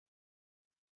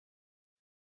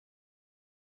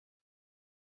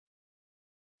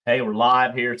Hey, we're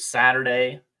live here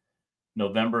Saturday,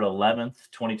 November 11th,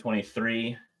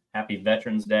 2023. Happy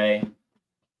Veterans Day.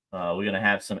 We're going to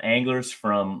have some anglers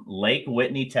from Lake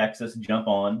Whitney, Texas jump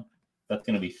on. That's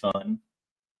going to be fun.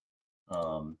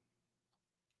 And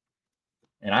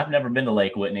I've never been to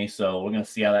Lake Whitney, so we're going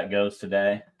to see how that goes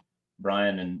today.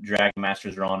 Brian and Dragon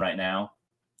Masters are on right now.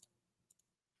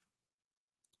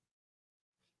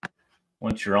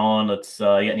 Once you're on, let's you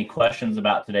got any questions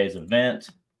about today's event?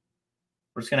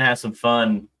 We're just going to have some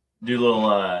fun, do a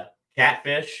little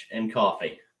catfish and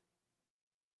coffee.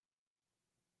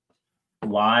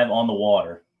 Live on the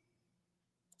water.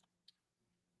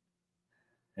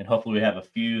 And hopefully we have a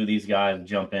few of these guys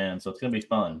jump in, so it's going to be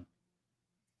fun.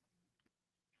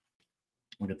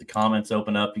 We'll get the comments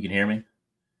open up. You can hear me.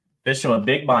 Fishing with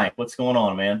Big Mike. What's going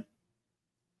on, man?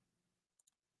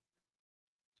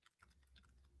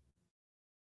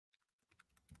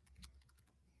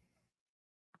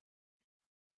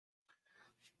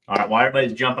 All right, while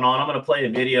everybody's jumping on, I'm going to play a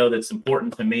video that's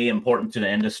important to me, important to the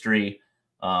industry.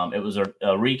 It was a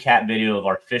recap video of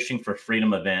our Fishing for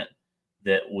Freedom event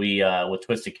that we, with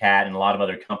Twisted Cat and a lot of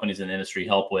other companies in the industry,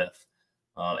 help with.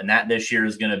 And that this year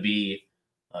is going to be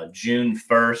June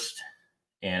 1st,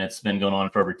 and it's been going on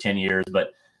for over 10 years.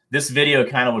 But this video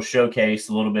kind of will showcase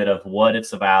a little bit of what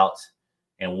it's about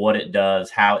and what it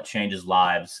does, how it changes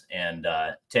lives. And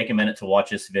take a minute to watch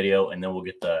this video, and then we'll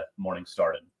get the morning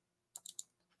started.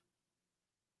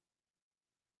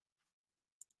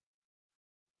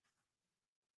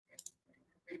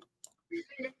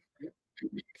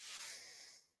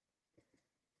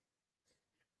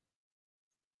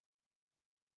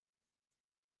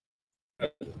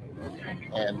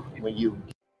 And when you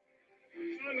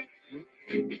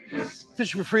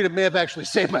Fishing for Freedom may have actually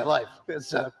saved my life.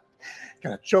 It's kind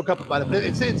of choke up about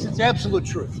it. It's absolute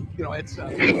truth. You know, it's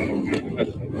and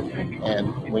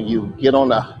when you get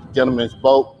on a gentleman's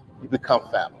boat, you become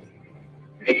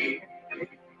family.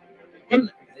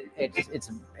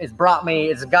 It's got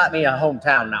me a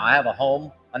hometown now. I have a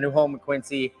new home in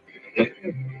Quincy. Sounds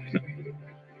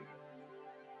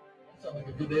like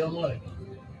a good day on life.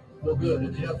 Well, good.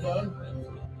 Did you have fun?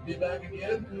 Be back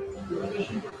again?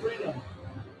 Fishing for Freedom.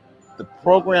 The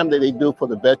program that they do for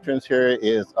the veterans here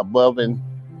is above.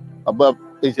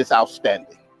 It's just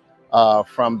outstanding.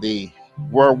 From the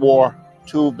World War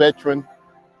II veteran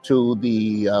to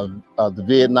the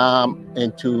Vietnam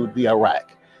and to the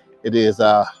Iraq, it is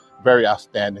very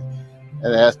outstanding.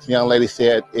 And as the young lady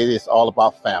said, it is all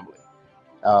about family.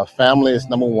 Family is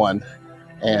number one.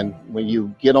 And when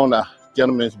you get on a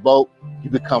gentleman's boat, you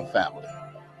become family.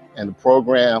 And the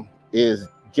program is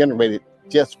generated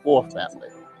just for family.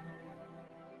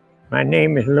 My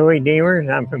name is Louis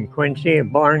Demers. I'm from Quincy,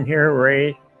 born here,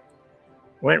 raised,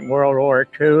 went World War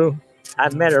II.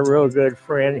 I've met a real good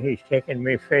friend. He's taken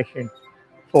me fishing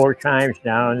 4 times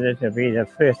now, and this will be the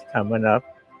 5th coming up.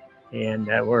 And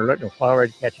we're looking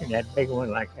forward to catching that big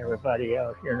one like everybody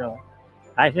else, you know.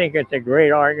 I think it's a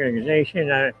great organization.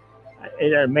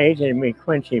 It amazes me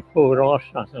Quincy pulled off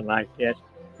something like this.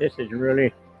 This is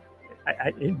really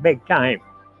it's big time.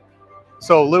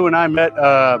 So Lou and I met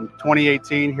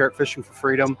 2018 here at Fishing for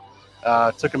Freedom.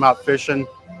 Took him out fishing.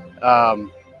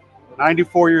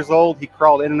 94 years old. He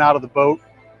crawled in and out of the boat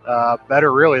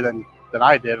better really than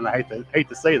I did, and I hate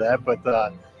to say that,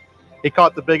 but he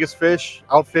caught the biggest fish,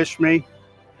 outfished me,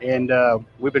 and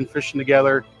we've been fishing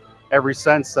together ever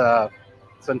since that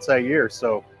year.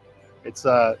 So it's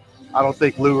I don't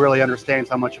think Lou really understands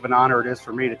how much of an honor it is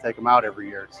for me to take him out every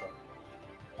year. So.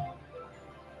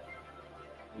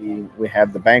 We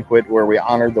have the banquet where we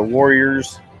honor the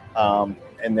warriors, and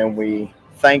then we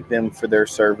thank them for their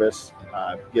service,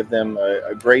 give them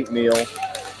a great meal.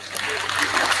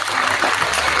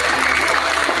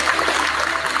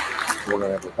 We're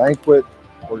going to have a banquet.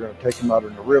 We're going to take them out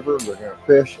in the river. We're going to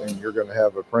fish, and you're going to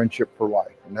have a friendship for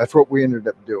life. And that's what we ended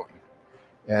up doing.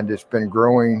 And it's been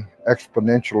growing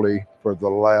exponentially for the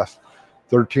last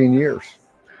 13 years.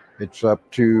 It's up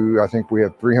to, I think we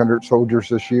have 300 soldiers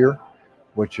this year,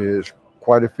 which is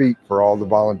quite a feat for all the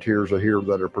volunteers here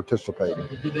that are participating.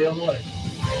 Good day on life.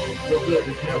 Well, good.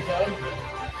 Did you have fun?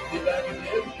 Be back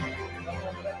again?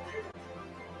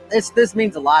 This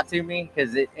means a lot to me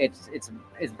because it's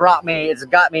got me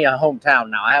a hometown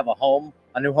now. I have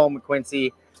a new home in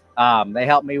Quincy. They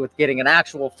helped me with getting an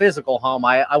actual physical home.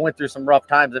 I went through some rough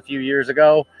times a few years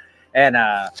ago, and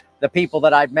the people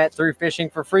that I've met through Fishing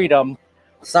for Freedom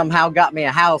somehow got me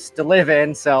a house to live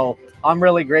in. So I'm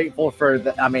really grateful for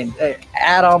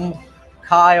Adam,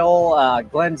 Kyle,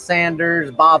 Glenn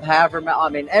Sanders, Bob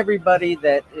Haverman. Everybody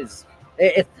that is,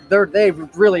 they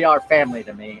really are family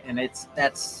to me. And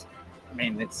I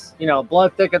mean, it's, you know,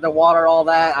 blood thick in the water, all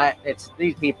that.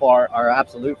 These people are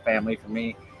absolute family for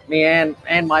me. Me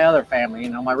and my other family, you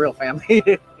know, my real family.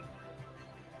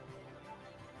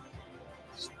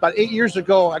 About 8 years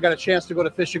ago, I got a chance to go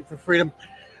to Fishing for Freedom.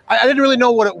 I didn't really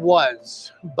know what it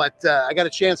was, but I got a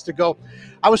chance to go.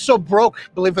 I was so broke,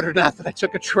 believe it or not, that I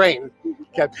took a train.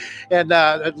 Okay, and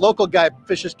a local guy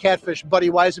fishes catfish, Buddy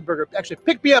Weisenberger, actually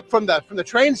picked me up from the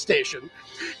train station.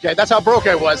 Okay, that's how broke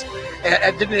I was,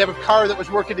 and didn't have a car that was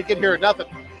working to get here or nothing.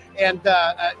 And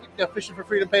you know, Fishing for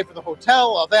Freedom paid for the hotel,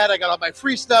 all that. I got all my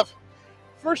free stuff.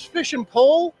 First fishing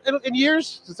pole in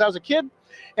years since I was a kid,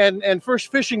 and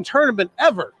first fishing tournament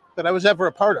ever that I was ever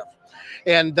a part of.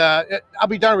 And I'll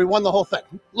be darned, we won the whole thing.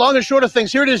 Long and short of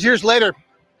things, here it is years later.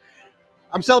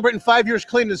 I'm celebrating 5 years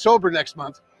clean and sober next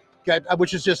month, okay,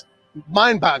 which is just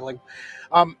mind-boggling.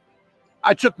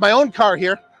 I took my own car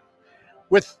here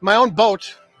with my own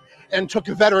boat and took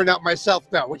a veteran out myself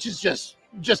now, which is just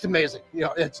amazing. You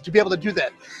know, it's to be able to do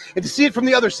that and to see it from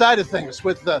the other side of things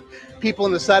with the people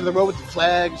on the side of the road with the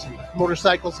flags and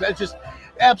motorcycles. It's just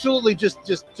absolutely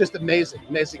just amazing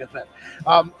event.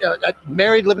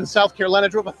 Married, live in South Carolina,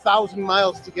 drove 1,000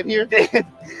 miles to get here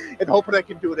and hoping I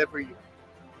can do it every year.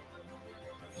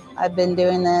 I've been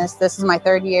doing this. This is my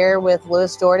 3rd year with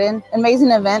Lewis Jordan.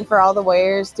 Amazing event for all the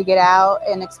warriors to get out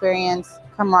and experience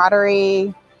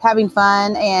camaraderie, having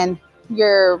fun, and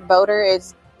your boater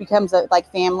becomes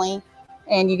like family,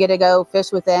 and you get to go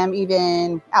fish with them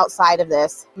even outside of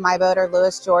this. My boater,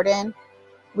 Lewis Jordan,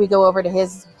 we go over to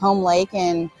his home lake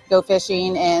and go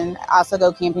fishing, and also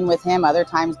go camping with him other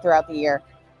times throughout the year.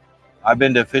 I've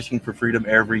been to Fishing for Freedom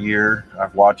every year.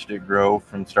 I've watched it grow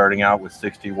from starting out with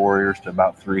 60 warriors to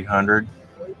about 300.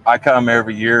 I come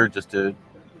every year just to,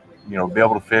 you know, be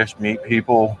able to fish, meet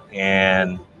people,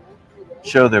 and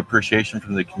show the appreciation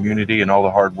from the community and all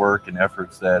the hard work and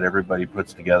efforts that everybody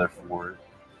puts together for it.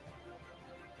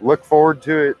 Look forward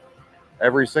to it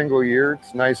every single year.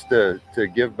 It's nice to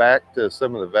give back to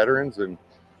some of the veterans, and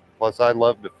plus I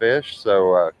love to fish,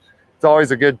 so it's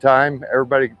always a good time.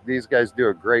 These guys do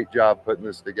a great job putting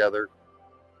this together.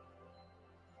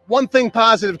 One thing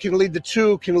positive can lead to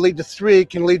 2, can lead to 3,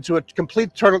 can lead to a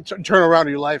complete turnaround of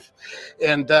your life.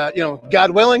 And you know,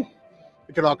 God willing,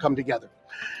 it can all come together.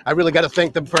 I really got to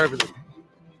thank them for everything.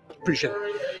 Appreciate it.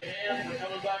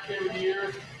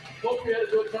 Hope you had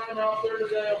a good time out there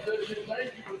today on fishing.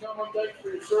 Thank you for coming. Thank you for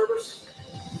your service.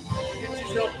 Get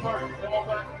yourself parked. Come on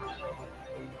back.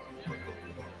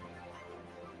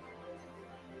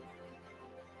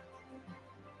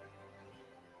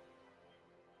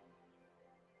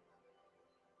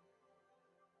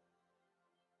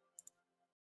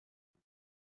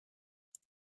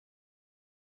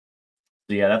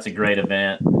 So yeah, that's a great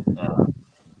event. An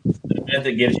event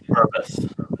that gives you purpose,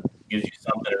 gives you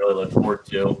something to really look forward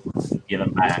to,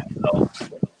 giving back. So,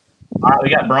 all right, we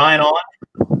got Brian on,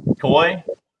 Coy,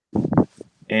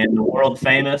 and the world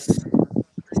famous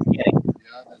Skinny.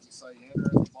 Yeah, does it say enter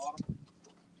at the bottom?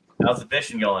 How's the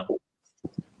fishing going?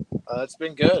 It's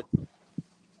been good.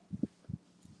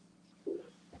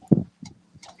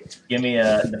 Give me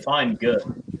a define good.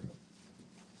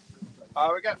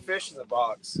 We got fish in the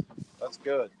box. That's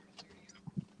good.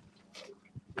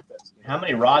 How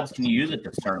many rods can you use at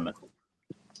this tournament?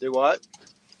 Do what?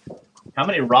 How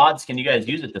many rods can you guys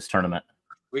use at this tournament?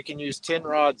 We can use 10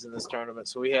 rods in this tournament.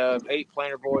 So we have 8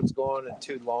 planer boards going and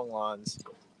 2 long lines.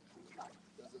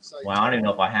 Well, I don't even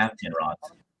know if I have 10 rods.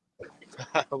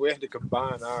 We had to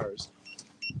combine ours.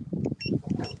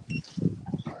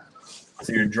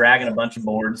 So you're dragging a bunch of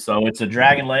boards. So it's a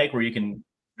dragging lake where you can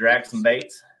drag some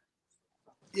baits?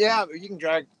 Yeah, you can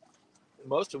drag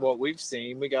most of what we've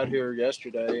seen. We got here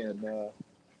yesterday, and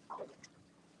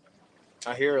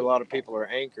I hear a lot of people are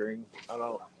anchoring.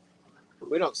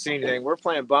 We don't see anything. We're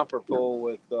playing bumper pool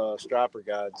with striper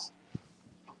guides.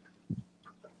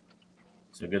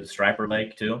 It's a good striper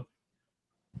lake too.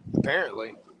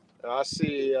 Apparently, I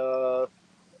see about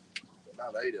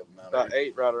 8 of them. About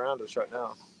 8 right around us right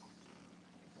now.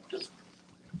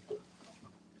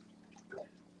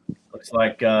 Looks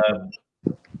like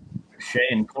Shay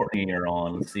and Courtney are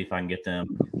on. Let's see if I can get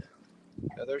them.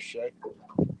 Yeah, there's Shay.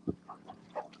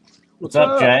 What's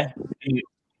up, Jay? Can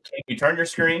you turn your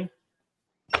screen?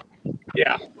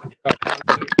 Yeah.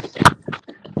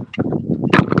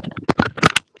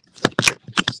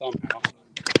 Somehow.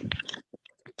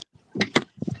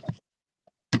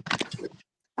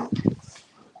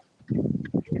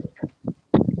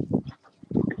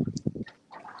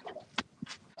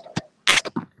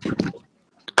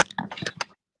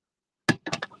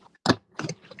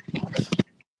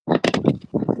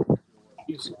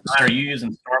 Are you using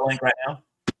Starlink right now?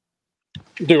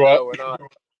 Do what? No, we're not.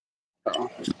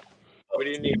 We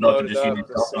didn't even Both load are it just up.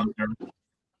 using cell phone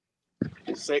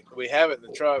service. We have it in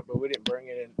the truck, but we didn't bring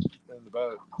it in the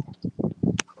boat.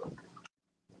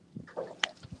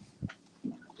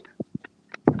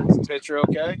 Is the picture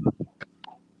okay?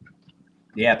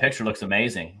 Yeah, picture looks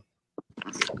amazing.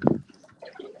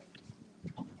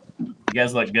 You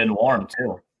guys look good and warm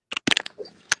too.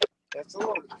 It's a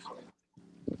little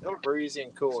breezy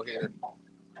and cool here.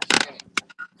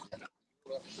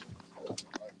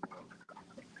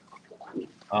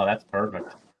 Oh, that's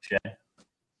perfect, Shay.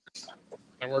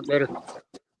 That work better.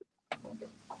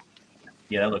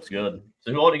 Yeah, that looks good.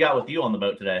 So who all you got with you on the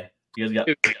boat today? You guys got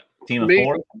a team of Me.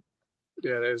 4?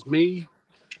 Yeah, there's me,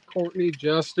 Courtney,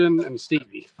 Justin, and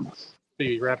Stevie.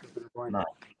 Stevie wrapped up in the blanket. Nice.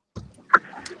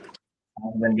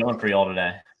 How's it been going for y'all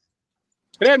today?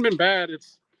 It hadn't been bad. It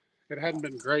hadn't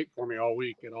been great for me all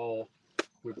week at all.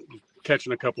 We're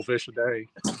catching a couple fish a day,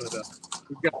 but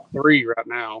we've got 3 right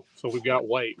now, so we've got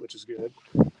weight, which is good.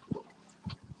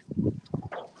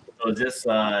 So is this,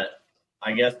 I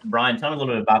guess, Brian, tell me a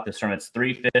little bit about this tournament. It's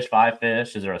 3 fish, 5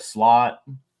 fish. Is there a slot?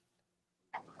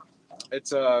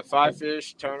 It's a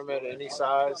 5-fish tournament, any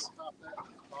size.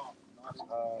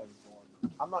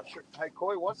 I'm not sure. Hey,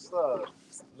 Coy, what's the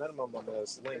minimum on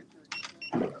this length?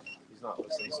 He's not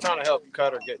listening. He's trying to help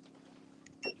Cutter get.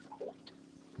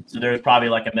 So there's probably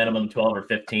like a minimum 12 or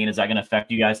 15. Is that going to affect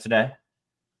you guys today?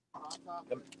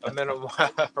 A minimum,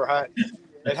 right?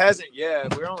 It hasn't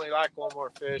yet. We're only like one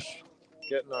more fish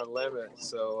getting our limit.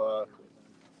 So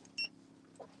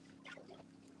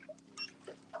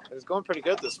it's going pretty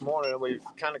good this morning. We've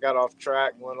kind of got off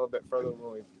track and went a little bit further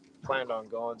than we planned on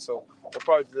going. So we'll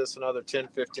probably do this another 10,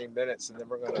 15 minutes, and then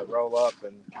we're going to roll up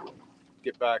and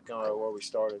get back on where we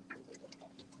started.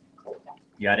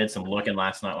 Yeah, I did some looking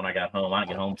last night when I got home. I didn't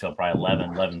get home till probably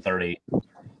 11:30,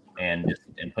 and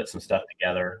put some stuff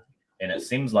together. And it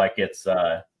seems like it's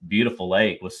a beautiful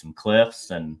lake with some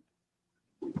cliffs, and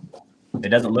it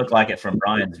doesn't look like it from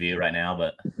Brian's view right now,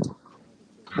 but.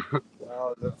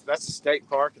 Well, that's a state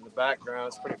park in the background.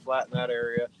 It's pretty flat in that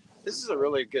area. This is a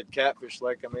really good catfish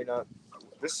lake. I mean,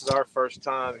 this is our first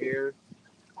time here,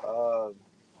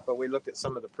 but we looked at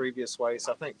some of the previous weights.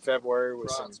 I think February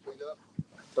was some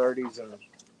 30s and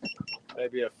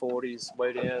maybe a 40s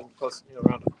weighed in, plus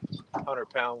around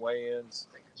 100-pound weigh-ins.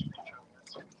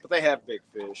 But they have big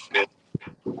fish.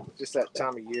 Just that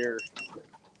time of year.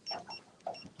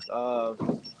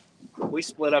 We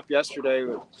split up yesterday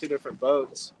with 2 different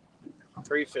boats,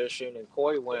 free fishing, and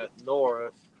Coy went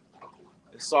north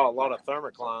and saw a lot of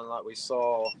thermocline like we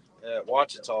saw at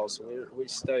Ouachita. So we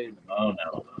stayed. Oh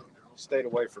no! Stayed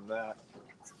away from that.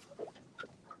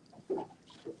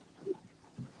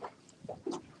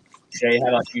 Jay, how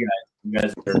about you guys? You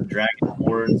guys are dragging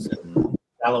boards and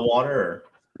shallow water,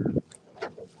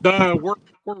 or?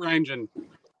 We're ranging.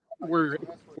 We're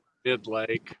mid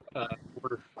lake.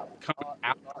 We're coming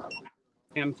out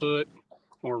 10 foot.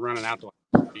 We're running out to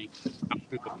like 3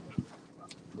 feet.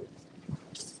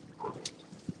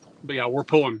 But yeah, we're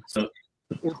pulling.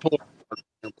 We're pulling.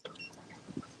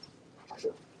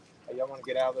 Hey, y'all want to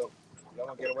get out of y'all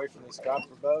want to get away from these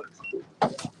copper boats?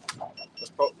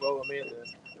 Let's roll them in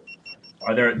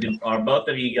then. Are both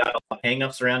of you got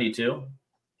hang-ups around you too?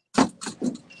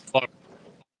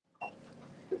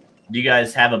 Do you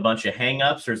guys have a bunch of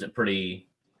hang-ups, or is it pretty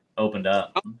opened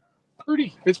up?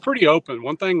 It's pretty open.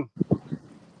 One thing,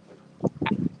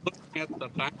 looking at the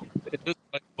back, it just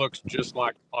looks just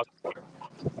like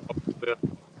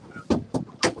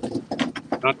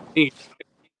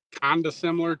kind of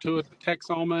similar to a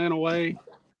Texoma in a way.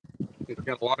 It's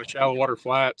got a lot of shallow water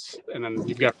flats, and then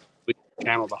you've got the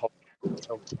channel the whole.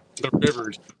 So the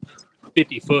river's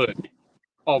 50 foot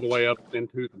all the way up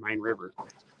into the main river.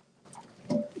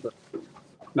 But,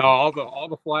 no, all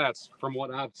the flats from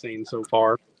what I've seen so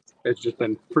far, it's just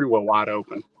been pretty well wide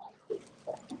open.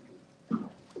 What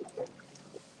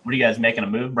are you guys making a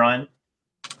move, Brian?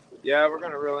 Yeah, we're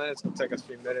gonna reel in. It's gonna take us a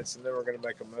few minutes, and then we're gonna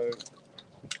make a move.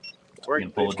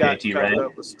 We've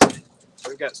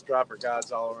got striper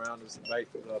guides all around us. The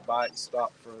bite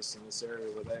stop for us in this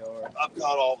area where they are. I've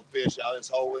caught all the fish out of this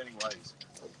hole anyways.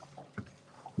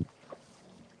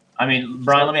 I mean,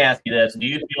 Brian, let me ask you this. Do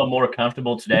you feel more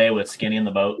comfortable today with skinning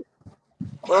the boat?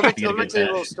 Well, let me tell you a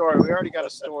little story. We already got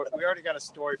a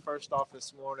story first off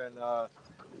this morning.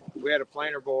 We had a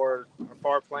planer board, a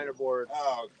far planer board,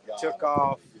 took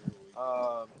off,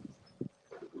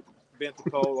 bent the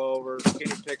pole over,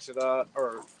 Skinny picks it up,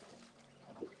 or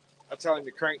I tell him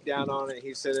to crank down on it.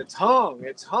 He said, it's hung.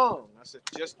 I said,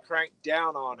 just crank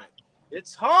down on it.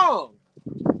 It's hung.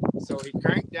 So he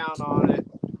cranked down on it,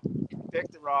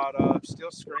 picked the rod rod up,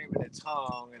 still screaming its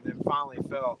hung, and then finally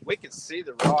felt, we could see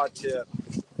the rod tip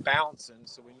bouncing,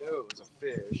 so we knew it was a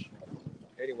fish.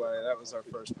 Anyway, that was our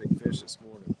first big fish this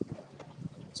morning.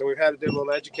 So we've had to do a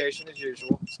little education as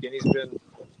usual. Skinny's been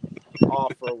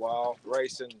off for a while,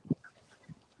 racing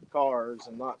cars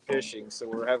and not fishing, so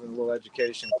we're having a little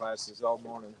education classes all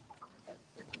morning.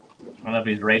 I don't know if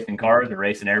he's racing cars or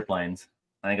racing airplanes.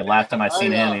 I think the last time I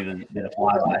seen him, he did a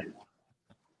flyby.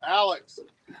 Alex.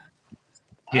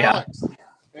 Yeah. Alex.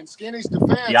 In Skinny's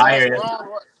defense, Yeah, I hear you.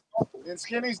 in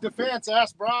Skinny's defense,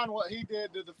 ask Brian what he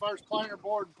did to the first planer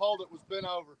board and pole that was bent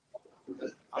over.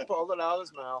 I pulled it out of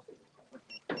his mouth.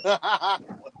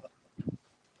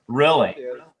 Really?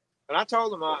 Yeah. And I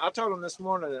told him this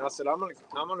morning, and I said, I'm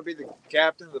gonna be the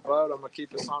captain of the boat. I'm gonna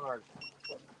keep you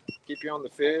on the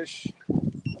fish.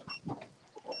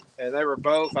 And they were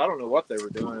both, I don't know what they were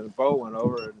doing, and the boat went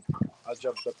over, and I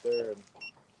jumped up there and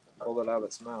pulled it out of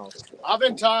its mouth. I've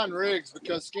been tying rigs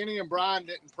because Skinny and Brian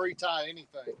didn't pre-tie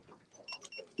anything.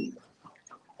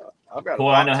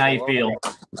 Boy, I know how you feel.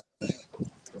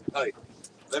 Hey,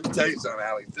 let me tell you something,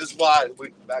 Alex. This is why we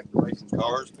went back to racing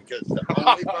cars, because the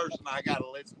only person I got to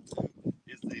listen to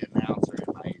is the announcer in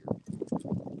my ear.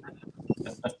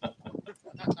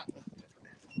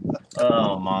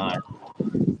 Oh, my.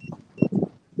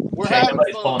 We're Shane, having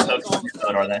nobody's fun. pulling hooks in your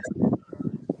boat, are they?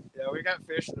 Yeah, we got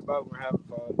fish in the boat, and we're having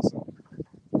fun. So.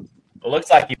 It looks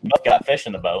like you both got fish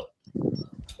in the boat.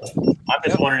 I'm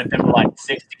just wondering if they were like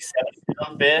 60, 70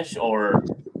 pound fish or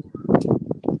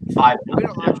 5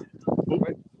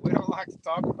 We don't like to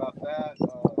talk about that. It's a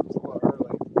little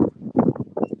early.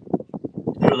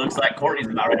 It looks like Courtney's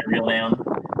about ready to reel down.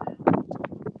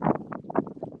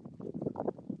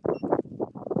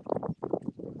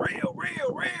 Reel.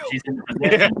 She's in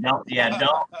position. Don't.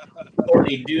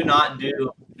 Courtney,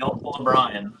 don't pull a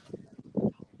Brian.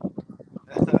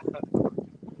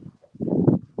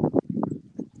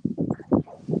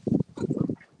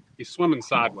 He's swimming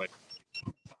sideways.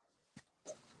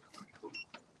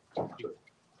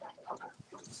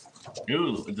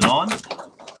 Ooh, is it on?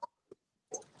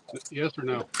 Yes or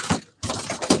no?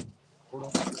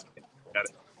 Got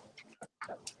it.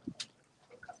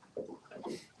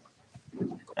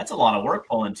 That's a lot of work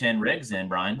pulling 10 rigs in,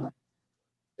 Brian.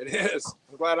 It is.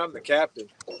 I'm glad I'm the captain.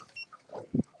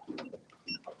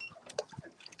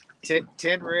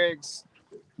 10 rigs.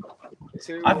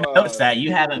 I've noticed that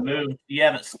you haven't moved. You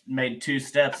haven't made 2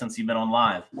 steps since you've been on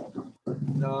live.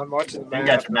 No, I'm watching the You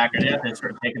got your back and and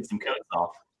start taking some coats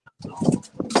off.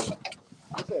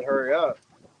 I said, hurry up.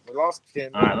 We lost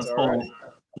 10 minutes. All right,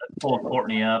 let's pull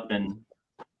Courtney up and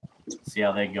see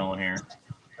how they going here.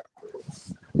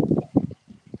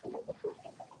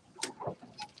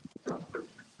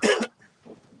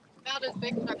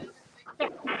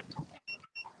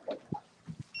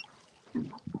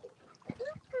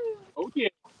 Oh yeah.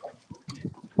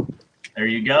 There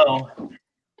you go.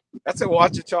 That's a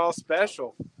Watch It Y'all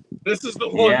special. This is the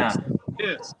one. Yeah.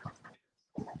 Yes.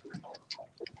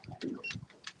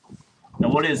 Now,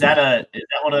 what is that? Is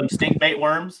that one of them stink bait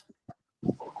worms?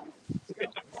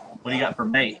 What do you got for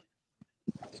bait?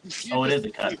 Oh, it is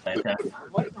a cut bait. Okay.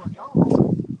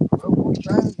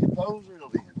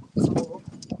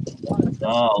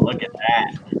 Oh, look at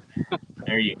that.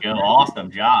 There you go.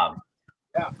 Awesome job.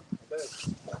 Yeah.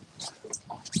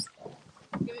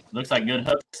 Looks like good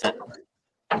hook set.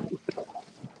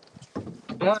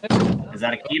 Is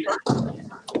that a keeper?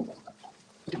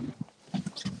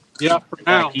 Yeah, for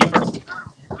now. Keeper?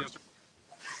 Yes,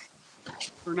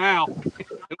 for now. If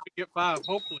we get 5,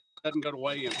 hopefully it doesn't go to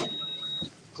weigh in.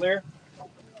 Clear?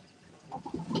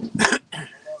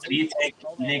 So do you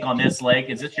think on this lake,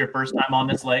 is this your first time on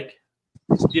this lake?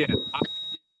 Yeah. I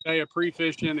day of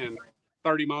pre-fishing and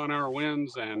 30-mile-an-hour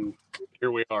winds, and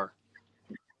here we are.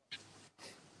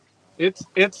 It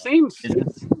seems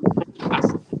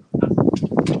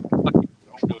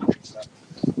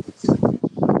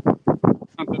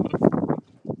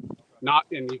not,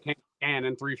 and you can't can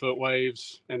in 3-foot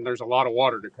waves, and there's a lot of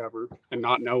water to cover, and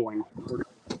not knowing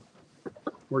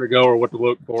where to go or what to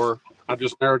look for. I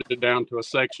just narrowed it down to a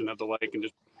section of the lake and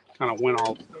just kind of went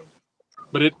off.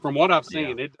 But from what I've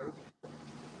seen, it's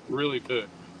really good.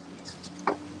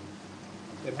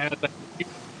 It has that.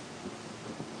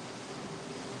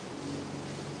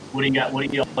 What do you got? What do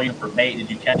you got for bait?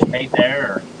 Did you catch bait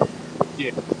there? Or?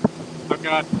 Yeah, I've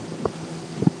got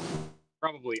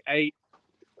probably 8,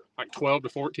 like 12 to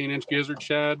 14-inch gizzard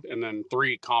shad, and then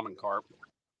 3 common carp.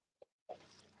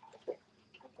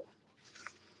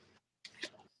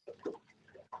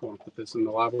 I want to put this in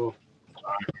the live well.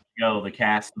 Go, the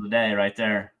cast of the day right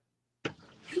there.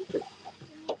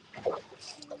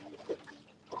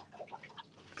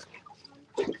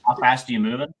 fast are you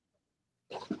moving?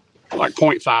 Like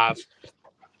 0.5.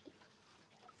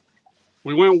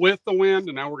 We went with the wind,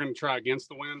 and now we're going to try against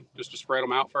the wind just to spread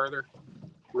them out further.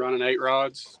 Running 8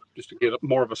 rods just to get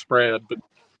more of a spread. But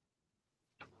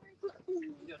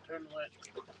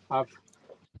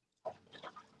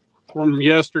from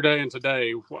yesterday and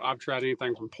today, I've tried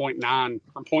anything from 0.4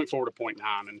 to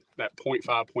 0.9, and that 0.5,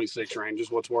 0.6 range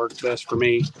is what's worked best for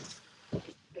me.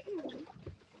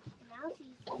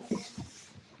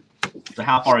 So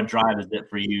how far a drive is it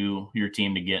for your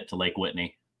team to get to Lake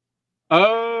Whitney?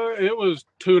 It was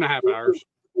 2.5 hours.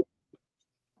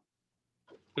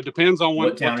 It depends on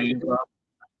what town are you from?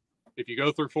 If you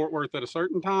go through Fort Worth at a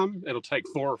certain time, it'll take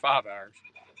 4 or 5 hours.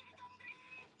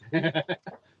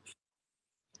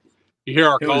 You hear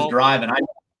our Who call? was driving?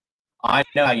 I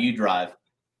know how you drive.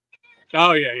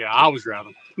 Oh yeah, I was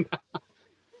driving.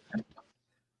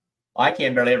 I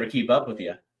can't barely ever keep up with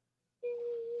you.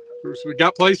 We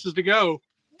got places to go.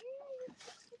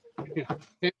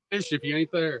 Can't fish if you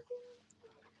ain't there.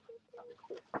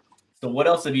 So what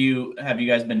else have you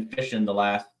guys been fishing the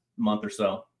last month or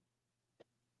so?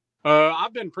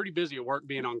 I've been pretty busy at work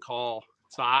being on call.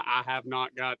 So I have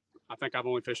not got, I think I've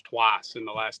only fished twice in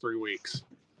the last 3 weeks.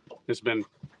 It's been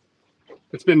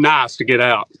nice to get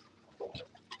out.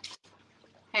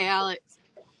 Hey, Alex.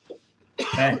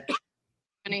 Hey.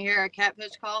 Can you hear a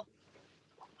catfish call?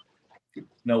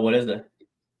 No, what is it?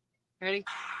 Ready?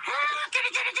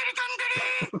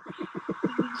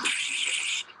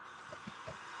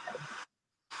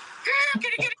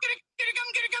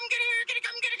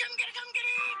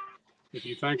 If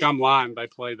you think I'm lying, they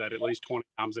play that at least 20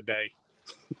 times a day.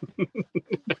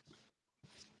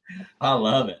 I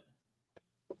love it.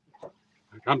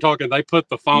 I'm talking, they put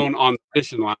the phone on the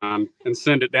fishing line and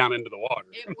send it down into the water.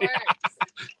 It works.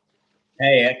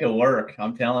 Hey, that could work.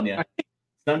 I'm telling you.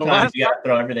 Sometimes you got to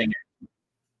throw everything in.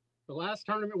 The last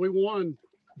tournament we won,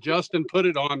 Justin put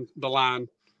it on the line,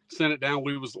 sent it down.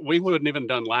 We wouldn't even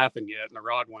done laughing yet, and the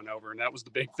rod went over, and that was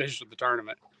the big fish of the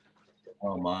tournament.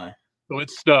 Oh my! So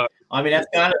it's stuck. I mean, that's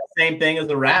kind of the same thing as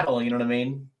the rattle. You know what I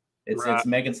mean? It's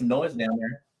making some noise down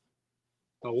there.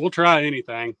 So we'll try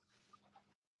anything.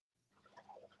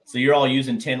 So you're all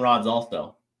using 10 rods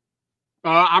also?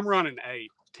 I'm running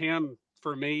 8. 10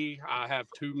 for me. I have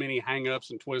too many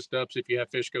hang-ups and twist-ups if you have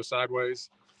fish go sideways.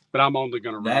 But I'm only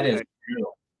going to run 8. That is true.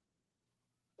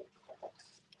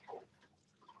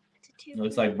 It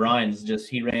looks like Brian's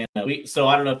he ran. So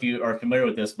I don't know if you are familiar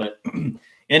with this, but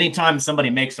anytime somebody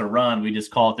makes a run, we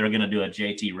just call it they're going to do a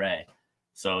JT Ray.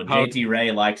 So JT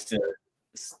Ray likes to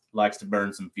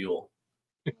burn some fuel.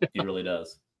 He really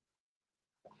does.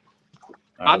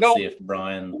 Right, let's see if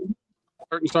Brian.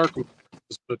 Certain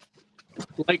circumstances, but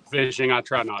lake fishing, I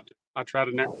try not to. I try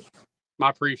to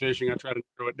my pre-fishing. I try to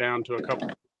narrow it down to a couple.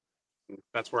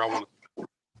 That's where I want to.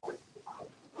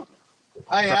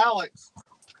 Hey, Alex.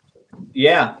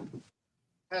 Yeah.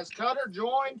 Has Cutter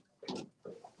joined?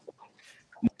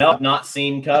 Nope, not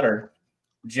seen Cutter.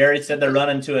 Jerry said they're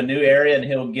running to a new area and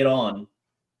he'll get on.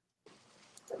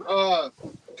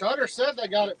 Cutter said they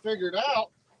got it figured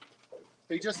out.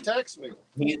 He just texted me.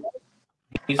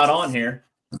 He's not on here.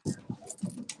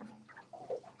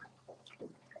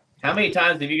 How many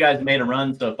times have you guys made a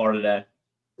run so far today?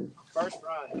 First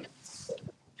run.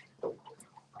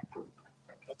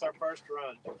 That's our first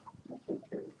run.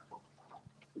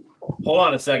 Hold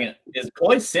on a second. Is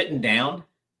Coy sitting down?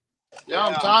 Yeah,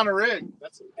 I'm tying a rig.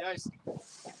 That's guys.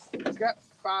 He's got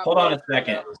 5. Hold on a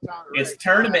second. It's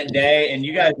tournament day, and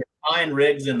you guys are tying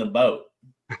rigs in the boat.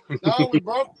 No, we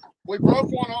broke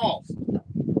one off.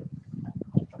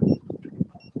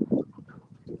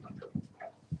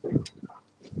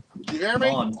 You hear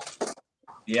me?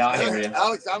 Yeah, I hear you.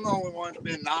 Alex, I'm the only one that's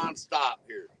been nonstop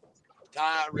here.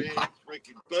 Tie rigs,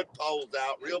 freaking put poles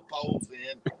out, real poles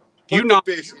in. You not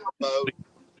fishing the boat.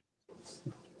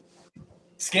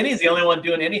 Skinny's the only one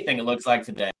doing anything, it looks like,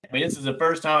 today. I mean, this is the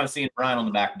first time I've seen Brian on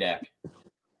the back deck.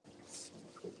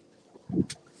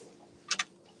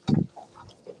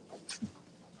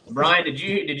 Brian, did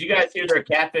you guys hear their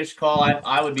catfish call?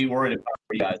 I would be worried if I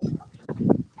were you guys.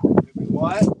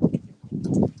 What?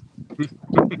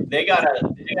 They got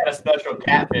a special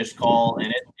catfish call, and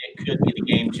it could be the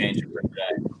game changer for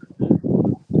today.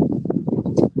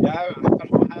 Yeah, I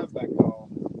don't have that call.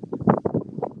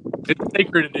 It's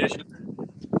secret edition.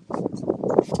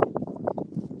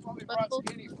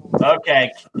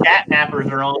 Okay, cat nappers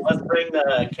are on. Let's bring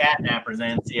the cat nappers in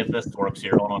and see if this works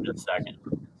here. Hold on just a second.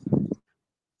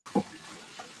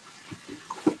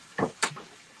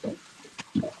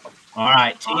 All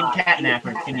right, Team Cat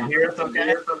Nappers, can you hear us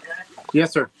okay?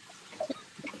 Yes, sir.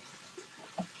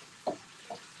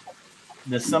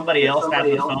 Does somebody else have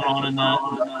the phone on in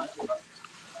the?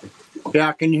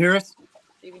 Yeah, can you hear us?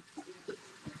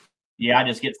 Yeah, I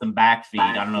just get some back feed.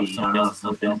 I don't know if someone else is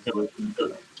listening to it.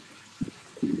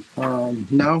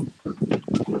 No.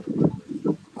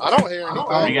 I don't hear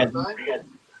anything. You guys,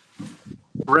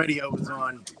 Radio was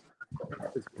on.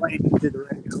 It's playing to the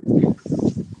radio.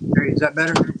 Is that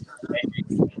better?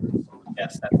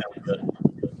 yes, that sounds good.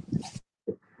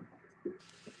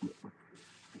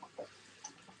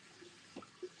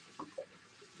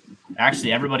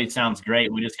 Actually, everybody sounds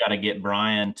great. We just got to get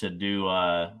Brian to do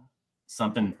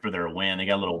something for their wind. They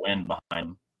got a little wind behind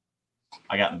them.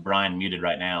 I got Brian muted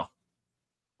right now.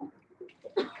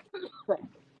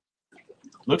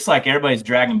 Looks like everybody's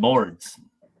dragging boards.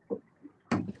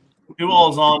 Who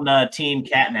all's on Team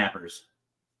Catnappers?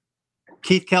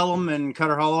 Keith Kellum and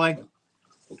Cutter Holloway.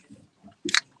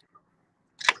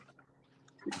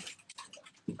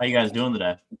 How you guys doing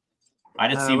today? I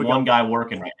just see one guy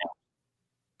working right now.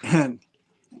 And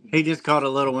he just caught a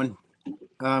little one.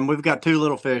 We've got 2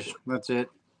 little fish. That's it.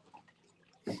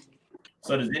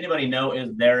 So does anybody know,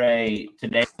 is there a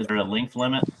length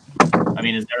limit? I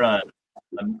mean, is there a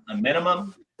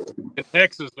minimum? In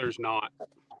Texas, there's not.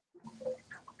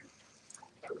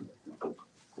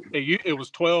 It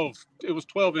was 12. It was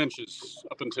 12 inches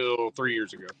up until 3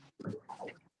 years ago.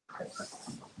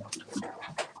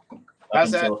 Up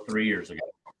until 3 years ago.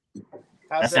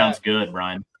 That sounds good,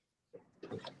 Brian.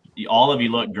 All of you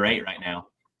look great right now.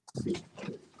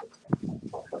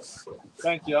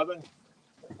 Thank you. I've been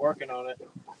working on it.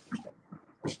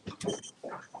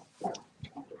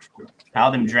 How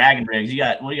them dragging rigs? You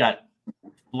got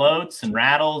floats and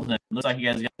rattles, and it looks like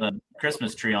you guys got the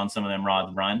Christmas tree on some of them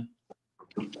rods, Brian.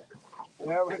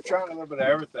 Yeah, we're trying a little bit of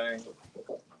everything.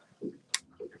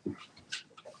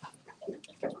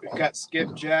 We've got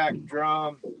skipjack,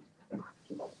 drum,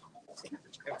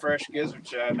 and fresh gizzard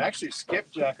shad. And actually,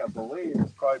 skipjack, I believe,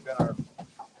 has probably been our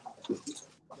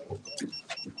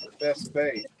best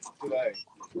bait today.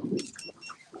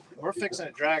 We're fixing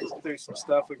to drag through some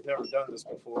stuff. We've never done this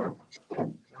before.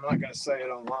 I'm not going to say it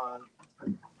online.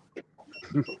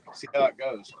 See how it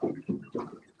goes.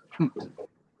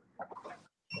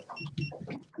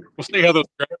 We'll see how those.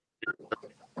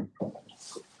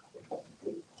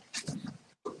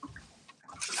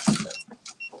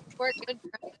 We're good.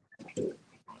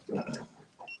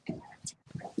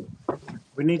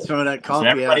 We need some of that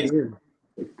coffee out here.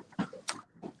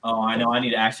 Oh, I know. I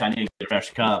need to get a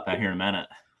fresh cup out here in a minute.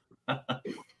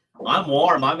 I'm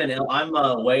warm.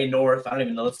 I'm way north. I don't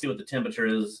even know. Let's see what the temperature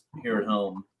is here at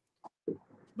home.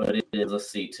 But it is. Let's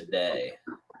see today.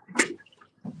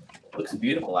 Looks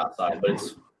beautiful outside, but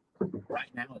it's right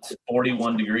now it's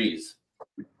 41 degrees,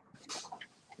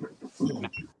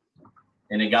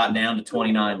 and it got down to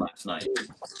 29 last night.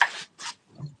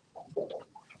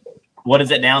 What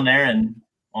is it down there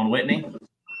on Whitney?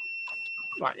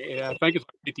 Yeah, I think it's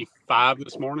 55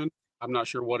 this morning. I'm not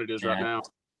sure what it is right now.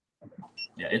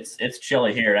 Yeah, it's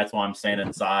chilly here. That's why I'm staying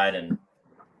inside. And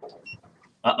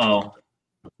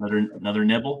another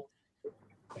nibble.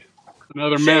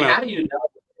 Another Shane, minute.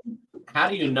 How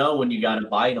do you know when you got a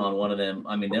bite on one of them?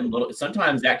 I mean, them little.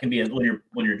 Sometimes that can be when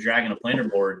you're dragging a planer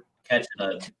board, catching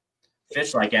a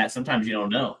fish like that. Sometimes you don't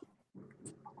know.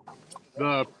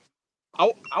 I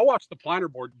watch the planer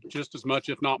board just as much,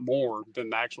 if not more, than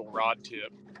the actual rod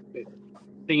tip. It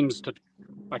seems to,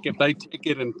 like, if they take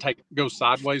it and go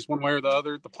sideways one way or the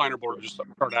other, the planer board will just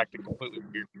start acting completely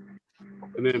weird.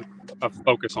 And then I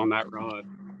focus on that rod.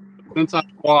 But since I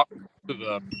walked to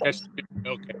the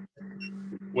STL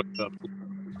with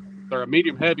they're a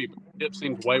medium heavy, but the tip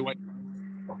seems way.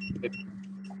 It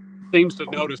seems to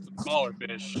notice the smaller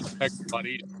fish heck a lot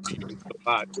easier to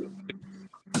bite.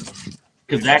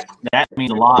 Because that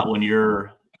means a lot when you're,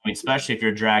 I mean, especially if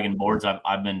you're dragging boards.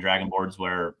 I've been dragging boards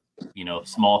where,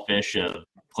 small fish have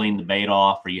cleaned the bait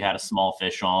off, or you had a small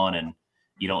fish on and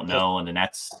you don't know. And then now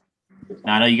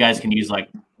I know you guys can use like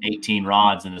 18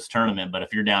 rods in this tournament, but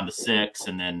if you're down to 6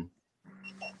 and then,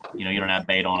 you don't have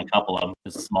bait on a couple of them,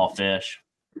 it's a small fish.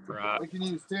 Right. We can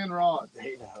use 10 rods.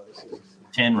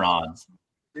 10 rods.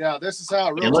 Yeah, this is how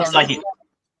it looks like.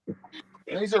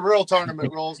 These are real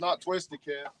tournament rules, not Twisted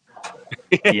Cat.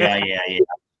 Yeah.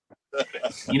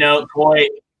 Coy,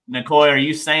 are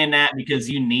you saying that because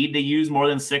you need to use more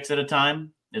than 6 at a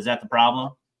time? Is that the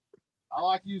problem? I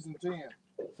like using 10.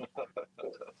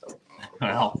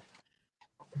 Well,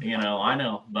 I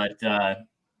know, but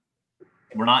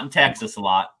we're not in Texas a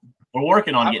lot. We're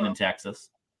working on getting in Texas.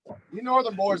 You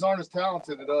northern boys aren't as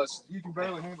talented as us. You can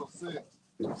barely handle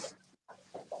 6.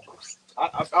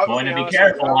 Going to be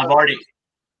careful.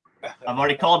 I've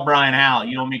already called Brian out.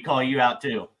 You want me to call you out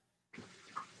too?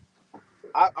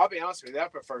 I'll be honest with you, I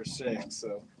prefer 6.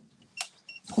 So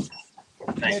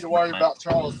You need to worry about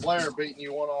Charles Blair beating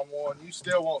you one-on-one. You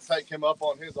still won't take him up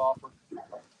on his offer.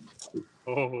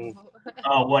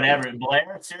 Oh, whatever,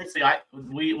 Blair. Seriously,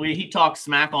 he talks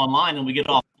smack online, and we get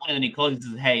off, and he closes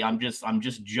and says, "Hey, I'm just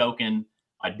joking.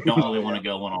 I don't really want to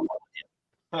go one-on-one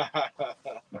with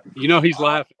you." You know he's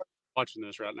laughing watching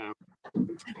this right now.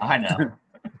 I know.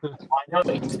 I know.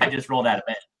 I just rolled out of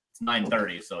bed. It's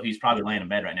 9:30, so he's probably laying in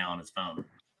bed right now on his phone.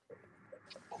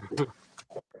 Can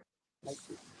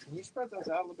you spread those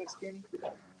out a little bit, Skinny?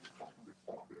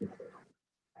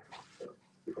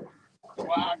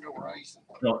 Why go racing?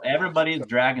 So everybody's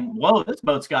dragging. Whoa, this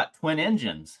boat's got twin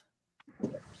engines.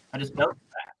 I just noticed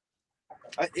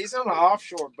that. He's on an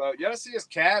offshore boat. You gotta see his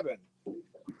cabin.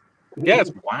 Yes.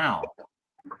 Wow.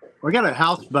 We got a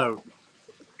houseboat.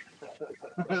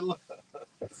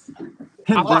 Brian's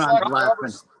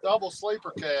laughing. Double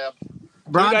sleeper cab.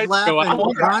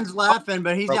 Brian's laughing,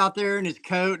 but he's out there in his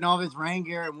coat and all of his rain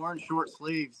gear and wearing short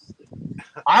sleeves.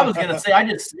 I was gonna say,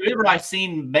 whenever I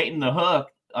seen baiting the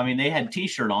hook, I mean, they had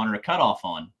T-shirt on or a cutoff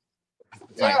on.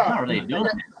 It's like, how are they doing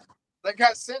it? They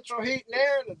got central heat and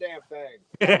air in the damn thing.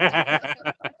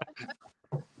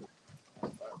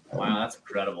 Wow, that's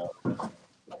incredible.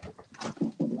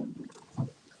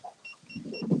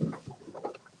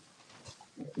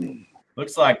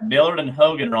 Looks like Dillard and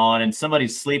Hogan are on, and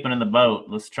somebody's sleeping in the boat.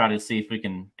 Let's try to see if we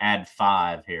can add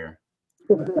 5 here.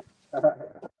 Let's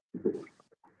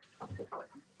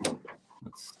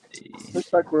see.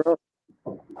 Looks like we're on.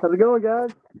 How's it going,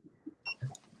 guys?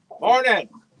 Morning.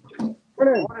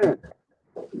 Morning.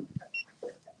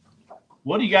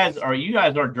 What do you guys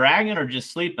are dragging or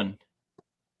just sleeping?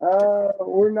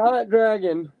 We're not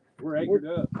dragging. We're anchored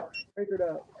up. Anchored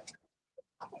up.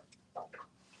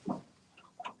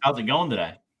 How's it going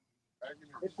today?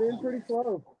 It's been pretty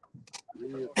slow.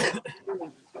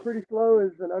 Pretty slow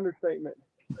is an understatement.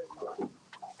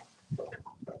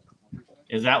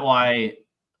 Is that why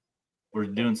we're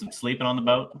doing some sleeping on the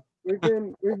boat? We've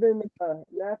been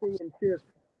napping and shifts.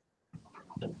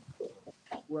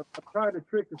 Well, I'm trying to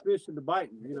trick the fish into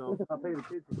biting, you know, I pay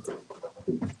attention.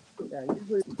 Yeah,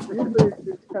 usually it's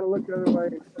just kind of look the other way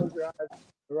and close your eyes.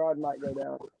 The rod might go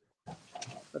down.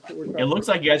 That's what we're trying It looks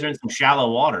like you guys are in some shallow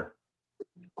water.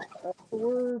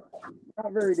 We're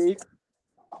not very deep.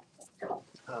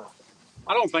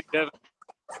 I don't think that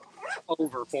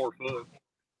over 4 foot.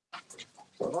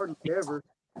 Hardly ever.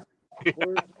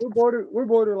 We're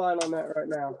borderline on that right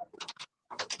now.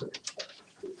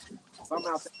 I'm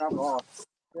out there, I'm off.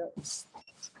 Yep.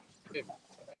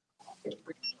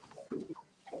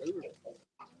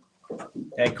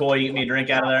 Hey, Coy, you get me a drink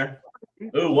out of there?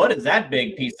 Ooh, what is that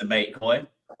big piece of bait, Coy?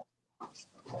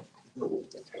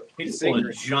 He just pulled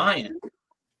a giant.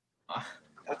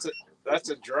 That's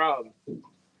a drum.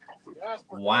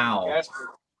 Wow.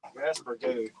 Jasper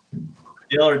goo.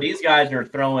 Dillard, these guys are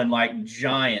throwing like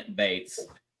giant baits.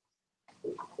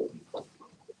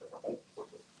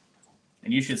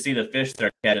 And you should see the fish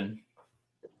they're catching.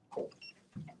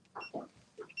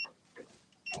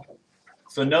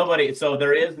 So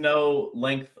there is no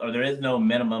length or there is no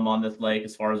minimum on this lake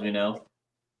as far as we know.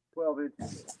 12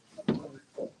 inches.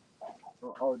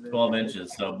 12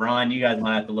 inches. So Brian, you guys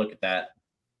might have to look at that.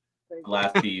 The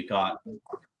last few you caught.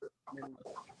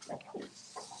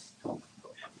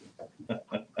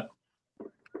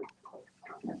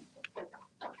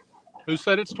 Who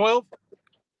said it's 12?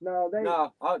 No, they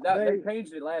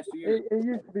changed it last year. It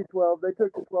used to be 12. They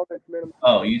took the 12-inch minimum.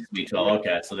 Oh, it used to be 12.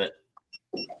 Okay, so that.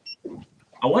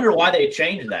 I wonder why they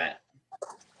changed that.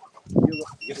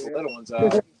 Get the little ones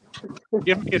out.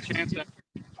 Give me a chance at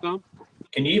some.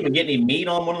 Can you even get any meat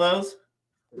on one of those?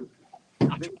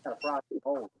 I think I fried the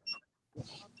hole.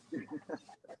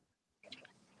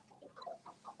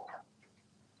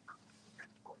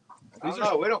 I don't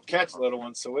know. We don't catch little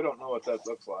ones, so we don't know what that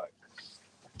looks like.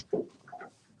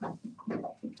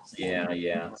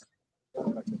 Yeah.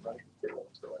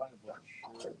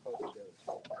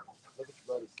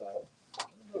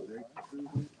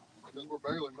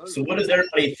 So what does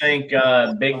everybody think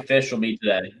big fish will be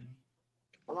today?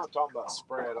 I'm not talking about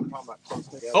spread. I'm talking about close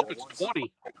together. Hope it's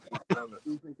 20.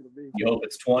 You hope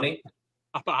it's 20?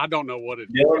 I don't know what it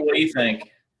is. Dillard, what do you think?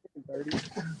 30.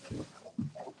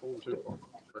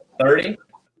 30?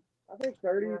 I think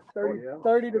 30 to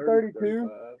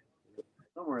 32.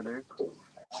 Somewhere there.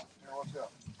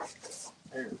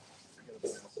 Does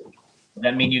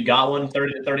that mean you got one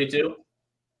 30 to 32?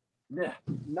 Yeah.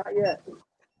 Not yet.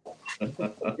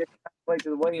 Wait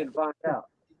till the weigh-in to find out.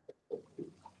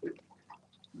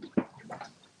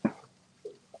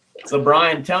 So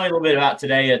Brian, tell me a little bit about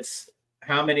today.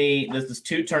 how many? This is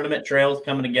 2 tournament trails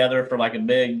coming together for like a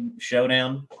big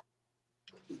showdown.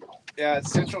 Yeah,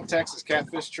 it's Central Texas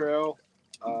Catfish Trail,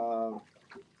 and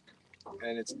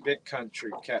it's Big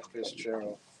Country Catfish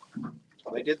Trail.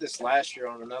 They did this last year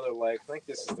on another lake. I think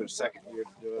this is their second year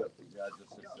to do it.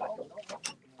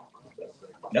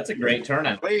 That's a great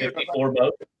turnout. 54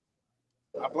 boats.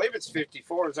 I believe it's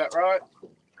 54. Is that right?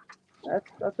 I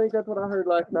think that's what I heard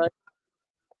last night.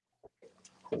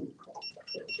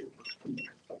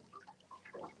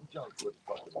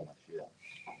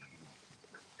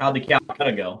 How'd the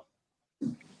Calcutta go?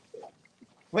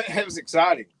 Well, it was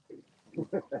exciting.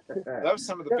 That was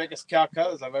some of the biggest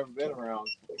Calcuttas I've ever been around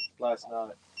last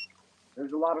night.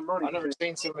 There's a lot of money. I've never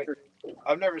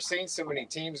seen so many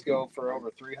teams go for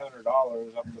over $300,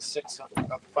 up to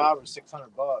 $500 or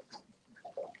 $600.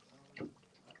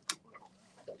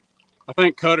 I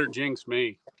think Cutter jinxed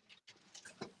me.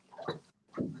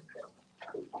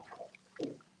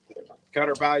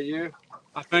 Cutter by you?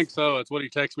 I think so. That's what he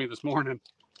texted me this morning.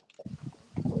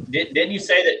 Didn't you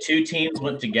say that 2 teams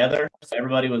went together? So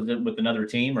everybody was with another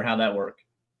team, or how'd that work?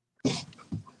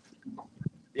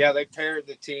 Yeah, they paired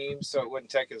the teams so it wouldn't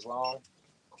take as long.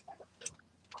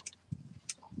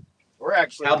 We're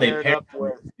actually paired up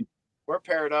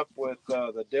with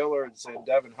the Dillards and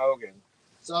Devin Hogan.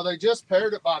 So they just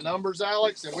paired it by numbers,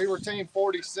 Alex, and we were team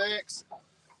 46,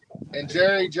 and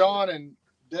Jerry, John, and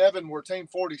Devin were team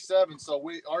 47. So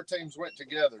our teams went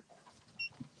together.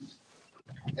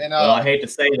 And well, I hate to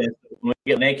say this,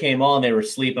 when they came on, they were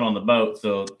sleeping on the boat.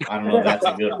 So I don't know if that's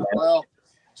a good one. Well,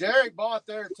 Jerry bought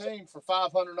their team for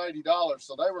 $580,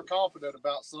 so they were confident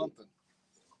about something.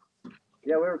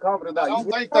 Yeah, we were confident about. I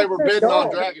don't think they were bidding on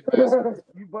Dragon Master.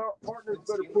 You partners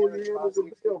better pull your end of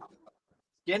the deal.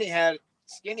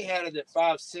 Skinny had it at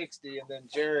 560, and then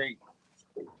Jerry.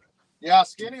 Yeah,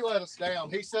 Skinny let us down.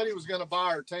 He said he was going to buy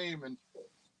our team, and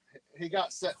he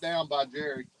got set down by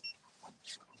Jerry.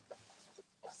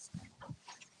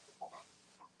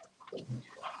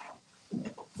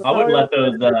 I would let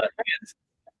those.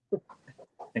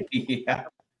 Yeah. You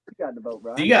got the boat,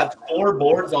 Brian. So you got 4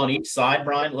 boards on each side,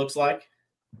 Brian. It looks like.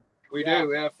 We do.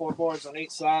 We have 4 boards on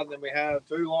each side. Then we have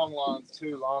 2 long lines,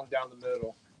 2 long down the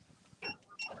middle.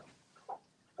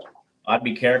 I'd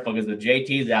be careful because if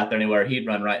JT's out there anywhere, he'd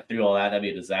run right through all that. That'd be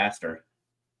a disaster.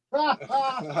 He's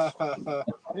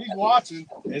watching.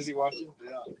 Is he watching?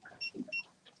 Yeah.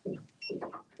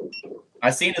 I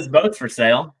seen his boats for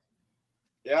sale.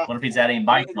 Yeah. Wonder if he's had any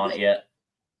bites on it yet.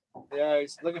 Yeah,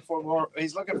 he's looking for more.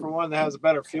 He's looking for one that has a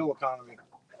better fuel economy.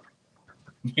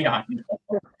 Yeah.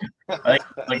 I think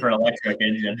he's looking for an electric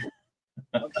engine.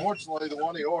 Unfortunately, the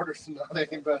one he orders is not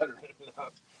any better.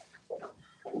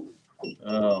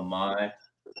 Oh my.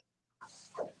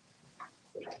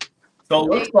 So it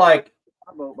looks like.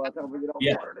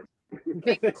 Yeah.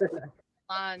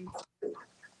 On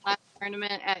last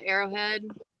tournament at Arrowhead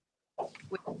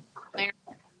with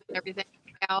everything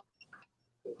out,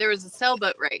 there was a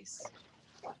sailboat race,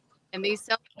 and these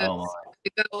sailboats to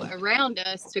go around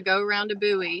us, to go around a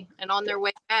buoy, and on their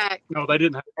way back. No, they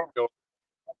didn't have to go.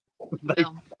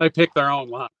 They picked their own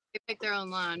line. They picked their own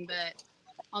line, but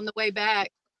on the way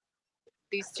back,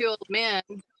 these 2 old men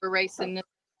were racing in the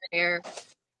air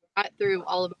right through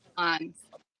all of the lines.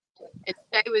 And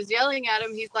Jay was yelling at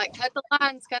him. He's like, cut the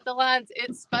lines, cut the lines.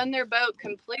 It spun their boat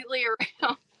completely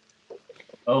around.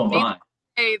 Oh, my.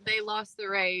 They lost the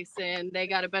race, and they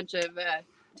got a bunch of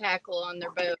tackle on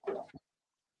their boat.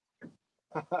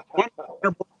 One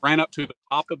ran up to the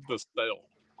top of the sail.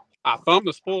 I thumbed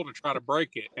the spool to try to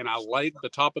break it, and I laid the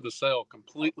top of the sail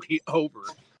completely over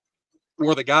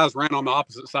where the guys ran on the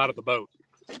opposite side of the boat.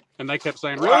 And they kept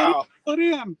saying, Wow. Put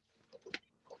in.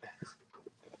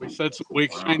 We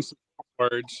exchanged some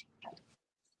words.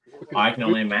 I can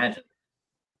only imagine.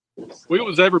 We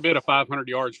was every bit of 500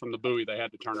 yards from the buoy. They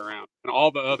had to turn around, and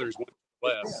all the others went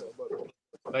less.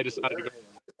 They decided to go.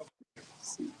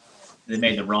 They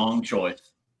made the wrong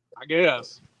choice. I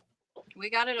guess. We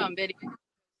got it on video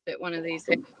at one of these.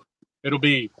 It'll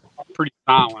be pretty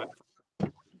silent.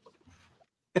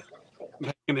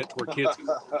 Making it where kids.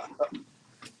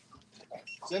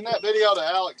 Send that video to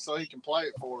Alex so he can play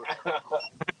it for us.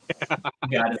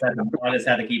 Yeah, I just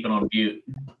had to keep it on mute.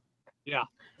 Yeah.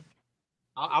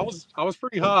 I was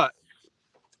pretty hot.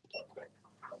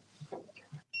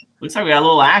 Looks like we got a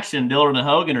little action. Dillard and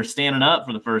Hogan are standing up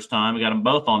for the first time. We got them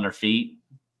both on their feet.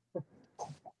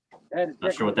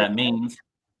 Not sure what that means.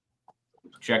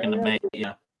 Checking the bait.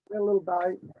 Yeah. A little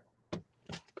bite.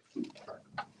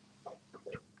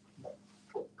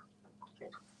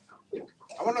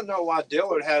 I want to know why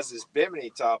Dillard has his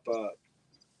bimini top up.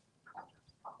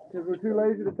 Because we're too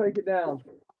lazy to take it down.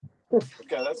 Okay,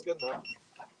 that's good enough.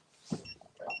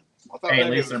 I thought Hey, at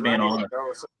maybe least it they're was being ready to honest. go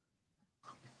or something.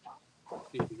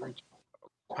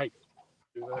 Hey,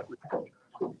 do that.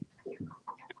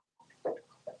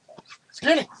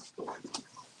 Skinny.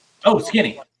 Oh,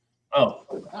 Skinny. Oh.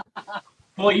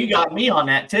 Boy, you got me on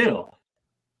that too.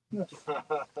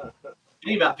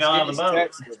 He about fell out of the boat.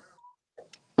 Texted.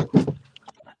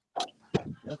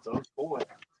 That's a boy.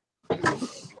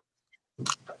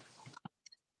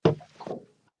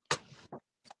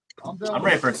 I'm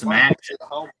ready for some action.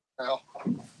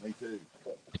 Me too.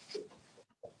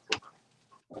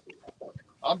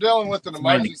 I'm dealing with an It's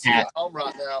running the emergency cat. at home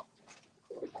right now.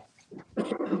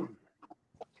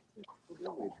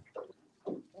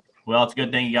 Well, it's a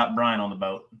good thing you got Brian on the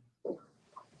boat.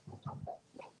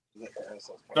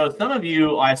 So some of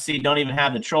you I see don't even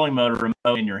have the trolling motor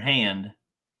remote in your hand.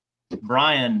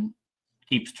 Brian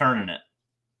keeps turning it.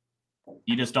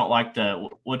 You just don't like to.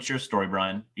 What's your story,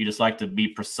 Brian? You just like to be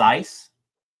precise?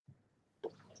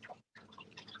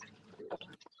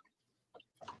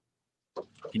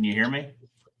 Can you hear me?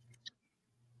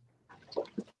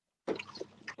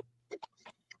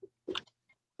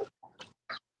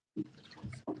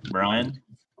 Brian?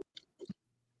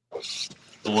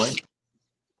 Boy?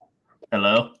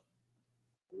 Hello?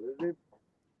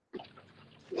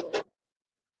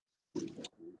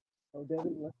 Oh,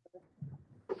 Devin,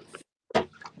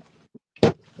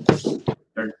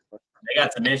 They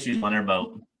got some issues on their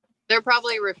boat. They're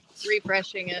probably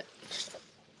refreshing it.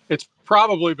 It's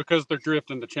probably because they're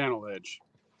drifting the channel edge.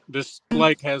 This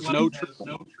lake has no trip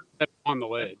on the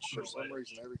ledge. For some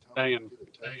reason, every time Staying I get a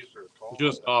text or a call,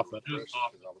 just off it. I would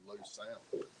lose sound.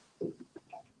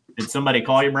 Did somebody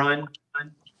call you, Brian?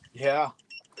 Yeah.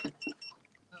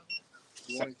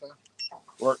 You want anything?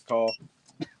 Work call.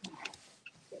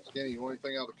 Skinny, you want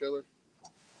anything out of the cooler?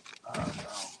 No,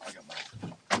 I got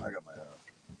my.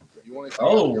 You want anything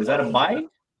out of Oh, your is that a boat? bite?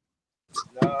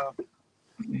 No.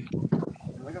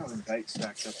 I got them bait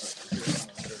stacked up there.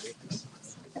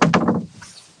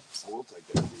 We'll take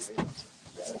that.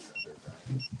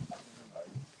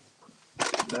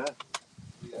 That?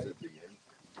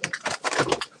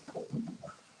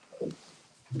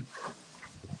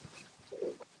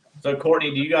 So, Courtney,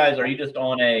 are you just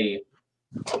on the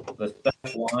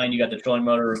special line? You got the trolling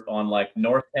motor on like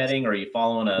north heading, or are you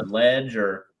following a ledge,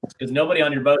 or because nobody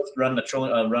on your boat's running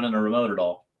running a remote at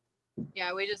all?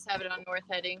 Yeah, we just have it on north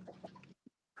heading.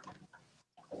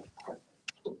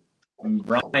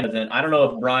 Brian doesn't. I don't know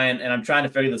if Brian, and I'm trying to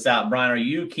figure this out. Brian, are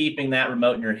you keeping that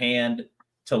remote in your hand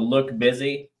to look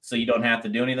busy so you don't have to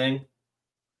do anything?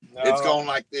 No. It's going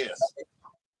like this.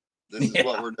 This is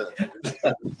what we're doing.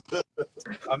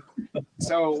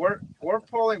 So we're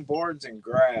pulling boards and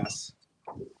grass.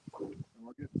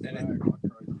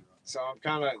 So I'm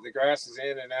kind of, the grass is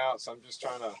in and out, so I'm just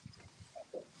trying to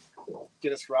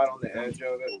get us right on the edge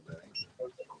of it.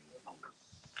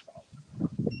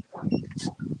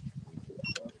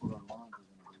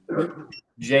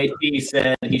 JT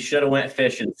said he should have went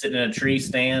fishing, sitting in a tree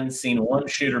stand, seen one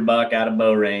shooter buck out of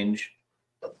bow range,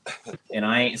 and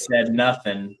I ain't said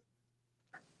nothing.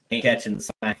 Ain't catching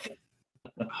slack.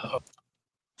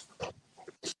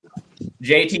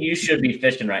 JT, you should be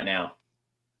fishing right now.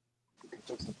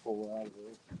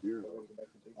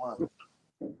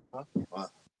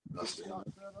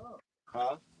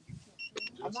 Huh?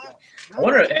 I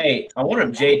wonder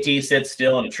if JT sits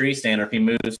still in a tree stand or if he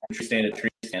moves from tree stand to tree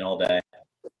stand all day.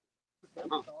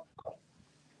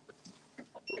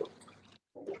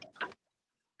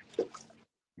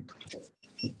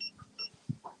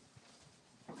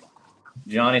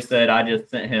 Johnny said, I just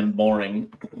sent him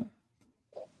boring.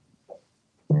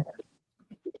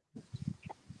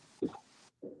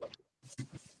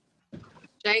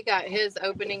 Jay got his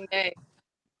opening day.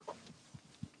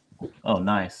 Oh,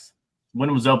 nice.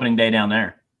 When was opening day down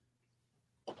there?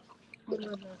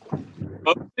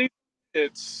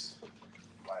 It's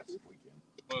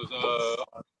was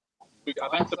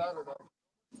I think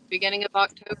Beginning of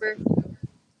October.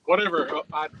 whatever.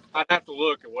 I'd have to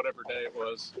look at whatever day it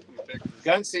was.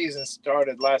 Gun season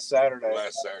started last Saturday.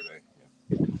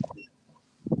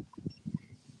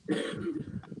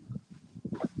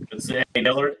 Let's say, hey,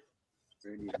 Dillard.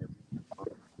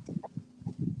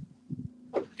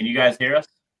 Can you guys hear us?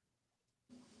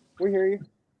 We hear you.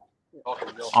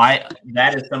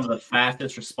 That is some of the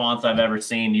fastest response I've ever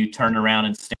seen. You turn around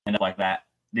and stand up like that.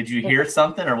 Did you hear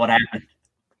something or what happened?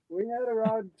 We had a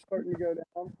rod starting to go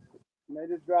down, and they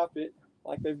just dropped it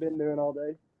like they've been doing all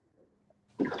day.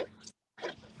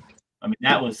 I mean,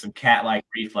 that was some cat-like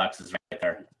reflexes right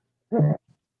there.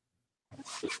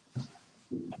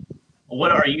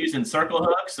 What are you using, circle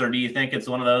hooks, or do you think it's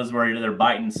one of those where they're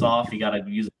biting soft? You got to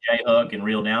use a J hook and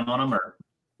reel down on them, or?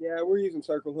 Yeah, we're using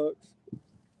circle hooks.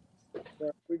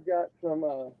 We've got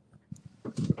some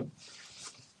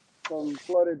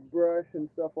flooded brush and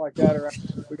stuff like that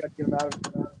around. We got to get them out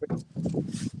of it.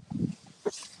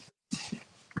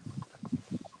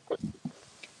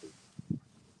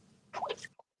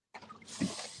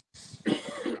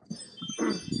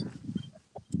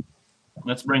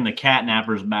 Let's bring the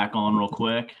catnappers back on real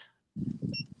quick.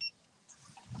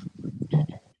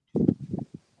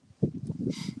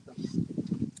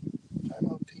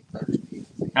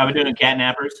 How we doing,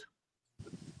 catnappers?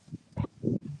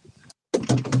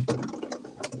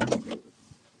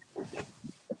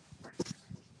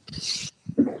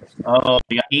 Oh,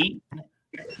 you got heat?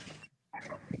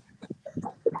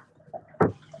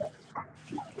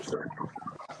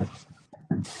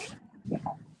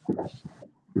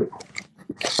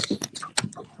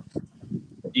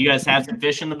 You guys have some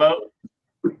fish in the boat?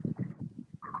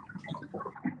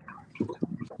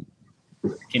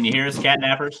 Can you hear us,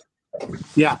 catnappers?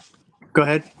 Yeah, go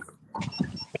ahead.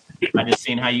 I just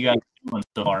seen how you guys are doing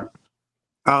so far.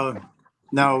 Oh,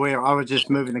 no, I was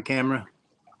just moving the camera.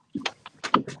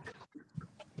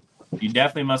 You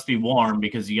definitely must be warm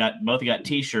because you both got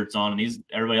t-shirts on, and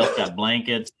everybody else got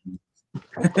blankets.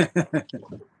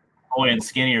 Boy and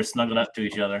Skinny are snuggled up to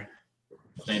each other,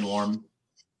 staying warm.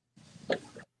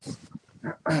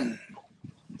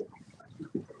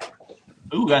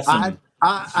 Ooh, got some.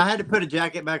 I had to put a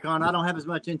jacket back on. I don't have as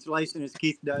much insulation as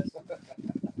Keith does.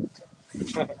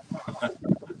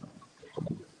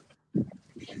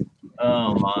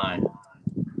 Oh my!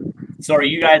 So, are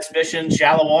you guys fishing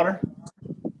shallow water?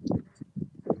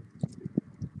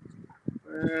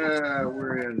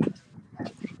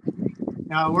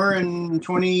 We're in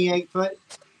 28 foot.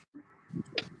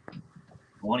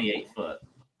 28 foot.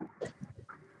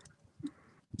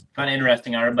 Kind of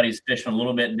interesting. Everybody's fishing a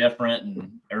little bit different,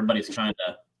 and everybody's kind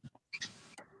of.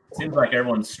 Seems like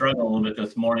everyone's struggling a little bit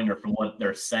this morning, or from what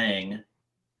they're saying.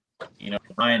 You know,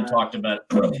 Brian talked about.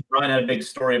 Brian had a big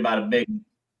story about a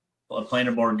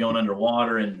planer board going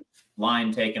underwater and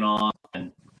line taking off,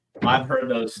 and I've heard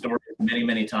those stories many,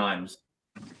 many times,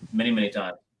 and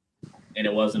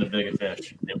it wasn't a big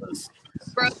fish. It was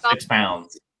 6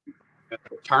 pounds.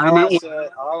 Tournament.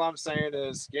 All I'm saying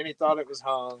is Skinny thought it was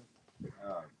hung.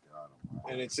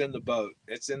 And it's in the boat.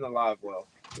 It's in the live well.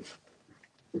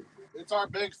 It's our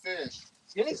big fish.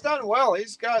 Skinny's done well.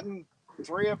 He's gotten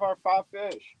 3 of our 5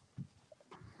 fish.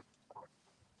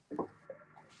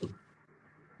 Do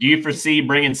you foresee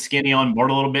bringing Skinny on board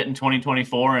a little bit in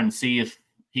 2024 and see if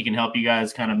he can help you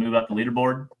guys kind of move up the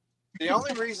leaderboard? The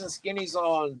only reason Skinny's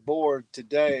on board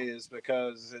today is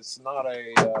because it's not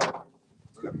a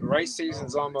race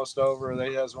season's almost over.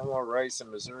 They has one more race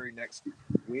in Missouri next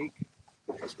week.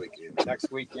 Next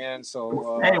weekend.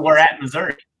 So hey, we're at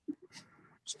Missouri.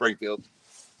 Springfield.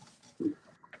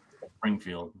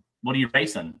 What are you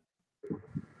racing?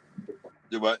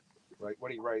 Do what? Right.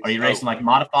 What are you racing? Are you racing like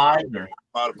modified or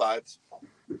modifieds?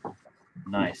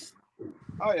 Nice.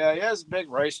 Oh yeah, he has a big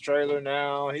race trailer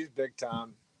now. He's big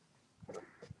time.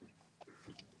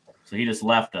 So he just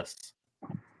left us.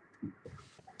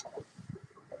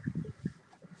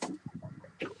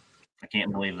 I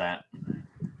can't believe that.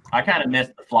 I kind of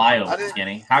missed the flyover,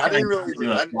 Skinny. How can I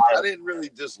didn't really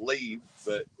just leave,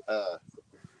 but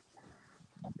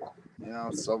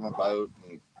sold my boat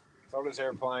and sold his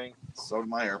airplane. Sold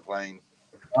my airplane.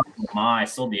 Oh my!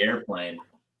 Sold the airplane.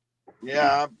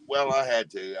 Yeah, well, I had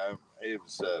to. It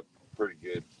was pretty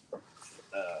good,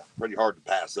 pretty hard to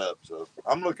pass up. So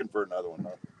I'm looking for another one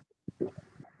though.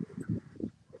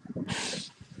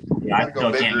 Yeah, I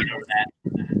still can't get over that.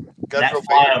 That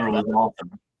flyover was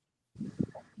awesome.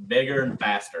 Bigger and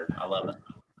faster. I love it.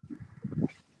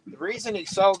 The reason he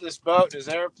sold this boat and his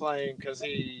airplane because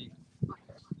he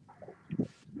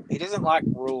doesn't like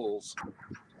rules.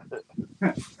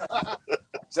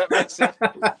 Does that make sense?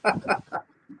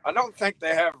 I don't think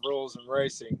they have rules in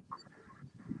racing.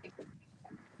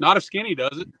 Not if Skinny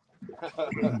does it.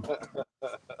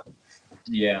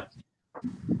 Yeah.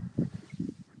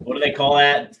 What do they call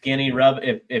that? Skinny rub.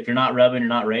 If you're not rubbing, you're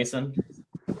not racing.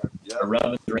 Yeah. Or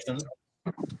rubbing, racing.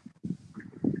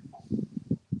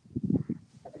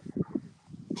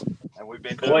 And we've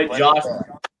been Boy,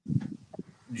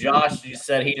 Josh, you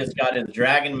said he just got his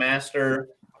Dragon Master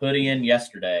hoodie in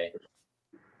yesterday.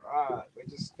 Right. We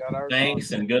just got our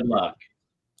Thanks and good luck.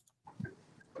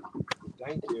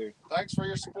 Thank you. Thanks for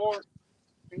your support.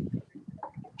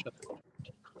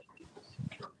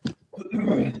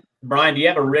 Brian, do you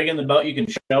have a rig in the boat you can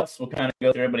show us? We'll kind of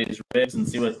go through everybody's rigs and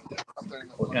see what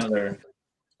kind of their.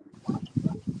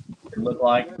 look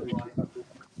like?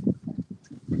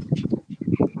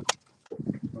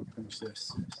 I'll finish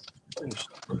this.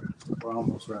 We're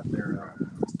almost right there.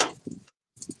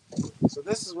 So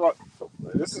this is what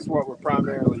we're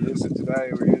primarily using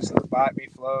today. We're using the Bite Me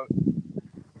float,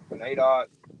 an 8/0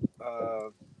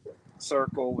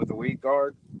 circle with a weed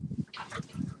guard.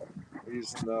 We're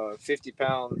using the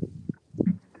 50-pound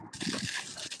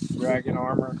dragon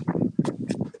armor,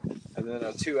 and then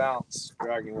a 2-ounce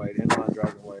dragon weight, inline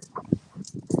dragon weight.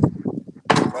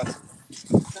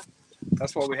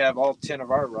 That's what we have all 10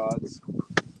 of our rods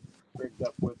rigged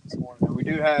up with this morning. And we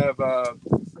do have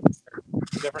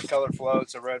different color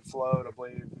floats, a red float. I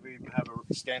believe we even have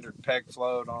a standard peg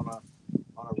float on a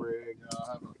rig. Yeah,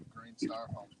 I have a green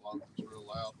styrofoam float that's real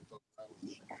loud.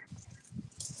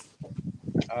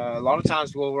 A lot of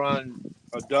times we'll run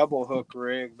a double hook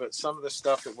rig, but some of the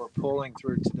stuff that we're pulling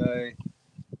through today,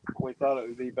 we thought it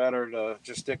would be better to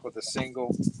just stick with a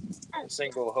single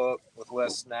hook with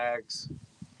less snags,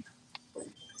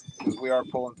 because we are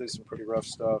pulling through some pretty rough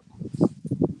stuff.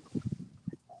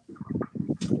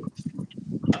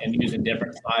 And using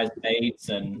different size baits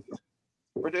and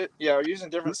We're using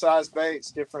different size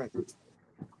baits, different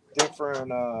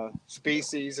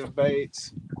species of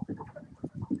baits.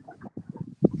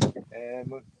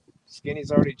 And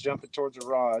Skinny's already jumping towards a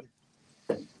rod.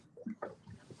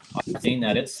 I've seen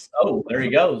that. There he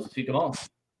goes. See, come on.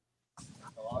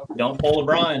 Don't pull a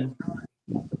Brian.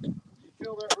 You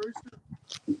kill that rooster?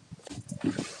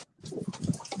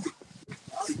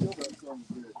 I'll kill that son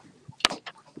of a bitch.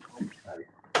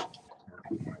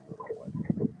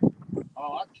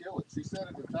 Oh, I'd kill it. She said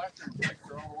it attacked her and kicked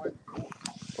her all the way to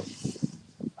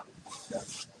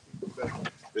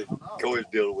the door. Coy's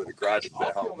dealing with a crisis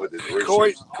at home with his rooster.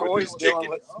 Coy's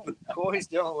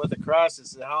dealing with a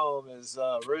crisis at home. His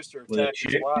rooster attacked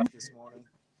his wife this morning.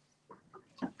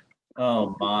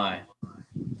 Oh my.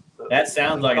 That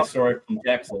sounds like a story from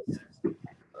Texas.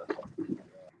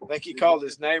 I think he called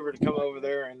his neighbor to come over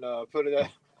there and put it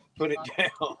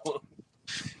down.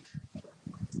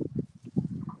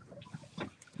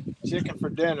 Chicken for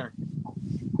dinner.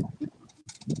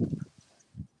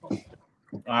 All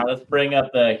right, let's bring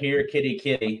up the Here Kitty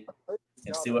Kitty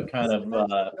and see what kind of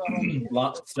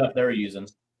stuff they're using.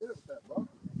 All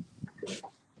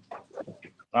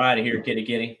right, Here Kitty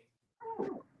Kitty.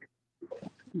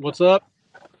 What's up?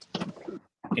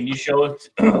 Can you show us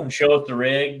the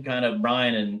rig? Kind of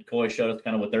Brian and Coy showed us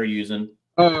kind of what they're using.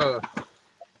 Yeah.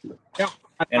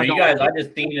 And you guys, I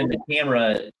just seen in the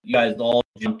camera, you guys all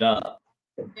jumped up.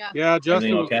 Yeah,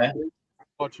 Justin was okay?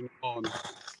 watching on.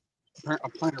 A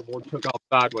planter board took off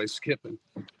sideways, skipping.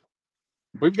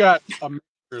 We've got a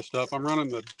mixture of stuff. I'm running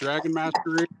the Dragon Master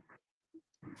rig,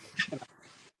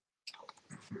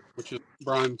 which is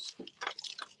Brian's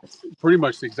pretty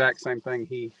much the exact same thing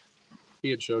he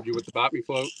had showed you with the Bite Me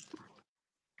float.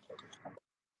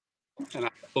 And I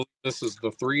believe this is the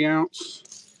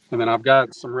 3-ounce. And then I've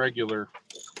got some regular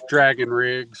Dragon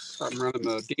rigs. I'm running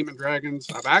the Demon Dragons.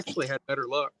 I've actually had better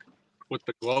luck with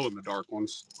the glow in the dark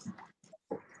ones,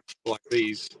 like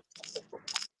these.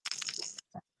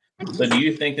 So do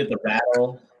you think that the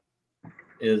rattle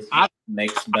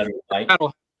makes better light?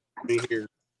 Rattle me here.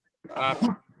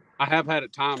 I have had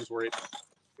at times where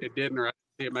it didn't, or I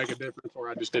didn't see it make a difference, or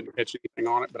I just didn't catch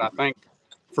anything on it. But I think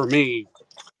for me,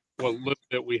 what little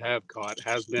bit we have caught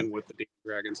has been with the Demon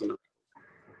Dragons and the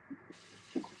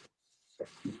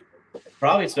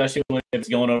Probably, especially when it's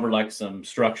going over like some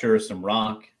structure, some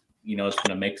rock. You know, it's going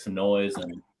to make some noise.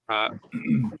 And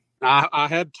I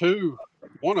had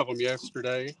one of them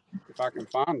yesterday, if I can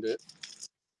find it.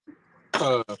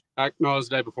 No, it was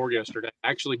the day before yesterday. I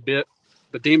actually bit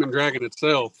the Demon Dragon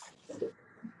itself.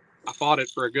 I fought it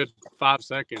for a good 5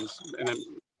 seconds and then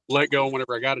let go.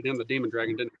 Whenever I got it in, the Demon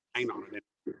Dragon didn't have paint on it.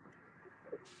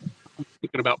 I'm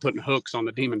thinking about putting hooks on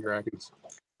the Demon Dragons.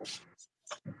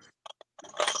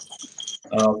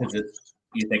 Oh, because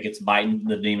you think it's biting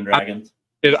the Demon Dragons?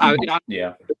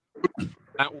 Yeah.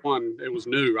 That one, it was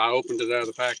new. I opened it out of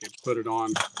the package, put it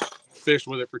on, fished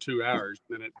with it for 2 hours.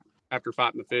 And then after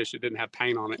fighting the fish, it didn't have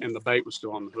paint on it, and the bait was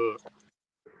still on the hook.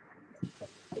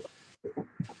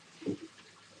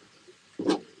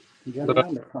 But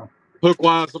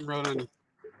hook-wise, I'm running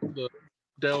the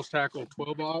Dell's Tackle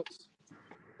 12-aughts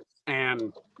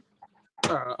and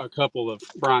a couple of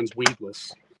Brian's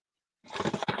weedless.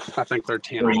 I think they're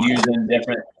 10. We're using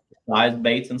different size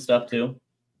baits and stuff too.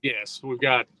 Yes, we've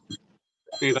got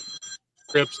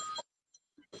strips,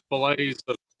 fillets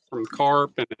from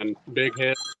carp and then big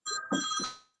head,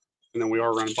 and then we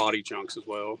are running body chunks as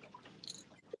well.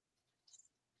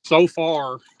 So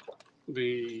far,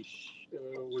 we've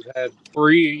had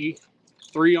 3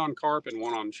 3 on carp and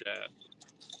 1 on shad.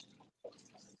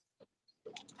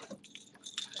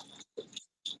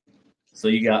 So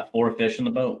you got 4 fish in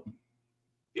the boat.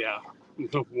 Yeah,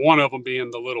 one of them being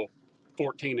the little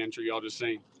 14-incher y'all just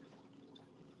seen.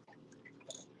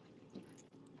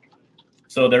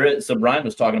 So so Brian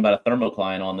was talking about a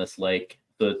thermocline on this lake.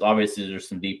 So obviously there's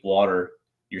some deep water.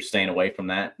 You're staying away from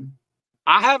that.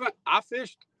 I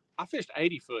fished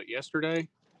 80 foot yesterday,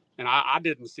 and I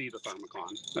didn't see the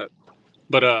thermocline,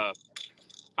 but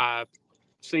I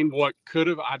seen what could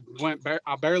have.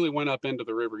 I barely went up into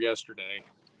the river yesterday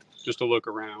just to look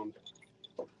around,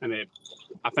 and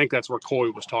I think that's where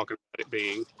Coy was talking about it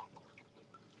being.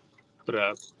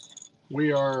 But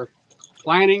we are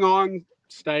planning on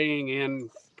staying in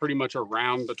pretty much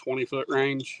around the 20-foot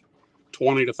range,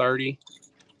 20 to 30.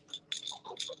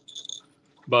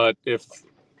 But if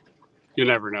you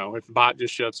never know, if the bite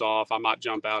just shuts off, I might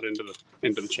jump out into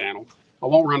the channel. I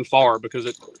won't run far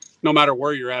because no matter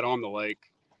where you're at on the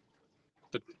lake,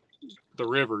 the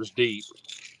river's deep.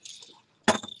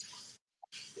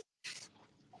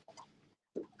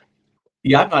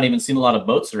 Yeah, I've not even seen a lot of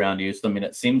boats around you. So I mean,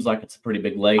 it seems like it's a pretty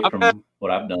big lake from what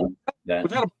I've done.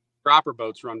 We've had striper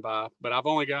boats run by, but I've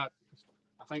only got,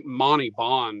 I think Monty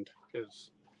Bond is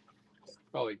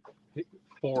probably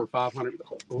 400 or 500.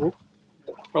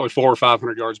 Probably 400 or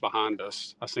 500 yards behind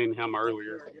us. I seen him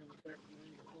earlier.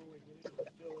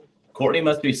 Courtney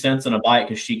must be sensing a bite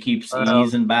because she keeps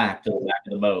easing back to the back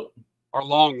of the boat. Our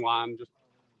long line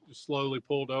just slowly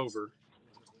pulled over.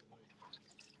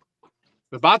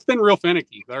 The bite's been real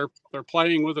finicky. They're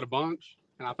playing with it a bunch,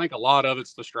 and I think a lot of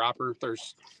it's the striper.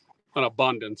 There's an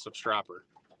abundance of striper.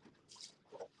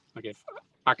 Like if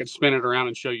I could spin it around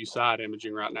and show you side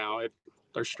imaging right now,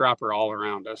 there's striper all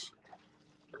around us.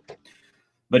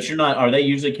 But you're not. Are they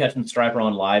usually catching striper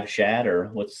on live shad, or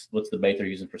what's the bait they're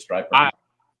using for striper? I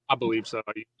believe so.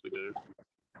 I usually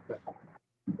do.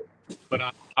 But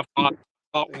I've caught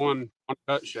one on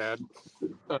cut shad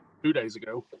 2 days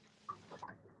ago,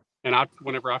 and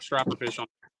whenever I striper fish on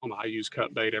them, I use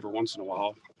cut bait every once in a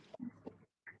while.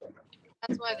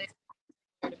 That's why they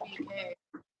to BK.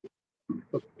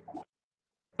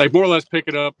 They more or less pick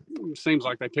it up. It seems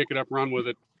like they pick it up, run with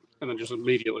it, and then just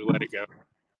immediately let it go.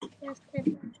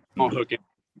 I'll hook it.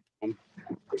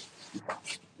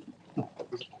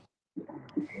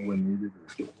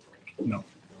 No.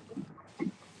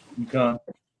 Okay.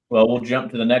 Well, we'll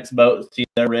jump to the next boat, see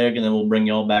their rig, and then we'll bring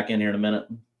y'all back in here in a minute.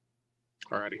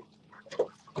 Alrighty.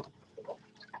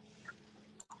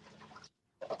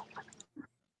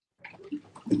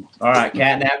 All right,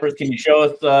 catnappers, can you show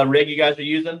us the rig you guys are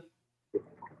using?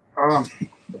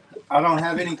 I don't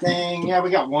have anything. Yeah, we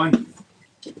got one.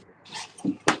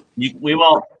 We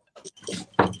won't.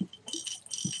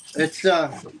 It's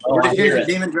we're just using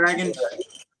Demon Dragons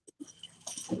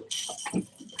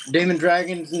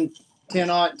and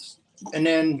 10-aughts, and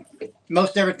then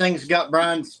most everything's got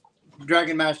Brian's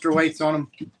Dragon Master weights on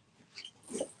them.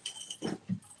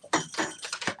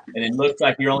 And it looks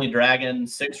like you're only dragging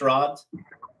 6 rods?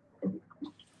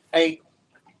 8.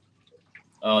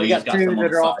 Oh, we you got 2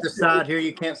 that are off the side here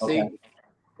you can't see.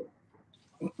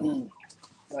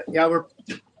 But yeah, we're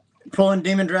pulling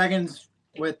Demon Dragons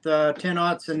with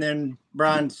 10-aughts and then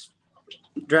Brian's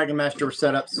Dragon Master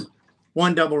setups.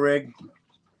 1 double rig.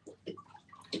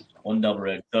 1 double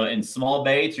rig. So in small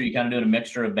baits, or you kind of doing a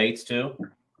mixture of baits too?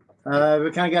 We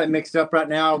kind of got it mixed up right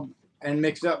now and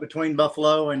mixed up between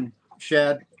buffalo and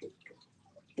shad.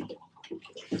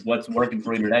 What's working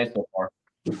for you today so far?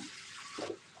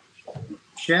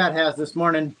 Shad has this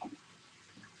morning.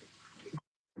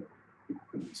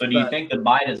 So do you think the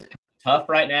bite is tough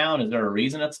right now? And is there a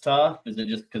reason it's tough? Is it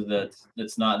just because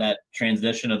it's not that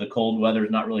transition of the cold weather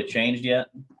has not really changed yet?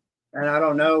 And I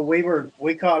don't know. We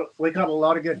caught a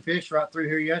lot of good fish right through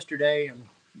here yesterday, and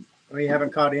we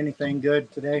haven't caught anything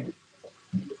good today.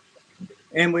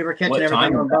 And we were catching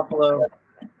everything on buffalo.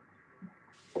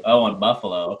 Oh, on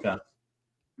buffalo, okay.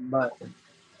 But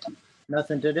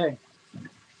nothing today.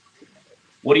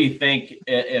 What do you think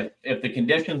if the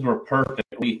conditions were perfect?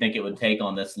 What do you think it would take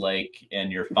on this lake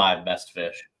and your 5 best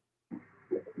fish?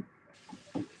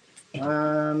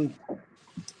 I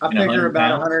figure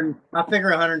about 100. I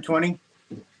figure 120.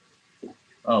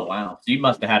 Oh wow! So you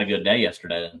must have had a good day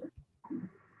yesterday then.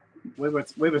 We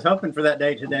was hoping for that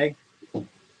day today.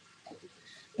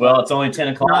 Well, it's only 10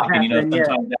 o'clock, and you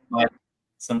know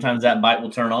sometimes that bite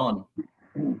will turn on.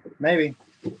 Maybe.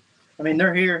 I mean,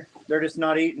 they're here. They're just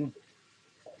not eating.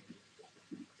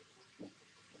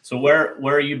 So where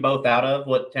are you both out of?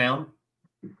 What town?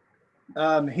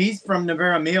 He's from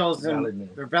Navarro Mills and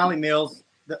Valley Mills,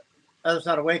 the other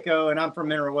side of Waco, and I'm from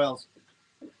Mineral Wells.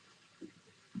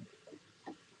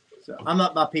 So I'm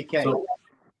up by PK. So,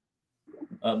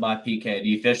 up by PK. Do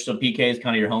you fish? So PK is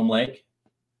kind of your home lake?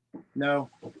 No,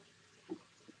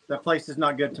 that place is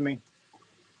not good to me.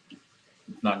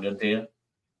 Not good to you.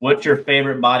 What's your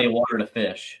favorite body of water to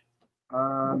fish?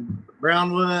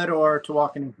 Brownwood or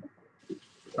Tawakoni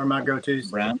are my go-tos.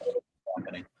 Brownwood or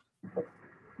Tawakoni.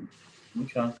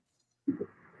 Okay.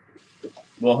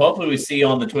 Well, hopefully we see you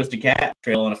on the Twisted Cat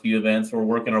Trail in a few events. We're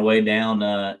working our way down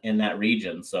in that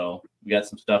region, so we got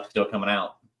some stuff still coming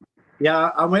out.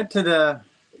 Yeah, I went to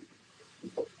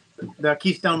the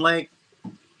Keystone Lake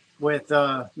with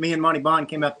me and Monty Bond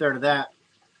came up there to that.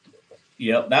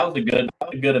 Yep, that was a good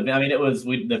event. I mean, it was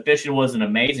the fishing wasn't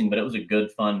amazing, but it was a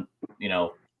good, fun, Yeah,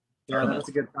 tournament. that was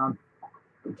a good time.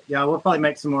 Yeah, we'll probably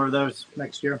make some more of those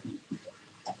next year.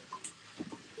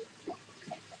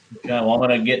 Okay, well, I'm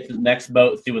gonna get to the next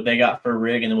boat, see what they got for a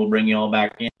rig, and then we'll bring you all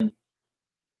back in.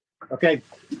 Okay.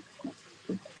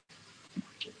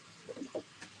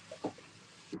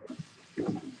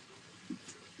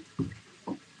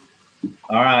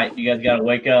 All right, you guys got to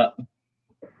wake up.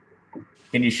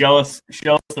 Can you show us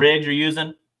the rigs you're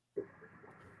using?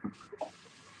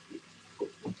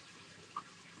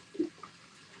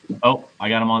 Oh, I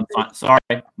got them on. Sorry,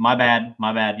 my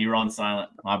bad. You were on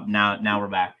silent. Now we're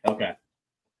back. Okay.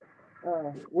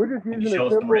 We're just using a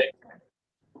simple.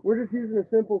 We're just using a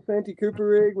simple Santee Cooper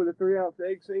rig with a 3-ounce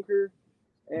egg sinker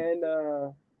and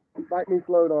bite me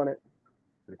float on it.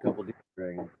 And a couple demon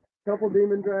dragons. Couple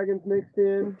demon dragons mixed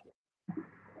in,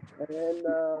 and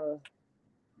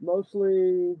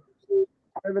mostly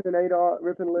 7 and 8/0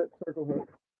 rip and lip circle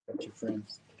hooks. That's your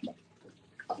friends.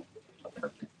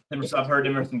 I've heard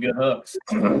them are some good hooks.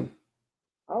 I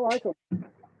like them.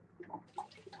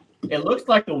 It looks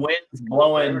like the wind's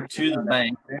blowing to the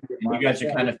bank, and you guys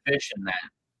are kind of fishing that.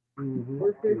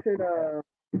 We're fishing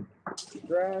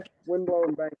grass, wind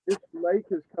blowing bank. This lake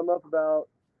has come up about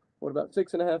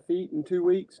 6.5 feet in 2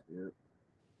 weeks. Yeah.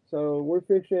 So we're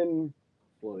fishing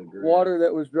water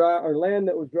that was dry or land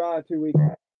that was dry 2 weeks.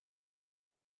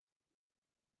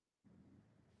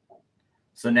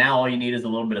 So now all you need is a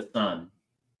little bit of sun.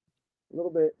 A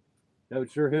little bit. That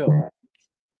would sure help.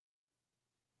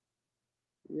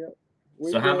 Yep.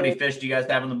 So how many fish do you guys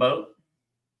have on the boat?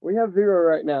 We have 0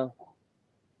 right now.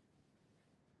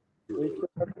 We still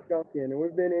have a skunk in, and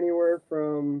we've been anywhere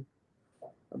from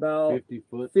about 50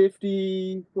 foot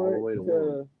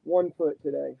to 1 foot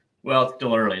today. Well, it's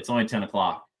still early. It's only 10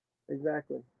 o'clock.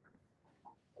 Exactly.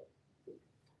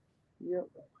 Yep.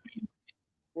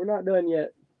 We're not done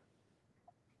yet.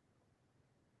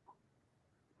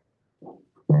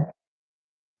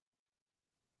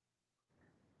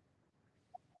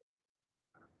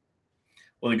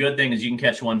 Well, the good thing is you can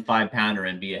catch 1 5-pounder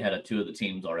and be ahead of 2 of the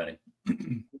teams already.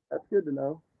 That's good to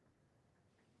know.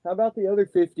 How about the other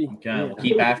 50? Okay, we'll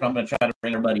keep after. I'm going to try to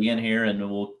bring everybody in here, and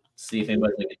we'll see if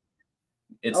anybody.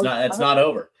 It's not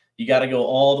over. You got to go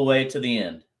all the way to the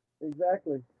end.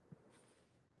 Exactly.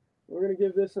 We're going to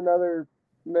give this another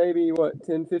maybe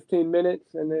 10, 15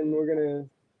 minutes, and then we're going to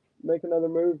make another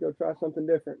move. Go try something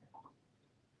different.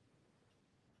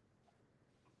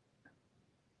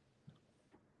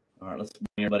 All right, let's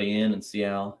bring everybody in and see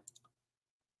how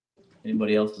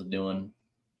anybody else is doing.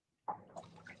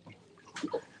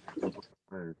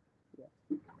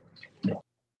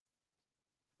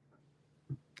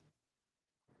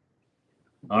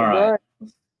 All right.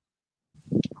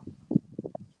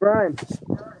 Brian.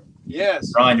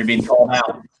 Yes. Brian, you're being called out.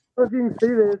 I don't know if you can see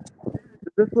this.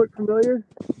 Does this look familiar?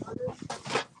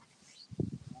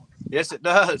 Yes, it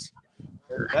does.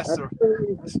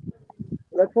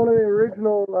 That's one of the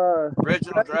original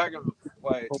dragon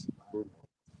plates.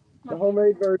 The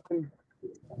homemade version.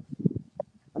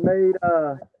 I made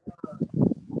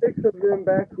 6 of them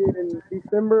back in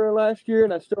December of last year,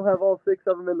 and I still have all 6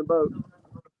 of them in the boat.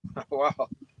 Wow.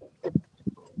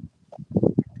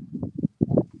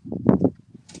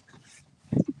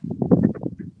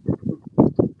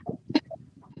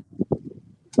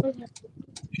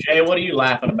 Shay, what are you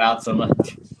laughing about so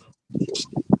much?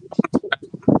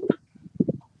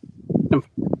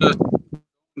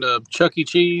 The Chuck E.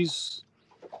 Cheese,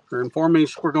 or informed me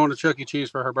we're going to Chuck E. Cheese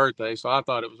for her birthday, so I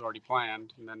thought it was already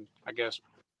planned. And then I guess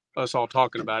us all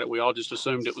talking about it, we all just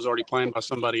assumed it was already planned by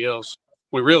somebody else.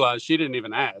 We realized she didn't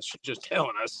even ask; she's just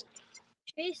telling us.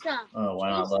 Oh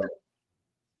wow, I love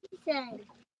it.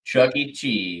 Chuck E.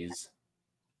 Cheese.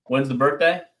 When's the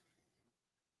birthday?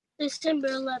 December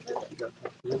 11th.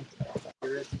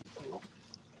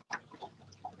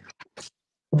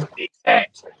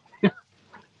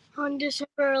 On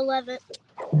December 11th.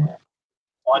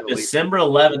 On December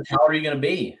 11th, how old are you going to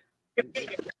be?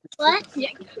 What?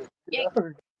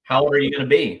 How old are you going to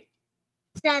be?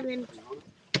 7.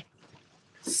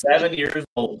 7 years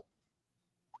old.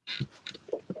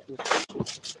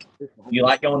 You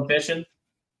like going fishing?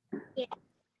 Yeah.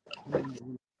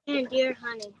 And deer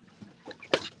hunting.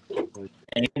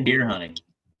 And deer hunting.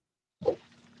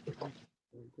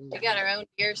 We got our own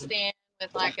deer stand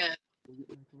with like a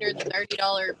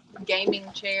 $130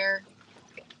 gaming chair.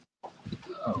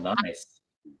 Oh, nice.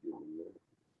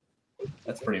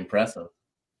 That's pretty impressive.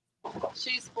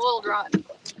 She's spoiled rotten.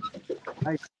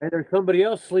 Hey, there's somebody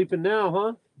else sleeping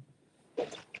now,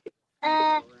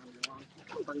 huh?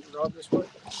 Bring the rod this way.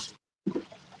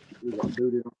 You got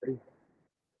booted already.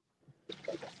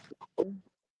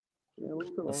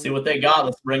 Let's see what they got.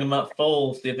 Let's bring them up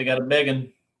full. See if they got a big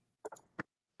one.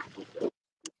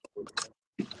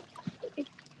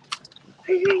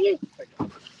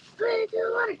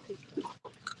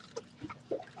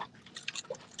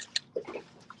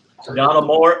 Donald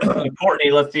Moore,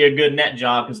 Courtney, let's see a good net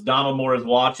job because Donald Moore is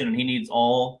watching and he needs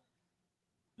all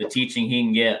the teaching he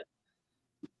can get.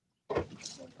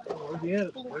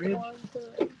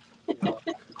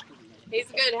 He's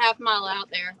a good half mile out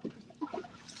there.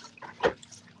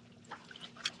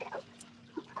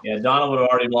 Yeah, Donald would have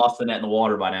already lost the net in the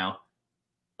water by now.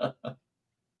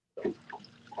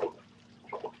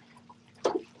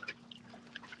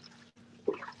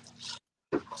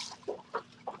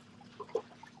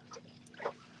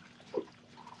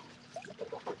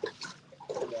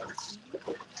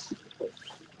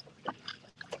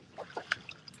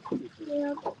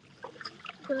 Yep.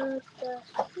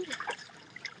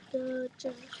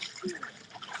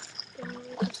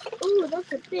 Ooh,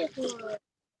 that's a big one.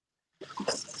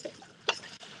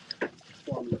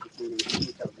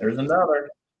 There's another.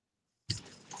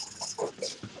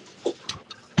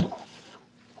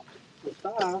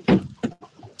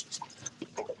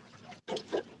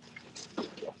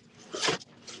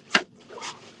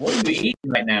 What are you eating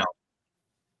right now?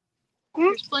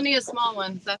 There's plenty of small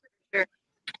ones, that's for sure.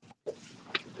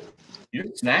 You're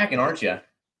snacking, aren't you?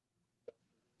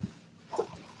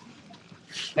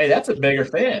 Hey, that's a bigger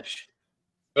fish.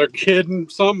 They're getting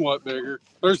somewhat bigger.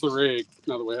 There's the rig.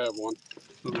 Now that we have one. I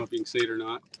don't know if you can see it or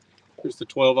not. There's the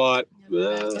 12-aught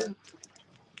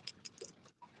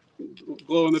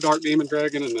glow in the dark demon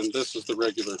dragon, and then this is the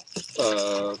regular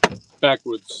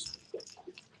backwoods.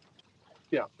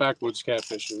 Yeah, backwoods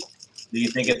catfishing. Do you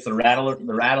think it's the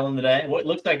rattling today? What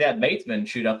looks like that bait's been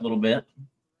chewed up a little bit.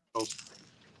 Oh.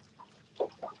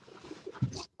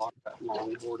 Lock that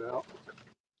long board out.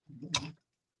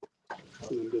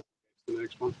 And then just the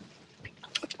next one.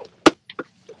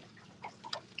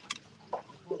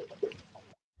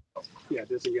 Yeah,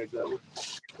 disengage that one.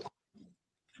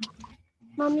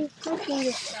 Mommy's cooking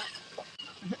this stuff.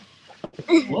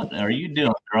 What are you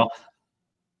doing, girl?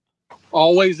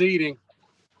 Always eating.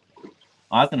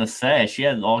 I was gonna say she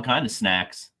has all kinds of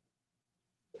snacks.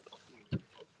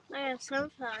 I have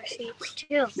sunflower seeds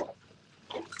too.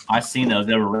 I seen those.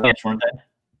 They were ranch, weren't they?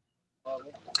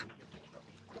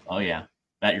 Oh yeah.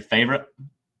 That your favorite?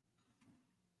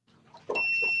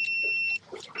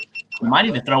 You might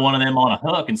even throw one of them on a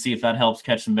hook and see if that helps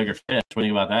catch some bigger fish. What do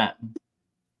you think about that?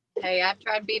 Hey, I've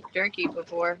tried beef jerky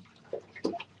before.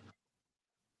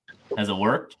 Has it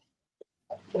worked?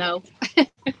 No.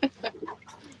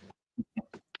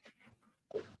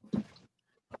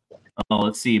 Oh,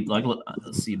 let's see.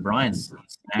 Let's see. Brian's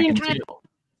snacking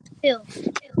too.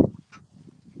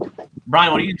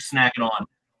 Brian, what are you snacking on?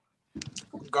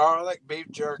 Garlic beef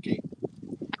jerky.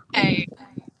 Hey,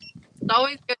 it's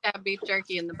always good to have beef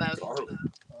jerky in the boat.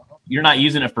 You're not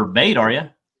using it for bait, are you?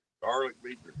 Garlic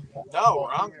beef jerky. No, we're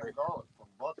hungry. Garlic from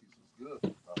Bucky's is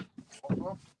good.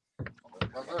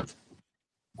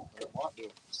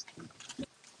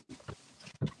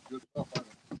 Good stuff, ain't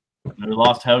it? We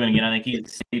lost Hogan again. I think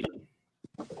he's sleeping.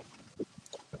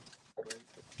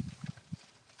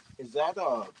 Is that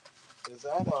our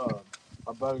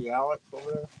buddy Alex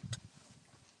over there?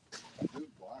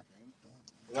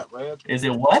 Is that red? Is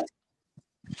it what?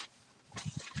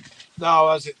 No,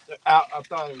 I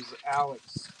thought it was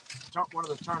Alex, one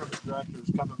of the tournament directors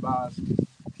coming by.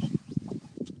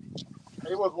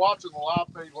 He was watching the live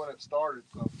feed when it started,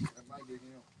 so it may be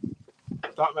him.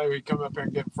 Thought maybe he'd come up here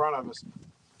and get in front of us.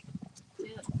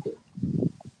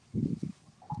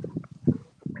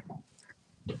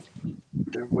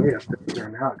 They're way up there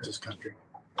in Alex's country.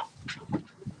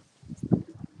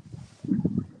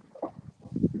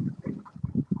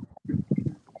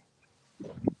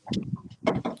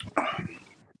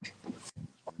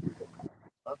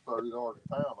 That's $30 a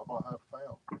pound. I'm about half a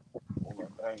pound. Oh,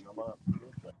 dang, I'm out.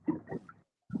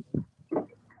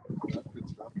 That's good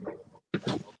stuff.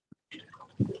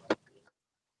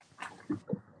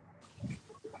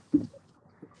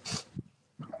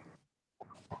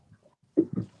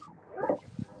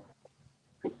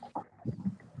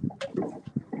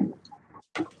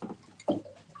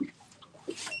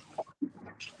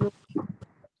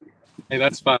 Hey,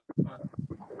 that's fine.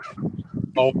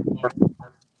 Oh,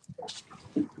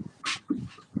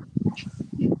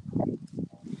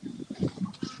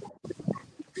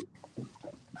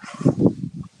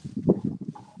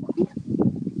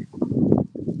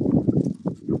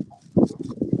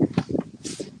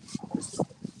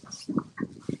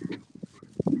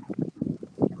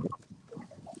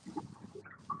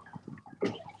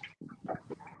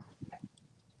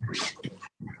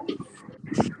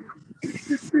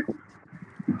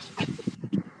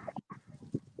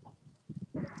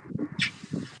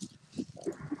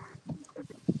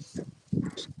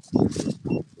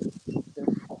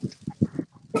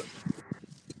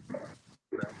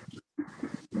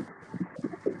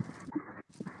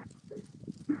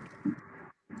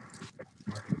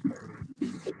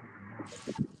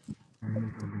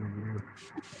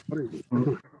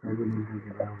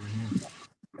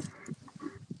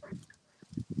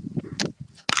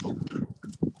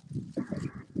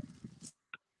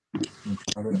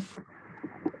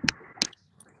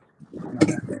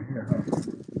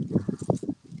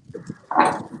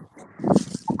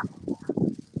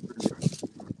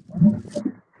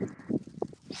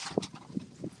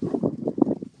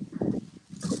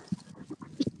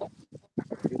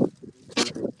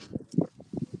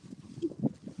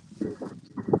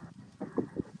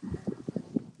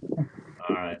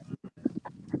 All right.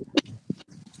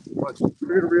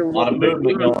 We're gonna reel A them lot up of and make a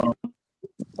movement run. going on.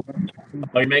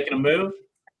 Are you making a move?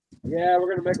 Yeah, we're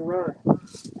gonna make a run.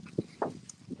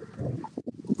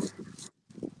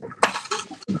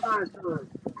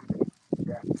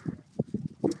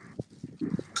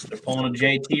 They're pulling a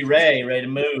JT Ray, ready to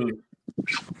move.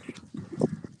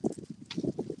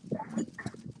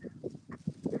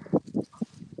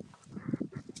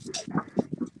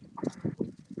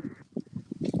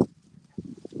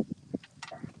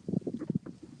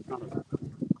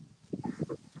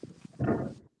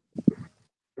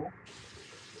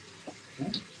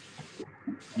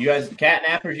 You guys, cat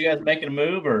nappers, you guys making a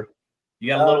move, or you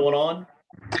got a little one on?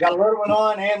 Got a little one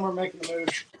on, and we're making a move.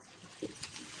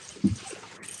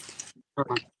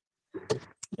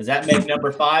 Does that make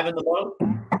number 5 in the boat?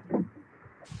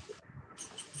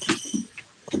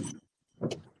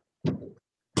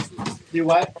 Do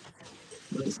what?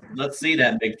 Let's see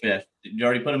that big fish. Did you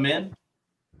already put him in?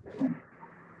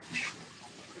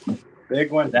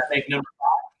 Big one. Does that make number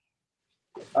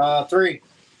 3.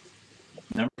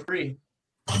 Number 3.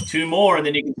 2 more, and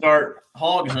then you can start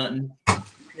hog hunting.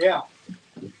 Yeah.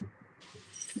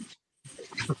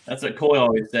 That's what Coy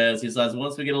always says. He says,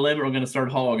 once we get a limit, we're going to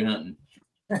start hog hunting.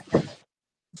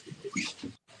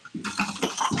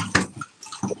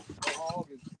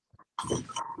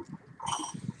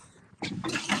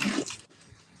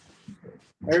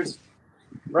 There's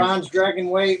bronze dragon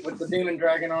weight with the demon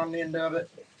dragon on the end of it.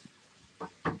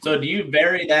 So do you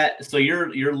vary that? So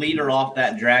your leader off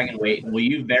that dragon weight, will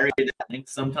you vary that length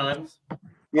sometimes?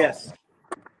 Yes.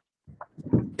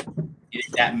 You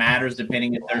think that matters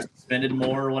depending if they're suspended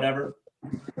more or whatever?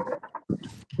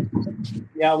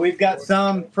 Yeah, we've got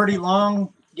some pretty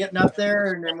long getting up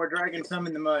there, and then we're dragging some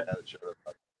in the mud. I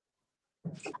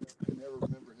never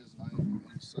remember his name.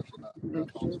 He's such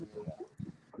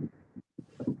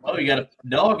Oh, you got a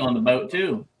dog on the boat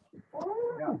too.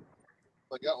 Yeah.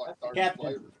 They got like 30 Captain.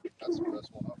 flavors. That's the best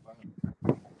one I've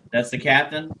found. That's the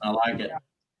captain. I like it.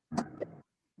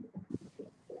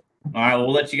 All right,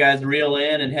 we'll let you guys reel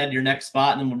in and head to your next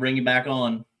spot, and then we'll bring you back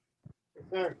on.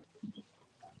 Sure.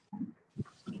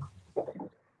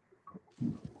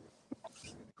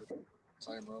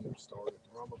 Same run we started.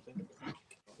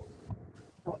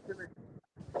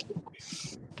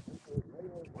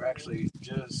 We actually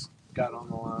just got on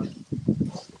the line.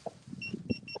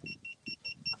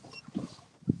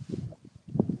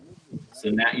 So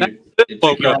now it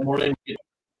took y'all more than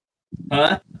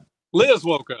huh? Liz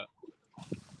woke up.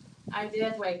 I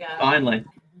did wake up. Finally.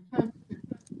 We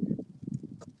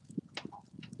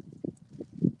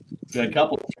got a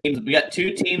couple of teams. We got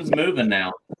 2 teams moving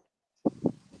now.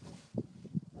 We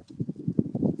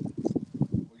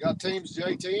got teams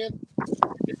J10.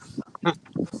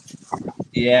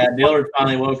 Yeah, Dillard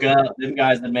finally woke up. Them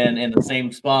guys have been in the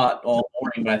same spot all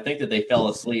morning, but I think that they fell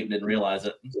asleep, didn't realize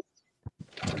it.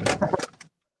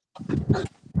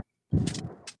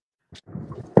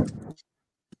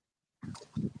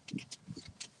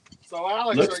 So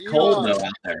Alex, Looks are you cold though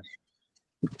out there.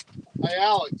 Hey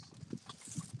Alex.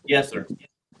 Yes, sir.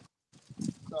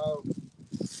 So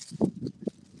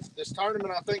this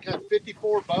tournament I think had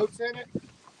 54 boats in it.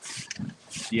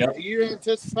 Yep. Do you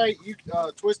anticipate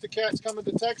Twisted Cats coming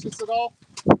to Texas at all?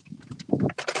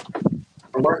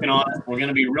 We're working on it. We're going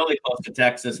to be really close to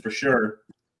Texas for sure.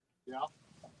 Yeah.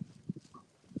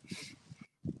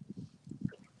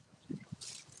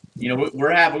 You know, we're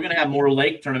going to have more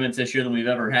lake tournaments this year than we've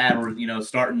ever had. We're, you know,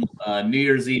 starting New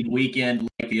Year's Eve weekend,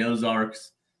 Lake the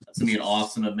Ozarks. That's going to be an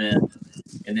awesome event.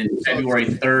 And then February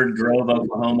 3rd, Grove,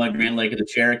 Oklahoma, Grand Lake of the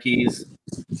Cherokees.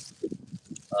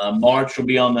 March will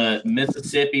be on the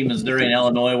Mississippi, Missouri, and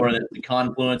Illinois, where the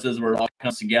confluences, where it all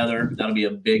comes together. That'll be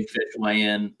a big fish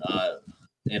weigh-in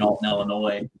in Alton,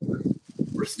 Illinois.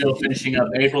 We're still finishing up.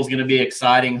 April's going to be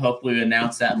exciting. Hopefully, we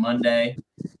announce that Monday.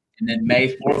 And then May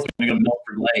 4th, we're going to go to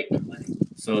Milford Lake.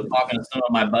 So talking to some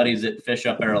of my buddies that fish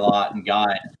up there a lot and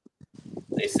guide,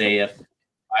 they say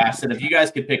I said, if you guys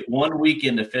could pick one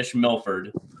weekend to fish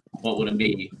Milford, what would it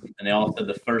be? And they all said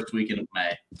the first weekend of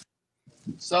May.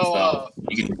 So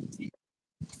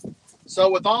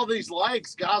with all these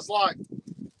lakes, guys like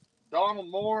Donald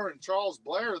Moore and Charles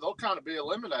Blair, they'll kind of be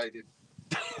eliminated.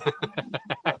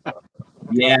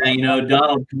 Yeah, you know,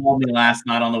 Donald called me last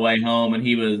night on the way home, and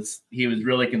he was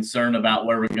really concerned about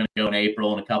where we're going to go in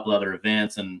April and a couple other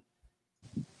events. And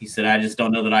he said, I just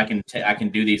don't know that I can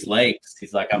do these lakes.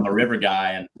 He's like, I'm a river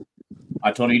guy, and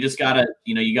I told him you just gotta,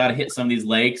 you know, you gotta hit some of these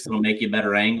lakes. It'll make you a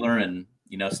better angler, and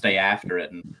you know, stay after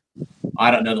it. And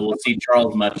I don't know that we'll see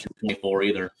Charles much in 24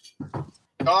 either.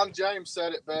 Don James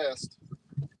said it best.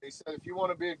 He said, if you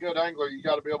want to be a good angler, you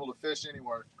got to be able to fish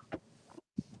anywhere.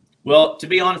 Well, to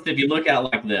be honest, if you look at it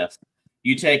like this,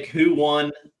 you take who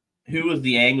was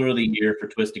the angler of the year for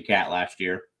Twisted Cat last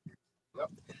year?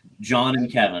 Yep. John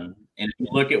and Kevin. And if you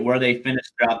look at where they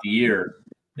finished throughout the year,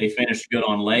 they finished good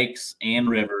on lakes and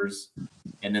rivers,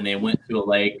 and then they went to a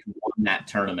lake and won that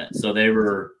tournament. So they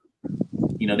were,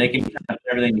 you know, they can kind of put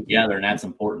everything together, and that's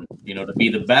important. You know, to be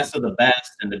the best of the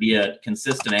best and to be a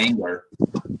consistent angler,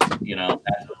 you know,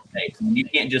 that's what it takes. I mean, you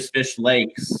can't just fish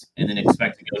lakes and then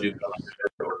expect to go do good on the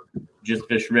river, or just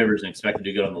fish rivers and expect to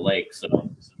do good on the lake.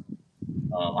 So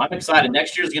I'm excited.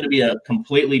 Next year is going to be a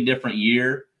completely different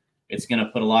year. It's going to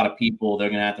put a lot of people, they're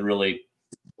going to have to really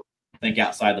think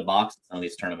outside the box in some of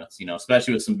these tournaments, you know,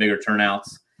 especially with some bigger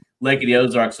turnouts. Lake of the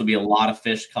Ozarks will be a lot of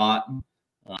fish caught.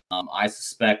 I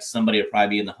suspect somebody will probably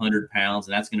be in the 100 pounds,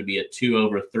 and that's going to be a 2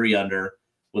 over 3 under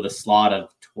with a slot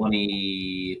of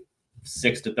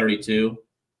 26 to 32,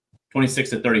 26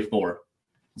 to 34.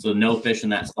 So no fish in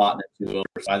that slot and 2 over.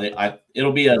 So I think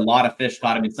it'll be a lot of fish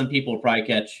caught. I mean, some people will probably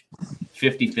catch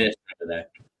 50 fish today.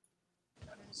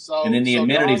 So, and then the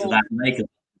amenities Donald, of that lake is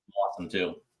awesome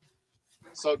too.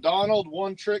 So Donald,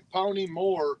 One Trick Pony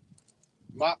Moore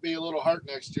might be a little hurt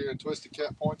next year in Twisted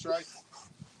Cat points, right?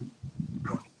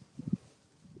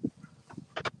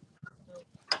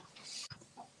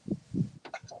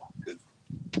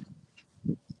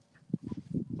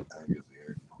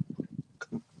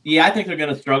 Yeah, I think they're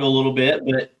going to struggle a little bit,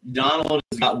 but Donald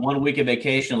has got 1 week of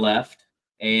vacation left,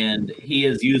 and he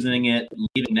is using it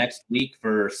leaving next week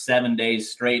for 7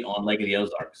 days straight on Lake of the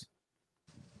Ozarks.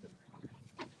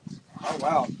 Oh,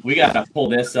 wow. We got to pull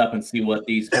this up and see what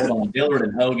these – hold on. Dillard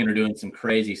and Hogan are doing some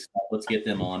crazy stuff. Let's get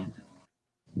them on.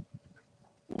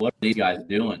 What are these guys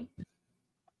doing?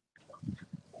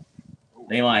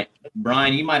 They might –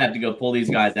 Brian, you might have to go pull these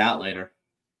guys out later.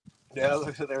 Yeah,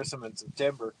 there's some in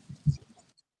September.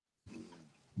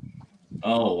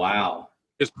 Oh, wow.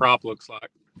 His prop looks like.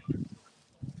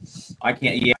 I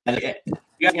can't. Yeah, you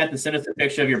guys have to send us a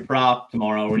picture of your prop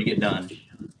tomorrow when you get done.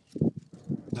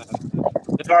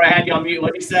 Sorry, I had you on mute.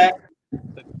 What did you say? I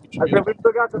said we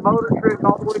still got the motor trimmed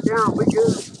all the way down. We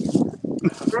good.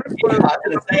 Yeah, I was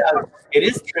gonna say, it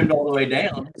is trimmed all the way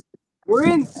down. We're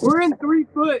in 3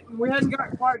 foot, and we hadn't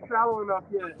got quite shallow enough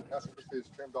yet. That's what it's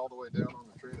trimmed all the way down on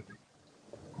the Trinity.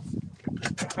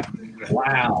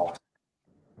 Wow.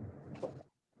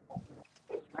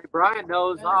 Hey, Brian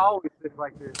knows I always fish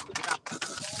like this.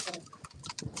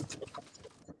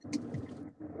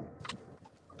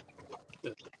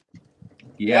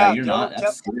 Yeah, you're not.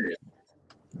 That's serious.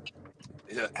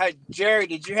 Yeah. Hey, Jerry,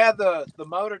 did you have the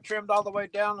motor trimmed all the way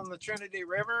down on the Trinity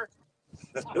River?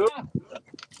 Not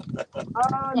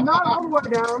all the way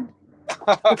down.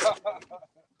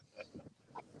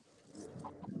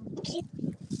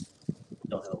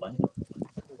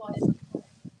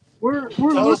 We're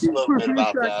Tell us a looking little for bit fish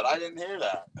about that. that. I didn't hear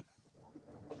that.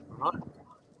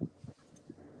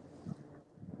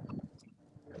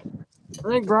 I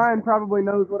think Brian probably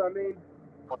knows what I mean.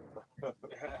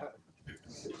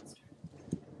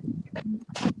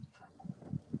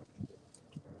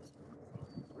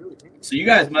 So you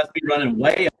guys must be running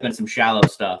way up in some shallow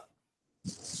stuff.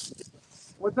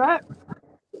 What's that?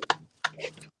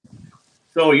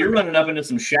 So you're running up into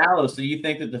some shallows. So you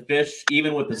think that the fish,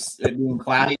 even with the being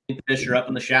cloudy, the fish are up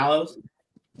in the shallows?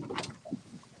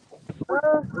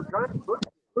 We're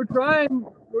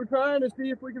trying to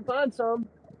see if we can find some.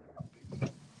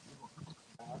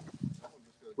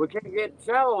 We can't get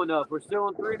shallow enough. We're still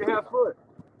in 3.5 foot.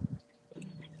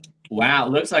 Wow,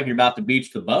 it looks like you're about to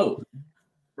beach the boat.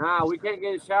 Nah, we can't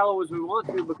get as shallow as we want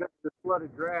to because of the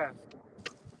flooded grass.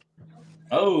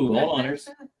 Oh, hold on.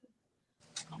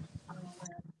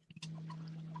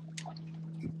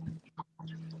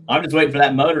 I'm just waiting for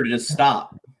that motor to just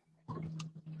stop.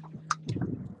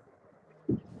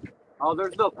 Oh,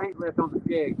 there's no paint left on the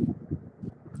jig.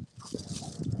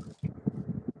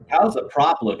 How's the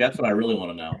prop look? That's what I really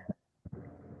want to know.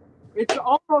 It's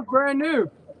almost brand new.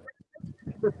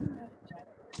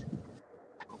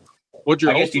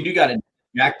 I guess you do got a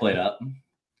jack plate up.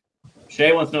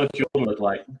 Shay wants to know what your old look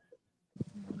like.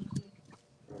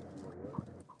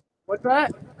 What's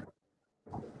that?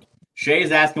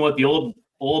 Shay's asking what the old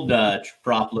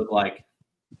prop looked like.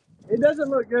 It doesn't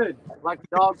look good. Like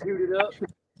the dog chewed it up.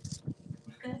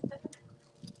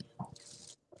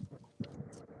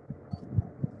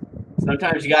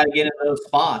 Sometimes you got to get in those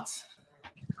spots.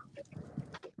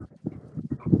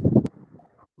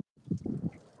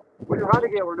 We know how to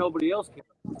get where nobody else can.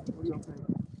 What do you think?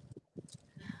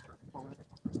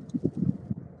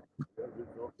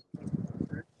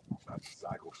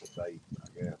 Cycle for bait, I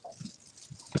guess.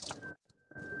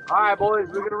 All right, boys,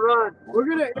 we're gonna run. We're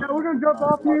gonna jump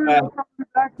off here. We'll be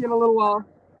back in a little while.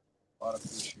 All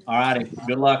righty.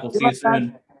 Good luck. We'll see you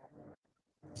soon.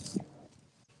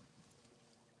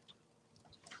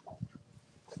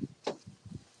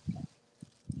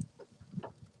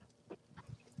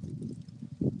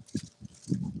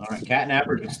 All right,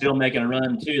 catnappers are still making a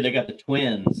run too. They got the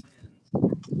twins.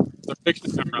 They're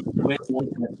fixing to come around.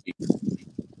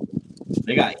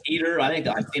 They got heater. I think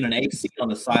I've seen an AC on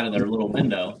the side of their little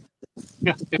window.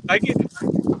 Yeah, if they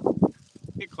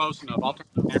get close enough, I'll turn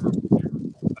the camera.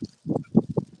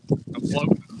 I'm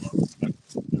floating.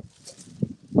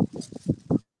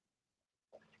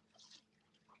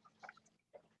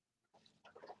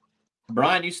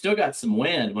 Brian, you still got some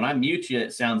wind. When I mute you,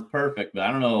 it sounds perfect, but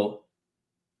I don't know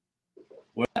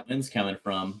where that wind's coming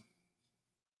from.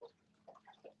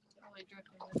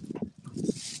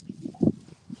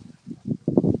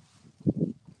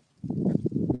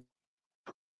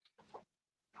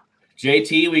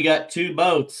 JT, we got 2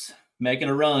 boats making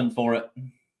a run for it.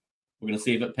 We're going to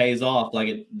see if it pays off like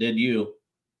it did you.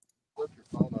 Flip your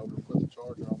phone over and put the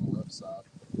charger on the left side.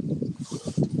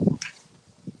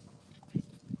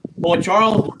 Well,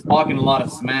 Charles was talking a lot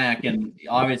of smack, and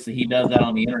obviously he does that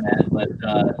on the internet, but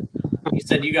he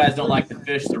said you guys don't like to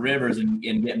fish the rivers and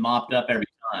get mopped up every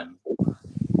time.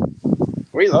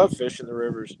 We love fishing the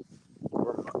rivers.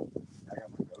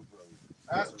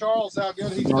 Ask Charles how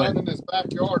good he's done in his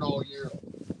backyard all year.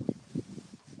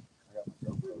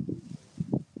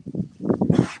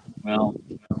 Well,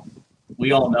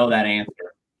 we all know that answer.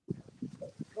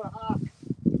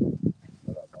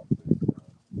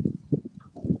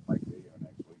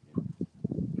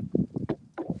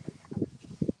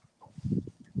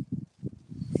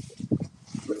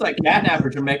 Looks like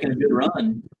catnappers are making a good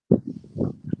run.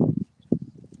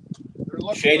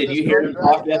 Shay, did you hear him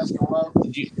talk yesterday?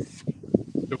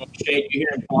 Shay, did you hear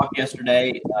him talk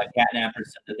yesterday? Catnappers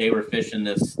said that they were fishing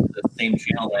the same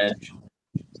channel edge,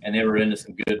 and they were into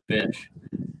some good fish.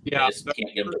 Yeah, they just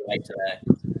can't get them to bite today.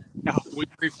 Yeah, we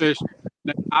pre-fished.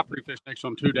 I pre-fished next to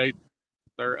them 2 days.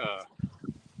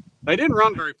 They didn't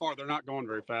run very far. They're not going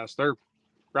very fast. They're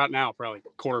right now probably a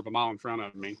quarter of a mile in front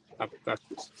of me. I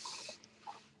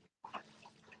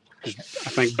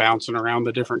think bouncing around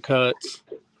the different cuts.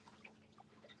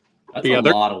 That's a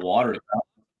lot of water.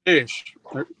 Fish.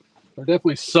 They're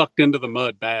definitely sucked into the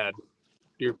mud bad.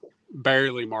 You're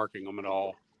barely marking them at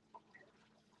all.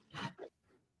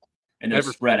 And they're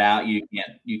spread out. You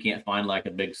can't find like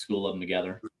a big school of them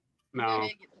together. No.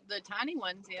 The tiny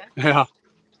ones, yeah. Yeah.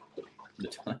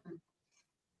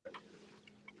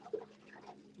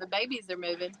 The babies are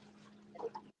moving.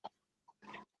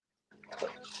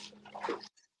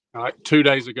 All right, 2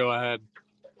 days ago, I had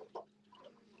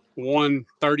one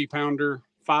 30-pounder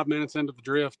 5 minutes into the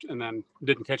drift and then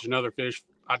didn't catch another fish.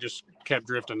 I just kept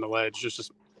drifting the ledge, just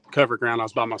to cover ground. I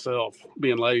was by myself,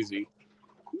 being lazy.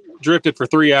 Drifted for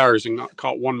 3 hours and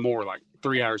caught one more like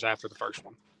 3 hours after the first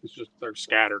one. It's just they're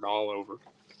scattered all over.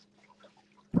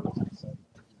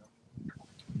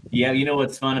 Yeah, you know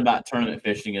what's fun about tournament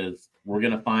fishing is we're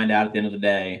going to find out at the end of the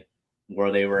day where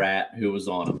they were at, who was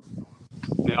on them.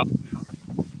 Yeah.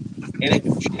 And it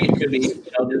could be, just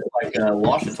like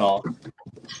Ouachita.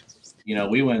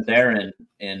 We went there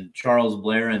and Charles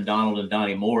Blair and Donald and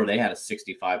Donnie Moore, they had a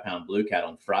 65-pound blue cat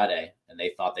on Friday, and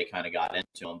they thought they kind of got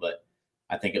into them, but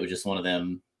I think it was just one of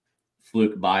them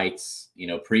fluke bites,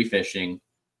 pre-fishing.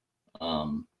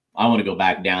 I want to go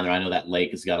back down there. I know that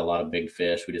lake has got a lot of big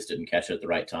fish. We just didn't catch it at the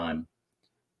right time.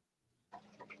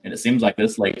 And it seems like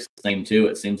this lake's the same too.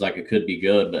 It seems like it could be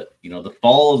good, but you know, the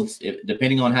falls,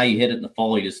 depending on how you hit it in the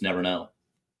fall, you just never know.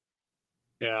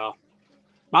 Yeah.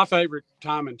 My favorite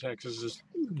time in Texas is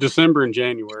December and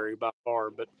January by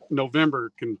far, but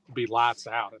November can be lights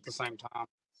out at the same time.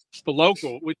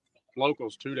 We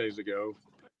locals 2 days ago,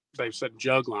 they said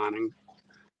jug lining,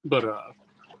 but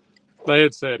they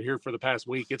had said here for the past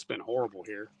week, it's been horrible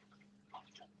here.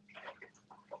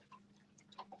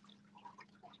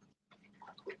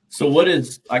 So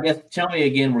I guess, tell me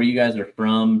again where you guys are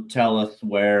from. Tell us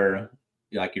where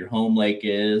like your home lake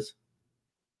is.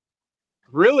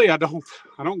 Really, I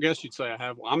don't guess you'd say I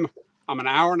have. I'm an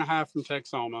hour and a half from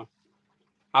Texoma.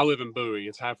 I live in Bowie.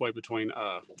 It's halfway between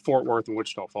Fort Worth and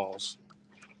Wichita Falls.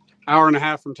 Hour and a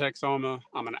half from Texoma.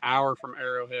 I'm an hour from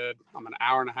Arrowhead. I'm an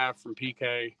hour and a half from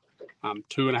PK. I'm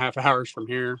 2.5 hours from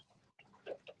here.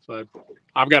 So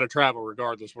I've got to travel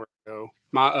regardless where I go.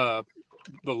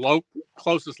 The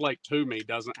closest lake to me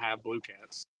doesn't have blue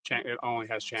cats. It only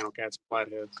has channel cats and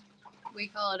flatheads. We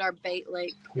call it our bait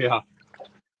lake. Yeah.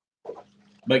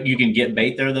 But you can get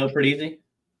bait there though pretty easy?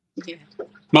 Yeah.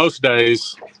 Most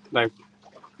days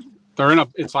they're in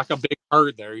it's like a big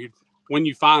herd there. When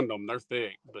you find them, they're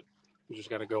thick, but you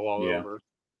just got to go all over.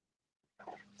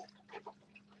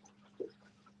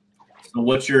 So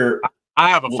what's your? I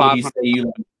have a 500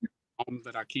 home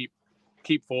that I keep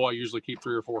full. I usually keep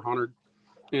 300 or 400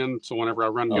 in. So whenever I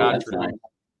run guide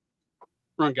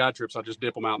trips, I just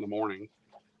dip them out in the morning.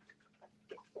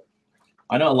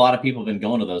 I know a lot of people have been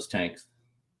going to those tanks,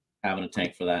 having a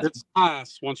tank for that. It's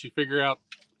nice once you figure out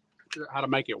how to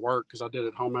make it work, because I did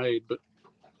it homemade, but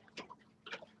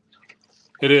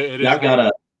it is. I've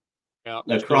got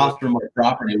across from our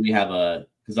property, we have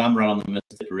because I'm right on the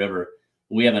Mississippi River,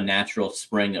 we have a natural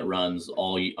spring that runs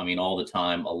all the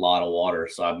time, a lot of water.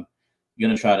 So I'm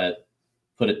going to try to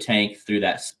put a tank through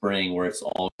that spring where it's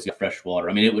always got fresh water.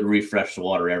 I mean, it would refresh the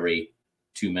water every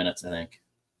 2 minutes, I think.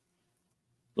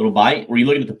 Little bite. Were you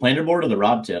looking at the planter board or the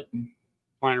rod tip?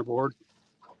 Planter board.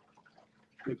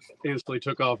 It instantly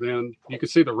took off in. You could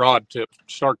see the rod tip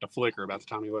start to flicker about the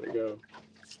time you let it go.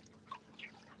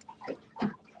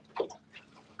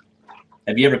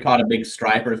 Have you ever caught a big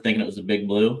striper thinking it was a big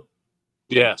blue?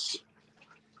 Yes.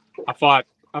 I fought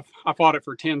it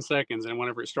for 10 seconds, and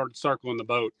whenever it started circling the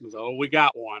boat, it was, oh, we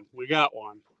got one. We got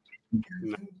one.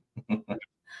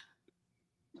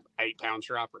 8-pound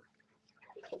striper.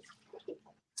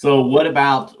 So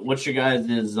what's your guys'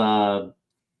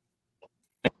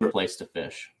 favorite place to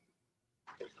fish?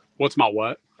 What's my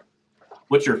what?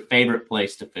 What's your favorite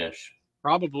place to fish?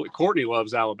 Probably Courtney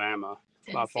loves Alabama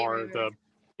by far.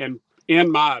 In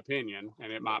my opinion,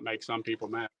 and it might make some people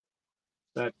mad,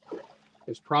 that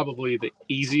is probably the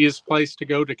easiest place to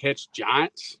go to catch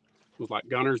giants, with like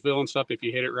Gunnersville and stuff. If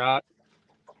you hit it right,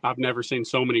 I've never seen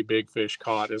so many big fish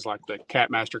caught as like the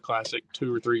Catmaster Classic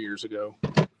 2 or 3 years ago.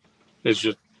 It's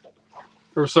just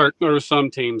there were some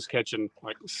teams catching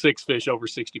like 6 fish over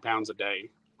 60 pounds a day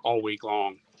all week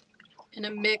long. In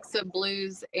a mix of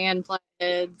blues and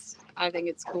flatheads, I think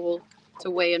it's cool to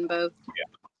weigh in both. Yeah.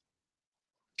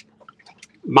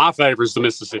 My favorite is the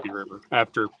Mississippi River.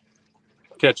 After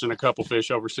catching a couple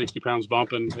fish over 60 pounds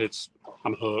bumping,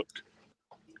 I'm hooked.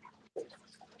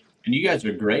 And you guys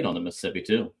are great on the Mississippi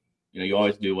too. You know, you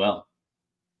always do well.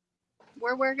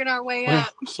 We're working our way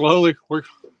up. Slowly, we're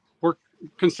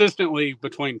consistently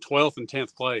between 12th and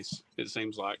 10th place, it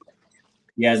seems like.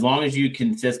 Yeah, as long as you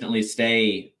consistently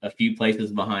stay a few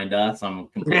places behind us, I'm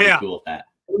completely cool with that.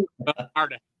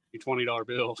 Hard to have $20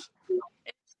 bills.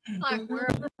 It's like we're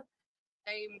in the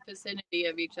same vicinity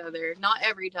of each other. Not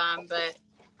every time, but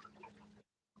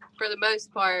for the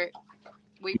most part,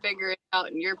 we figure it out,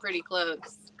 and you're pretty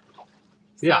close.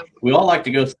 So yeah, we all like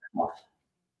to go south.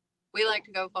 We like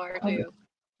to go far too.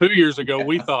 2 years ago,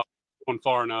 we thought we went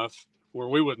far enough where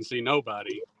we wouldn't see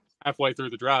nobody. Halfway through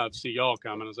the drive, see y'all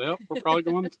coming. I said, "Oh, we're probably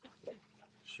going."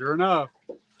 Sure enough.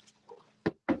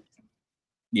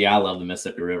 Yeah, I love the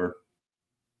Mississippi River.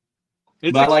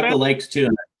 It's but I like the lakes too.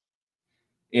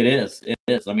 It is.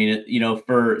 I mean,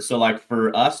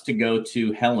 for us to go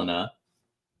to Helena,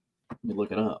 let me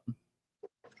look it up.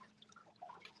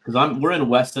 Because we're in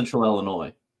West Central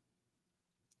Illinois,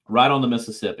 right on the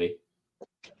Mississippi.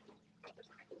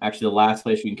 Actually, the last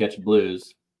place you can catch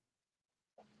blues.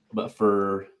 But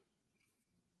for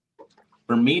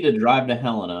me to drive to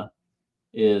Helena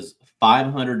is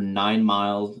 509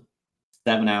 miles,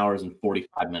 7 hours and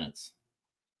 45 minutes.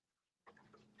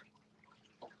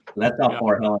 So that's how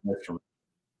far Helena is from me.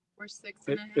 We're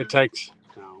 6.5. It takes.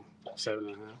 No.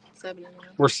 7.5. 7.5.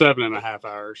 We're 7.5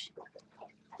 hours.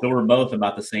 So we're both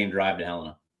about the same drive to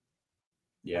Helena.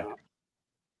 Yeah.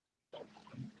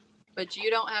 But you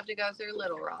don't have to go through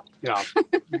Little Rock. Yeah.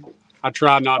 I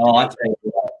try not to. I'll tell you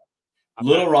what,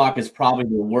 Little Rock is probably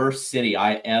the worst city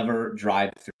I ever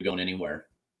drive through going anywhere.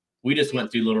 We just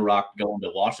went through Little Rock going to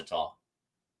Ouachita.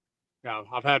 Yeah,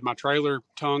 I've had my trailer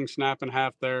tongue snap in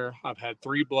half there. I've had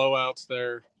 3 blowouts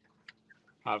there.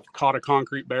 I've caught a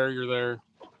concrete barrier there.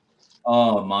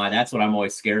 Oh my, that's what I'm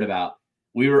always scared about.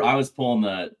 I was pulling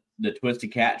the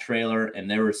Twisted Cat trailer, and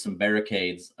there were some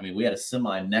barricades. I mean, we had a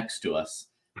semi next to us.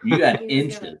 You had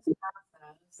inches.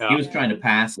 He was trying to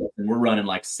pass us, and we're running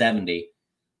like 70.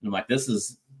 And I'm like,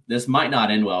 this might not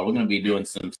end well. We're going to be doing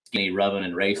some skinny rubbing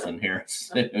and racing here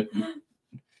soon.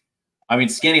 I mean,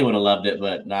 Skinny would have loved it,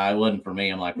 but nah, it wasn't for me.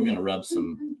 I'm like, we're going to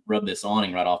rub this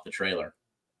awning right off the trailer.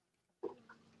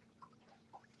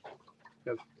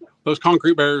 Those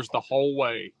concrete barriers the whole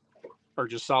way are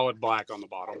just solid black on the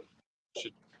bottom.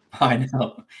 I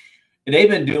know. They've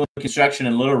been doing construction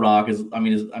in Little Rock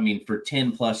for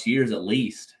 10 plus years at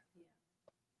least.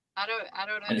 I don't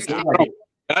And it's understand. not like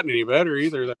gotten any better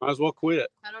either. They might as well quit.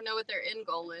 I don't know what their end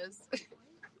goal is.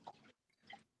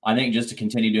 I think just to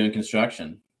continue doing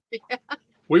construction. Yeah.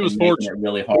 We was fortunate.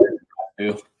 Really hard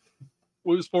to do.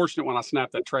 We was fortunate when I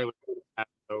snapped that trailer.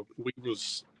 So we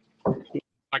was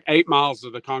like 8 miles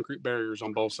of the concrete barriers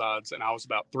on both sides, and I was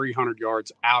about 300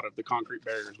 yards out of the concrete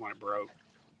barriers when it broke.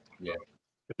 Yeah.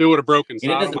 If it would have broken And it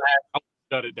inside, doesn't I would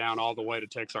have shut it down all the way to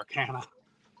Texarkana.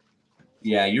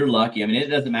 Yeah, you're lucky. I mean, it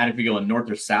doesn't matter if you're going north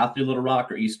or south through Little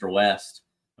Rock or east or west.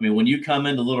 I mean, when you come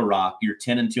into Little Rock, you're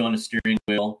 10 and 2 on the steering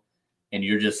wheel, and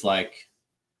you're just like,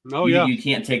 you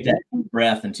can't take that deep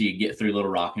breath until you get through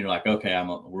Little Rock, and you're like, okay,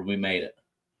 we made it.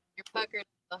 You're puckered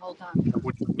the whole time.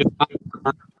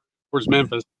 Where's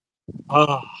Memphis?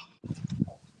 Oh.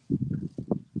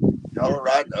 Y'all are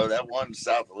right though. That one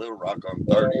south of Little Rock on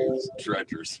 30 is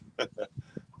treacherous, but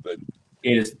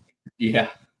it is. Yeah.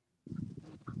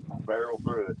 Barrel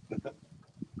through it.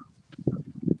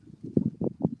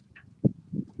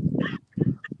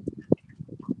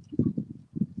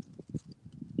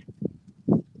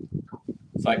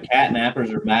 It's like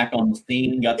catnappers are back on the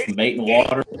scene. Got some bait in the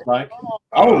water. It's like,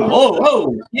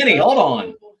 whoa, Kenny, hold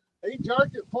on. He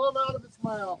jerked it plumb out of its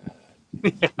mouth.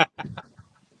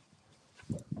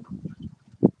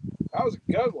 That was a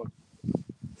good one.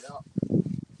 Yeah.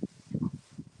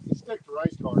 You stick to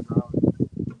race car driving.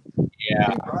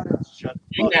 Yeah.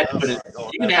 You can have to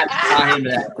tie him to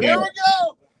that. Here we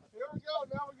go. Here we go.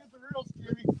 Now we get the real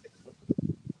Skinny.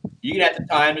 You can have to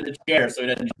tie him to the chair so he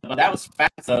doesn't jump. But that was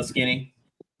fast, though, Skinny.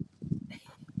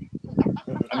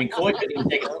 I mean, Coy couldn't even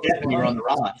take a step when you were on the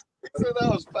rod. So that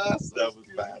was fast. That was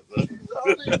fast.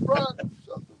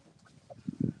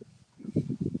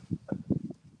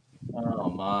 Oh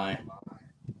my.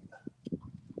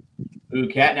 Ooh,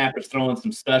 catnapper's throwing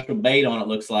some special bait on it,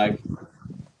 looks like.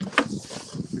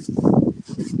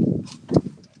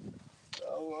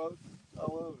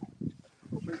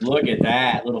 Look at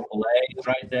that little fillet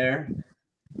right there.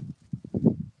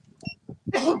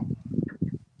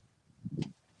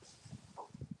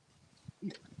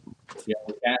 Yeah,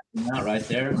 we're casting out right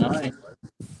there. Nice.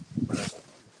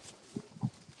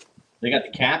 They got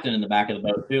the captain in the back of the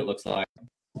boat too, it looks like.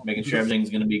 Making sure everything's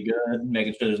going to be good,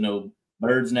 making sure there's no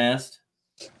bird's nest.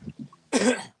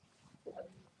 So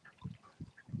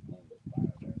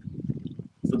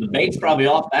the bait's probably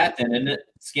off that then, isn't it,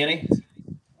 Skinny?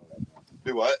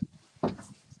 Do what?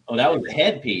 Oh, that was the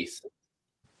headpiece.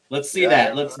 Let's see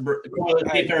that. Let's see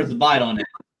if there's a bite on it.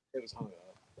 It was hung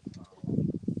up.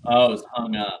 Oh, it was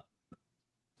hung up.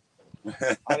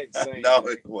 I didn't say anything. No,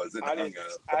 it wasn't hung up.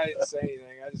 I didn't say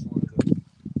anything. I just wanted to.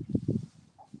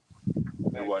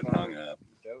 It wasn't hung up.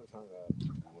 That was hung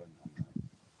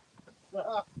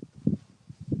up.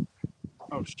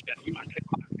 Oh shit! You might get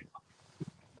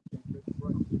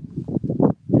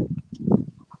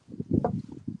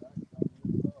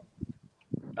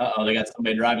Uh-oh, they got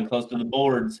somebody driving close to the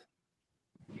boards.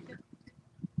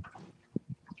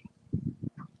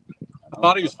 I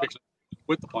thought he was fixing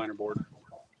with the planer board.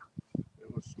 It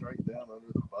was straight down under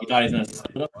the boat. You thought he was going to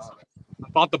sit up? I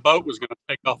thought the boat was going to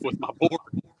take off with my board.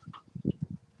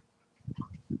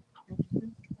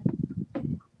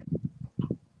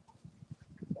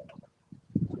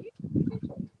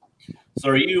 So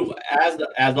are you,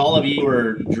 as all of you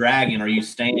are dragging, are you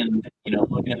staying,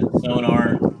 looking at the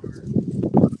sonar,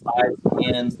 sides,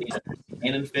 ends,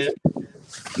 and fish?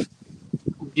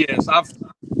 Yes, I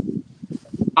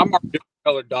mark different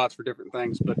colored dots for different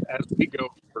things, but as we go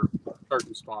for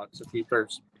certain spots, if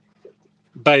there's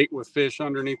bait with fish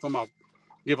underneath them, I'll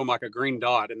give them like a green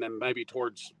dot, and then maybe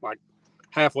towards like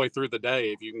halfway through the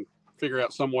day, if you can figure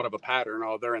out somewhat of a pattern,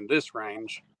 oh, they're in this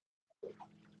range,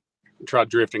 try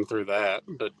drifting through that.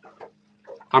 But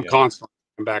I'm constantly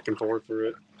back and forth through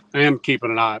it, and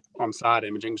keeping an eye on side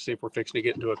imaging to see if we're fixing to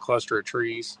get into a cluster of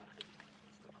trees.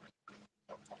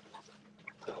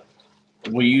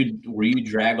 Will you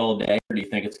drag all day, or do you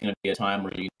think it's going to be a time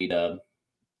where you need to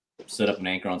set up an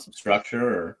anchor on some structure?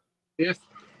 Or If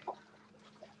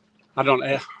I don't,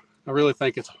 I really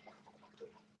think it's.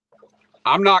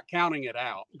 I'm not counting it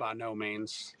out by no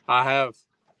means. I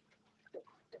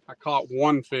caught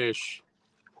one fish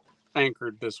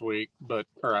anchored this week,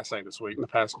 or I say this week, in the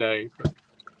past day.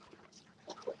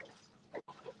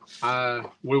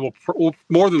 But we'll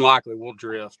more than likely we'll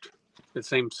drift. It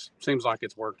seems like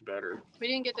it's worked better. We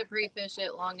didn't get to pre-fish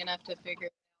it long enough to figure.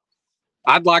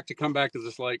 I'd like to come back to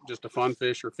this lake just to fun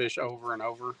fish or fish over and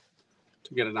over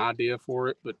to get an idea for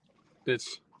it. But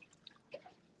it's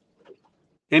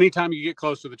anytime you get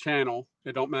close to the channel,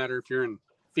 it don't matter if you're in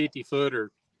 50 foot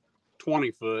or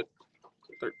 20 foot,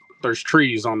 there's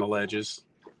trees on the ledges.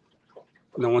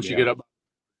 And then once you get up,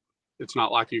 it's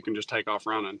not like you can just take off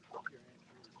running.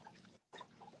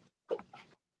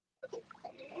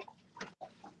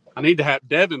 I need to have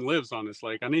Devin lives on this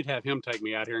lake. I need to have him take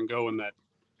me out here and go in that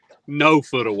no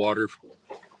foot of water.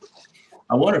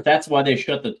 I wonder if that's why they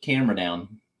shut the camera down.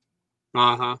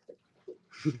 Uh-huh.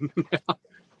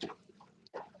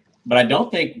 But I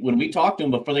don't think when we talked to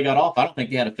him before they got off, I don't think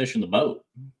they had a fish in the boat.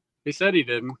 He said he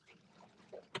didn't.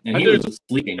 And he was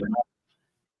sleeping.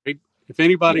 If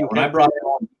anybody when I brought him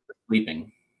on, he was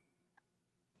sleeping.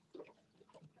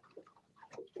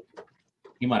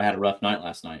 He might have had a rough night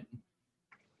last night.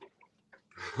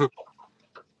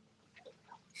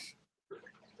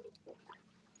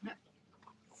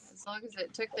 As long as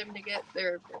it took them to get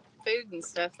their food and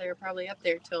stuff, they were probably up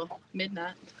there till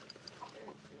midnight.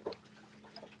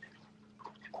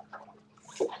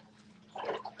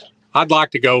 I'd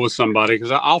like to go with somebody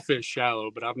because I'll fish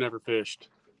shallow, but I've never fished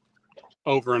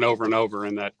over and over and over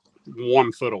in that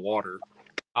 1 foot of water.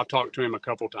 I've talked to him a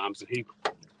couple times, and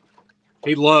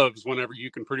he loves whenever you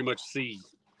can pretty much see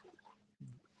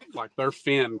like their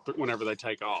fin whenever they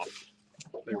take off.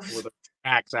 With the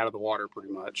axe out of the water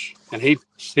pretty much. And he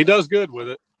does good with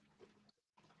it.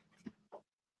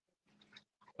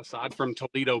 Aside from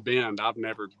Toledo Bend, I've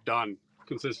never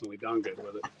consistently done good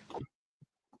with it.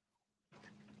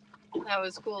 That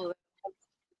was cool.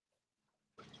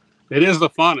 It is the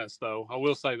funnest, though. I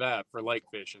will say that for lake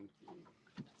fishing.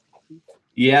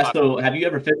 Yeah. So, have you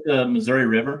ever fished the Missouri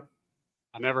River?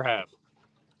 I never have.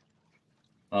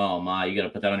 Oh my! You got to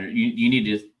put that on your. You need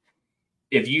to.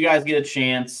 If you guys get a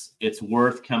chance, it's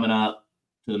worth coming up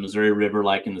to the Missouri River,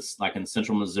 like in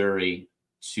central Missouri,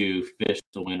 to fish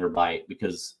the winter bite,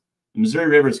 because the Missouri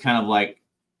River is kind of like,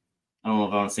 I don't know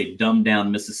if I want to say dumbed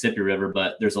down Mississippi River,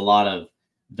 but there's a lot of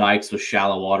dikes with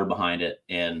shallow water behind it,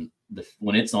 and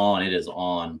when it's on, it is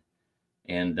on.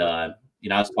 And I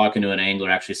was talking to an angler,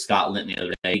 actually Scott Linton, the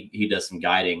other day. He does some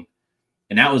guiding,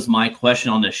 and that was my question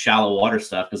on the shallow water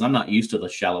stuff, because I'm not used to the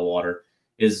shallow water.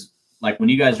 Is like when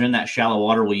you guys are in that shallow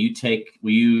water, will you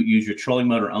use your trolling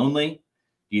motor only?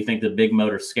 Do you think the big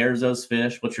motor scares those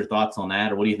fish? What's your thoughts on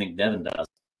that, or what do you think Devin does?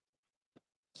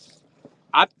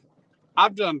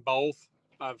 I've done both.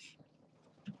 I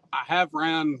have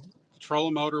ran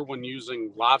trolling motor when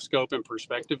using live scope and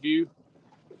perspective view,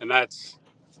 and I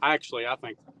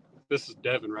think this is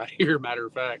Devin right here, matter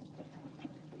of fact.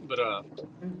 But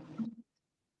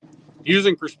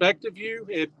using perspective view,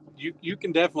 you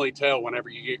can definitely tell whenever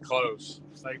you get close.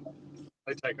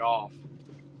 They take off.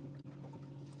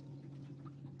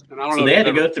 And I don't know. So they had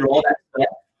to go through all that stuff.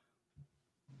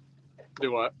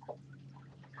 Do what?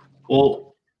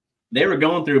 Well, they were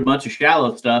going through a bunch of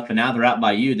shallow stuff, and now they're out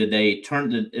by you. Did they turn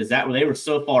to? Is that where they were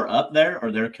so far up there,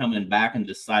 or they're coming back and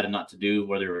decided not to do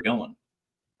where they were going?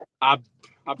 I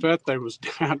bet they was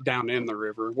down in the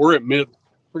river. We're at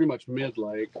pretty much mid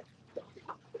lake.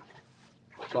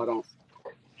 So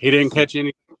he didn't catch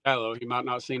anything shallow. He might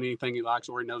not have seen anything he likes,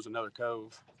 or he knows another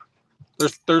cove.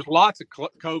 There's lots of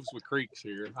coves with creeks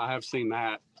here. I have seen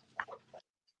that.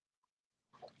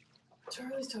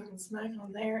 Charlie's talking smack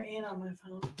on there and on my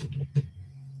phone.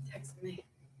 Texting me.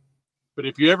 But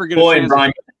if you ever get a chance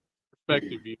to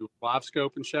perspective view, live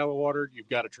scope and shallow water, you've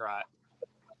got to try it.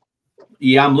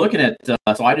 Yeah, I'm looking at. So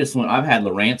I've had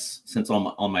Lowrance since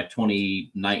on my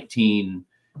 2019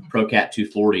 ProCat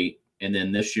 240, and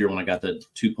then this year when I got the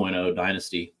 2.0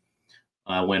 Dynasty,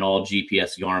 I went all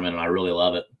GPS Garmin, and I really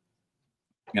love it.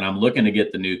 And I'm looking to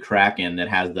get the new Kraken that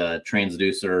has the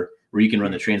transducer, where you can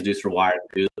run the transducer wire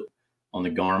through on the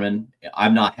Garmin.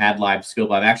 I've not had live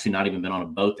scope. I've actually not even been on a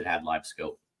boat that had live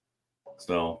scope.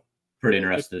 So pretty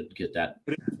interested to get that.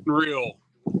 But it's real.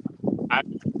 I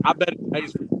bet it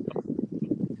pays for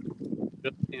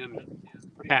in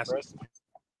passing.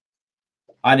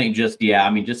 I think just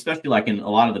especially like in a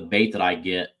lot of the bait that I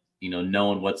get,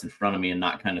 knowing what's in front of me and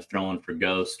not kind of throwing for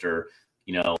ghost or,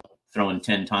 throwing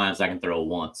 10 times, I can throw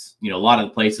once. A lot of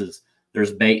the places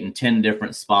there's bait in 10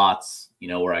 different spots,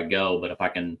 where I go. But if I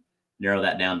can narrow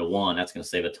that down to one, that's going to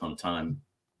save a ton of time.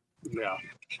 Yeah.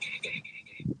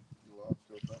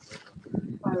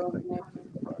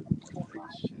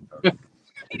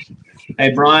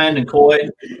 Hey, Brian and Coy,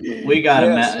 we got a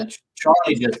message.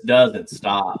 Charlie just doesn't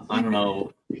stop. I don't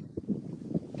know.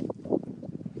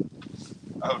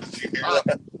 Oh, did you hear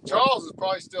that? Charles is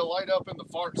probably still laid up in the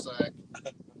fart sack.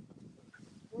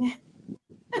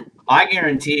 I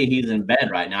guarantee he's in bed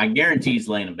right now. I guarantee he's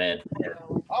laying in bed.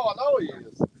 Oh, I know he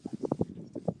is.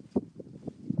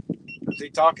 Is he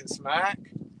talking smack?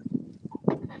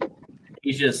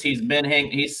 He's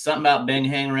something about been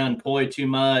hanging around Coy too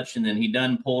much, and then he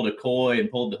done pulled a Coy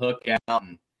and pulled the hook out,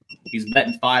 and he's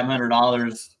betting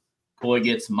 $500 Coy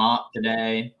gets mopped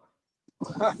today.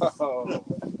 Oh.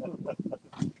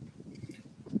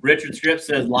 Richard Script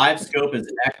says live scope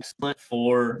is excellent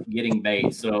for getting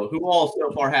bait. So who all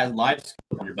so far has live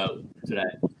scope on your boat today?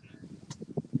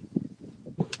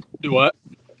 Do what?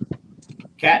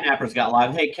 Catnapper's got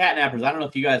live. Hey, Catnappers, I don't know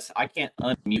if you guys, I can't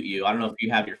unmute you. I don't know if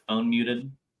you have your phone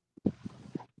muted.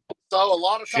 So a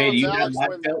lot of Shay, times, do you have Alex,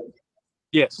 live scope?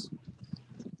 Yes.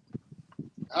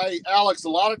 Hey, Alex, a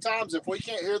lot of times if we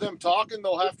can't hear them talking,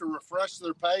 they'll have to refresh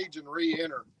their page and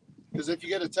re-enter. Because if you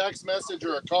get a text message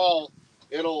or a call,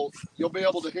 you'll be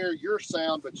able to hear your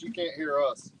sound, but you can't hear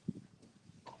us.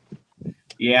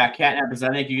 Yeah, Catnappers,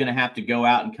 I think you're going to have to go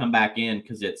out and come back in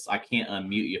because I can't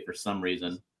unmute you for some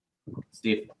reason.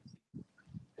 Steve,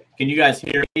 can you guys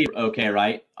hear me? Okay,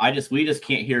 right? We just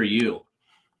can't hear you.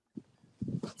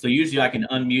 So usually I can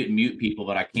unmute and mute people,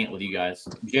 but I can't with you guys.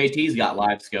 JT's got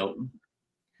live scope.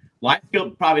 Live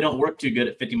scope probably don't work too good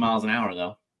at 50 miles an hour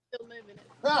though. Still moving it.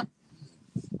 Huh.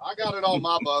 I got it on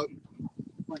my boat.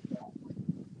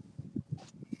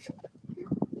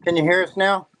 Can you hear us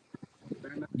now?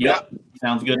 Yep.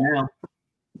 Sounds good now.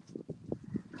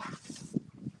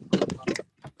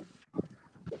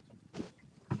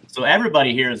 So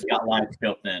everybody here has got live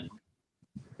scope then.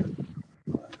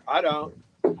 I don't.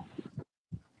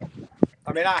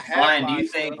 I mean, I have. Brian, do you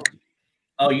think?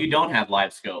 Oh, you don't have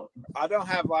live scope. I don't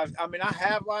have live. I mean, I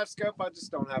have live scope. I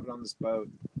just don't have it on this boat.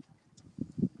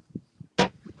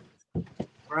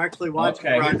 We're actually watching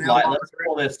Okay, right now. let's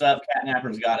pull this up.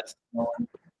 Catnapper's got it.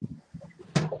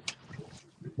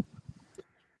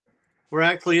 We're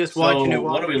actually just watching it.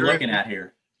 What are we looking at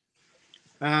here?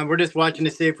 We're just watching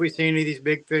to see if we see any of these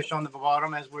big fish on the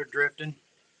bottom as we're drifting,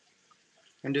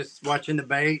 and just watching the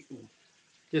bait.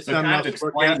 Just so something kind else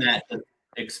of to look at.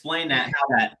 explain that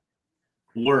how that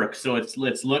works. So it's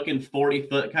looking 40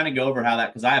 foot. Kind of go over how that,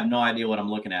 because I have no idea what I'm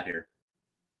looking at here.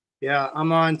 Yeah,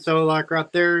 I'm on. So like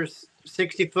right there's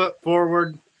 60 foot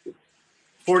forward,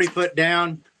 40 foot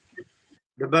down.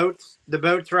 The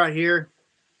boat's right here,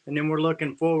 and then we're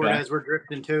looking forward as we're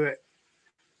drifting to it.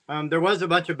 There was a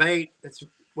bunch of bait.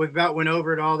 We about went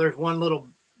over it all. There's one little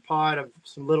pod of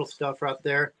some little stuff right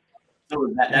there.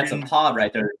 So that's a pod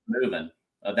right there moving.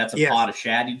 That's a pod of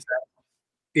shad, you'd say?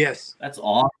 Yes. That's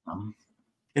awesome.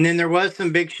 And then there was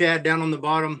some big shad down on the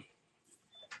bottom.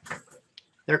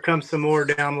 There comes some more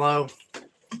down low.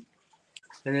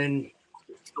 And then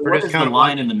we're what just is kind the of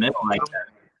line in the middle right there?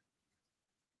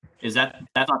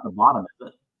 That's not the bottom, is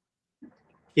it?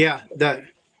 Yeah.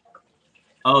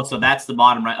 Oh, so that's the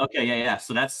bottom, right? Okay, yeah.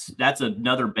 So that's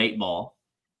another bait ball.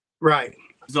 Right.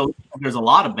 So there's a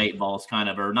lot of bait balls, kind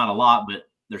of, or not a lot, but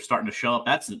they're starting to show up.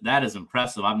 That is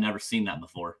impressive. I've never seen that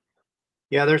before.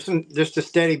 Yeah, there's just a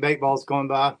steady bait balls going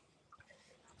by.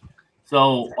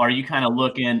 So are you kind of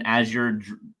looking as you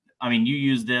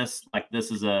use this, like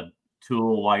this is a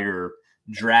tool while you're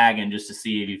dragging just to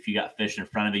see if you got fish in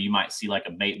front of you. You might see like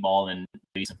a bait ball and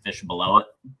maybe some fish below it.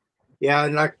 Yeah,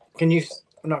 and I'm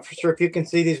not for sure if you can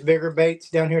see these bigger baits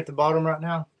down here at the bottom right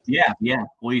now. Yeah.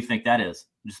 What do you think that is?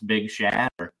 Just big shad?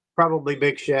 Or? Probably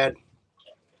big shad.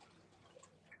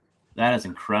 That is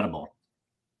incredible.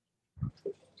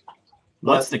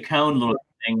 What's the cone little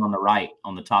thing on the right,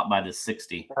 on the top by the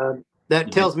 60?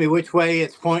 That tells me which way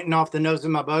it's pointing off the nose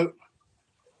of my boat.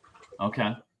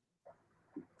 Okay.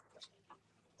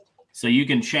 So you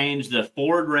can change the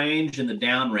forward range and the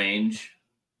down range.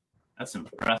 That's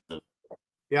impressive.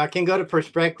 Yeah, I can go to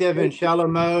perspective and shallow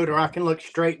mode, or I can look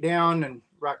straight down and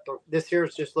this here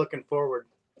is just looking forward.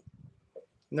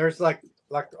 And there's like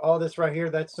all this right here.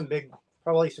 That's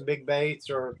probably some big baits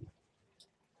or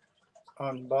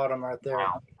on the bottom right there.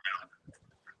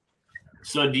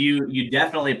 So do you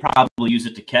definitely probably use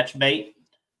it to catch bait?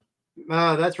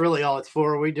 That's really all it's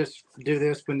for. We just do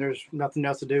this when there's nothing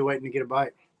else to do, waiting to get a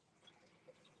bite.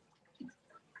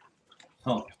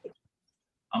 Huh.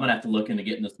 I'm gonna have to look into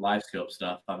getting this live scope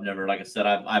stuff. I've never, like I said,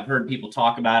 I've heard people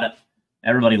talk about it.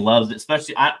 Everybody loves it,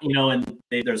 especially and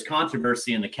there's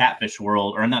controversy in the catfish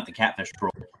world, or not the catfish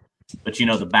world, but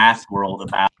the bass world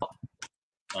about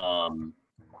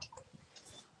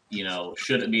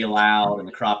should it be allowed in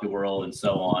the crappie world and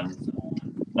so on.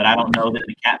 But I don't know that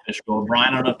the catfish world.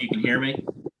 Brian, I don't know if you can hear me.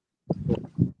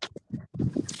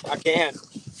 I can.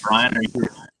 Brian,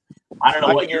 I don't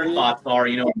know what your thoughts are.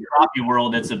 In the crappie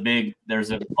world,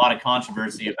 there's a lot of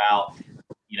controversy about,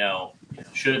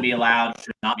 should it be allowed, should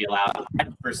it not be allowed. I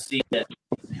foresee it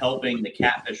helping the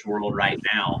catfish world right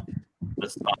now,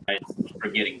 besides for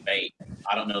getting bait.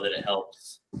 I don't know that it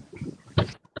helps.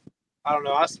 I don't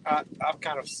know. I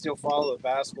kind of still follow the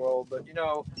bass world, but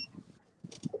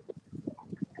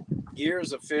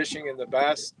years of fishing in the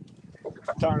bass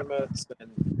tournaments,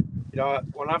 and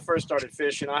when I first started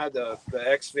fishing, I had the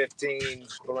X15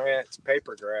 Lowrance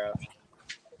paper graph,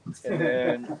 and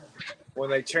then when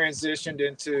they transitioned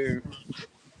into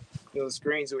the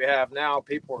screens we have now,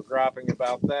 people were griping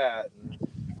about that. And,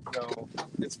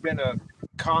 it's been a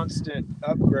constant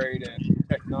upgrade in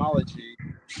technology.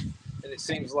 And it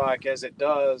seems like as it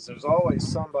does, there's always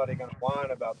somebody going to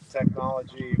whine about the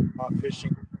technology, not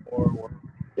fishing more.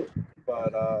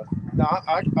 But no,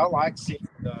 I like seeing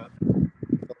the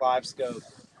live scope.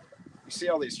 You see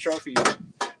all these trophy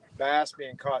bass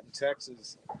being caught in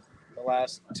Texas the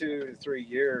last 2 to 3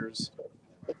 years,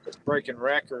 breaking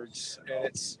records, and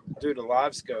it's due to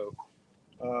live scope.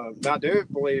 I do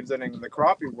believe that in the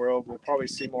crappie world, we'll probably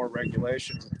see more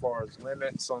regulations as far as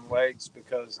limits on lakes,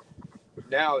 because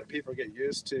now that people get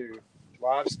used to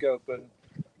live scoping,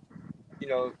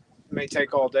 it may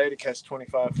take all day to catch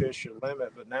 25 fish your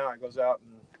limit, but now it goes out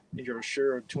and you're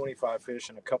assured 25 fish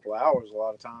in a couple hours a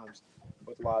lot of times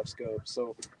with live scope.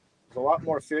 So there's a lot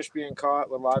more fish being caught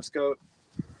with live scope,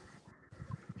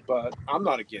 but I'm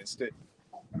not against it.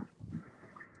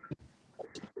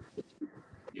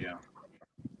 Yeah.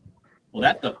 Well,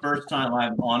 that's the first time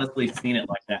I've honestly seen it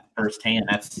like that firsthand.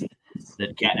 That's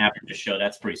the catnapper just showed.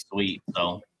 That's pretty sweet.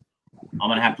 So I'm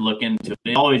gonna have to look into it.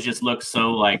 It always just looks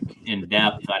so in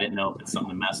depth. I didn't know if it's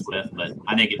something to mess with, but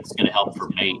I think it's gonna help for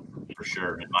bait for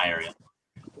sure in my area.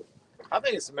 I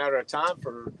think it's a matter of time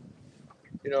for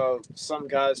some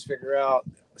guys figure out,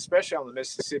 especially on the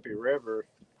Mississippi River,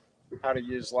 how to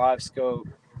use live scope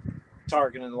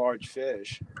targeting large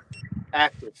fish,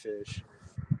 active fish.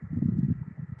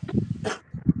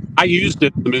 I used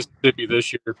it in the Mississippi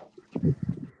this year.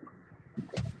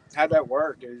 How'd that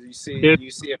work? Do you see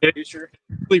a future?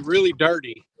 It's really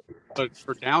dirty, but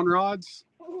for down rods,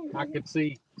 I could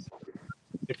see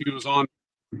if he was on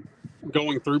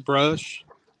going through brush,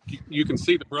 you can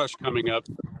see the brush coming up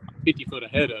 50 foot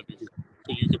ahead of you.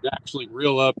 So you can actually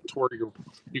reel up to where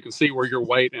you can see where your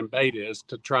weight and bait is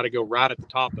to try to go right at the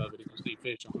top of it if you see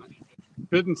fish on it.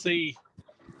 Couldn't see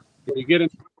when you get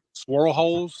into swirl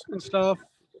holes and stuff.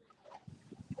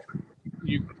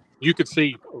 You could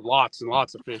see lots and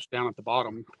lots of fish down at the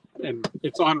bottom, and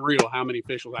it's unreal how many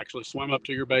fish will actually swim up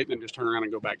to your bait and then just turn around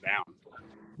and go back down.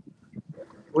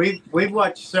 We've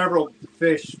watched several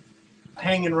fish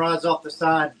hanging rods off the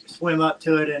side swim up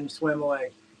to it and swim away.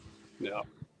 Yeah.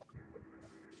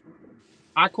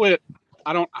 I quit.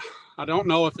 I don't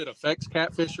know if it affects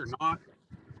catfish or not,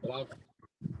 but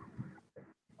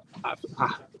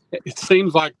it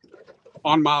seems like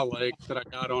on my lake that I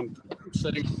got on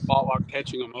sitting on the spot lock,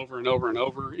 catching them over and over and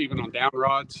over, even on down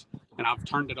rods, and I've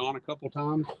turned it on a couple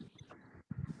times.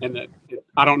 And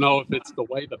I don't know if it's the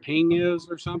way the ping is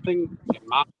or something. In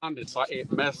my mind, it's like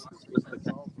it messes with the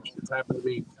catfish. It's happened to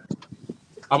me.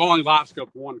 I've only live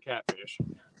scoped one catfish.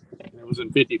 It was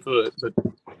in 50 foot, but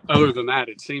other than that,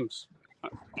 it seems,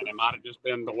 and it might have just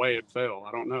been the way it fell.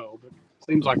 I don't know, but it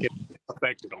seems like it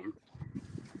affected them.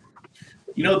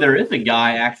 There is a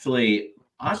guy actually.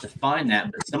 I have to find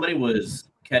that, but somebody was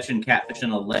catching catfish in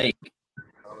a lake.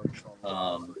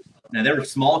 Now they were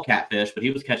small catfish, but he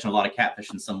was catching a lot of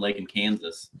catfish in some lake in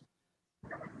Kansas.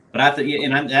 But that's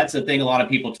the thing a lot of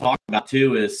people talk about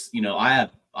too. Is I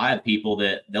have people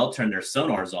that they'll turn their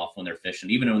sonars off when they're fishing,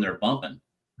 even when they're bumping.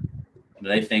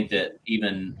 They think that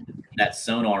even that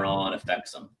sonar on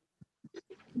affects them,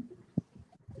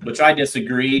 which I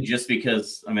disagree. Just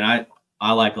because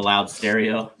I like a loud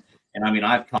stereo, and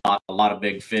I've caught a lot of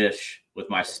big fish with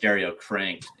my stereo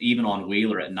cranked, even on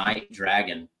Wheeler at night,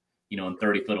 dragging, you know, in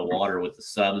 30 foot of water with the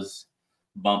subs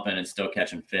bumping and still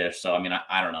catching fish. So, I mean,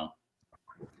 I don't know.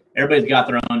 Everybody's got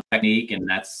their own technique, and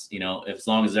that's, you know, as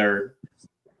long as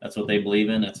that's what they believe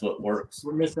in, that's what works.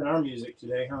 We're missing our music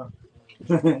today, huh?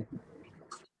 Do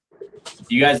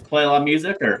you guys play a lot of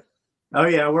music, or? Oh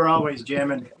yeah, we're always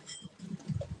jamming.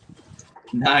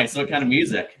 Nice. What kind of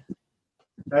music?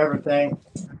 Everything.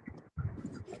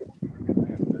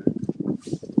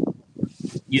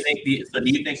 Do you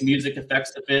think music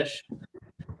affects the fish?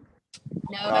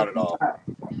 No. Not at all.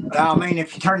 I mean,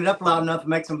 if you turn it up loud enough, it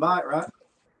makes them bite, right?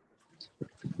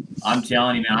 I'm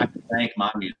telling you, man, I can thank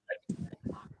my music.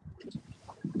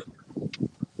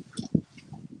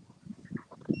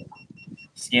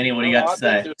 Skinny, what do you got to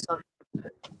say?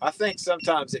 I think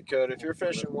sometimes it could. If you're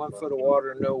fishing 1 foot of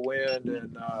water, no wind,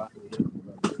 and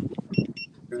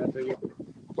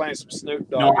playing some Snoop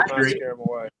Dogg, No, I you might agree. scare them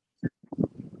away.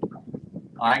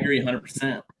 I agree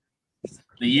 100%.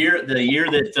 The year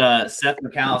that Seth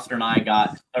McAllister and I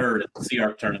got third at the Sea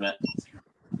Arc tournament,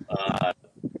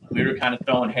 we were kind of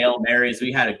throwing Hail Marys.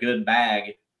 We had a good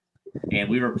bag, and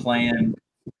we were playing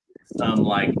some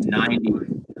like 90,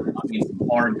 some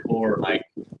hardcore like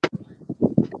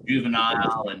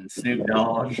Juvenile and Snoop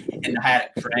Dogg, and I had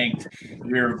it cranked.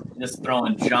 We were just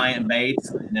throwing giant baits,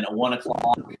 and then at 1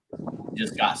 o'clock,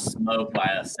 just got smoked by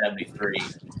a 73,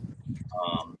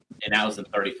 and that was in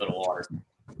 30 foot of water.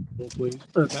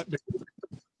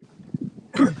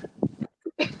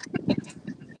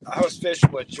 I was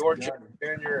fishing with George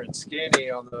Jr. and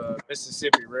Skinny on the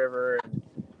Mississippi River, and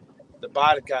the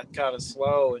bite had got kind of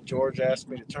slow, and George asked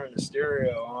me to turn the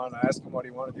stereo on. I asked him what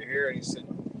he wanted to hear, and he said,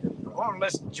 I want to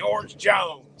listen to George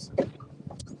Jones.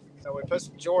 So we put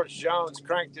some George Jones,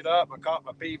 cranked it up. I caught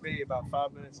my PB about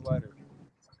 5 minutes later.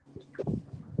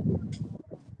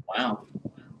 Wow.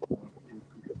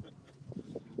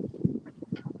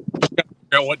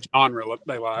 What genre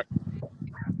they like?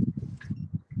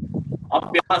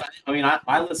 I'll be honest. I mean,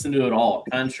 I listen to it all: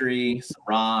 country, some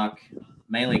rock,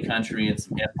 mainly country and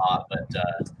some hip hop. But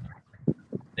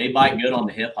they bite good on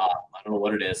the hip hop. I don't know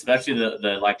what it is, especially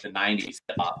the like the '90s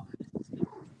hip hop.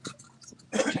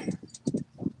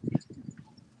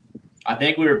 I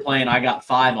think we were playing I Got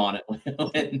 5 on it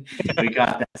when we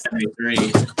got that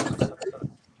 73.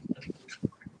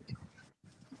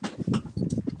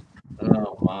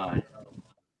 Oh my.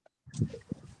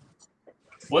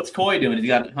 What's Coy doing? Has he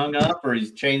got it hung up, or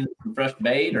he's changing some fresh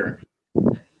bait, or?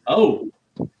 Oh.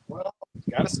 Well,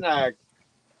 got a snag.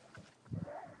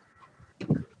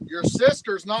 Your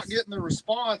sister's not getting the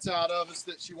response out of us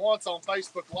that she wants on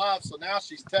Facebook Live, so now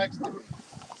she's texting me.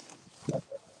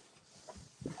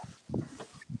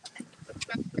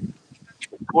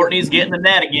 Courtney's getting the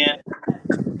net again.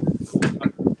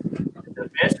 The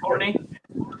fish, Courtney?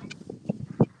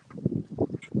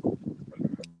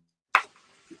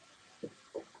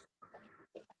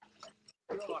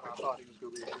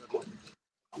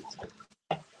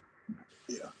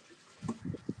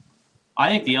 I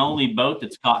think the only boat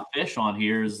that's caught fish on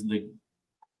here is the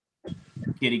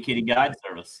Kitty Guide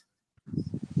Service.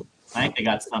 I think they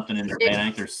got something in their bait.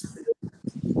 I think there's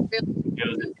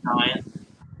goes at giant.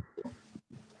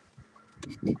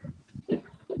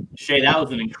 Shay, that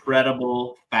was an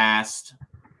incredible fast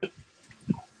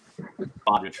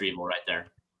spot retrieval right there.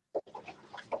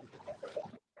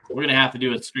 We're gonna have to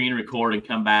do a screen record and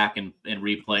come back and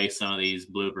replay some of these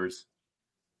bloopers.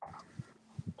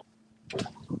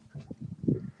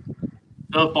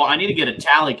 So far, I need to get a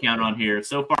tally count on here.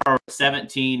 So far,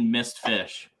 17 missed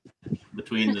fish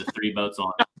between the 3 boats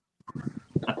on.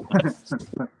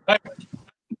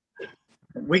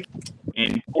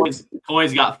 And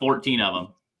Coy's got 14 of them.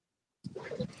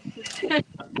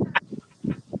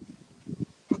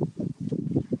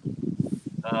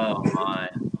 Oh my.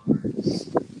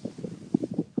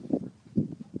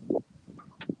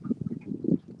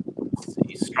 Let's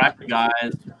see. Striper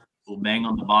guys will bang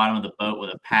on the bottom of the boat with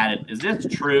a padded. Is this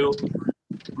true?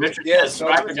 Richard says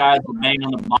striper guys will bang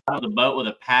on the bottom of the boat with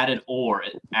a padded oar.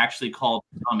 It actually called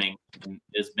drumming and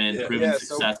has been proven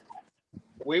successful.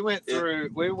 We went through a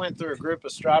group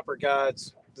of striper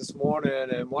guides this morning,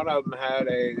 and one of them had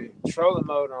a trolling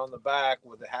motor on the back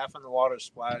with a half in the water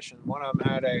splash, and one of them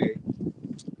had a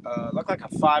looked like a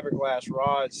fiberglass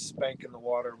rod spanking the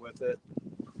water with it.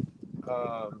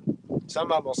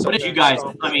 Some of them will. What did you guys?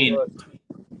 I mean,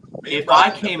 if I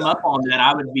came up on that,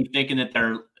 I would be thinking that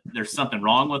there's something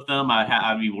wrong with them.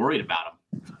 I'd be worried about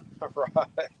them.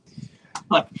 Right.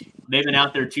 Like they've been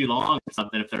out there too long or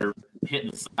something. If they're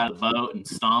hitting the side of the boat and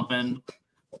stomping.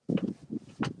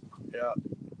 Yeah.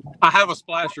 I have a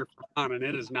splasher for mine, and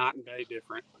it is night and day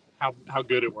different. how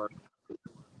good it worked.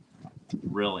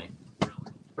 Really?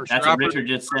 For That's what striper- Richard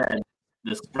just said.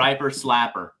 The striper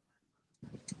slapper.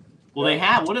 Well, they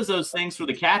have. What is those things for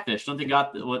the catfish? Don't they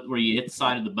got where you hit the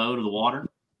side of the boat or the water?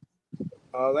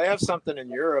 They have something in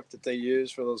Europe that they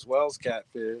use for those Wells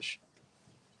catfish.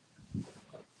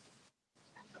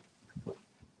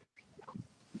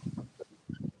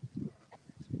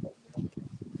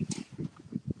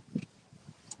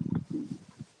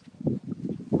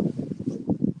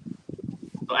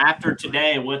 So after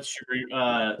today, what's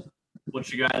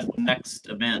your guys' next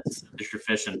events that you're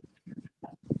fishing?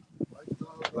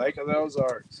 Lake of the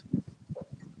Ozarks.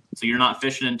 So you're not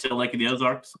fishing until Lake of the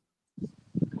Ozarks?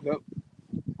 Nope.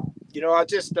 You know, I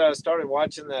just started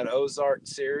watching that Ozark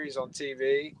series on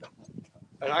TV,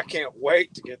 and I can't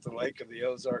wait to get to Lake of the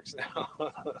Ozarks now.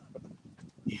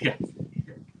 Yeah.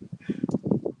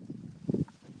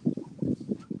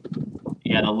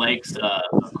 Yeah, the lake's a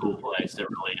cool place. It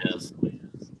really is.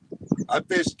 I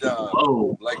fished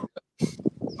Lake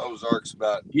Ozarks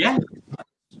about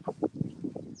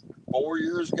 4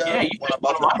 years ago Yeah, you when I fished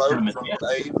bought a lot the of boat tournaments, from yeah.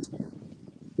 Dave.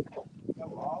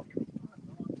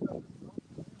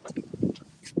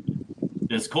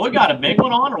 Does Coy got a big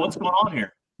one on, or what's going on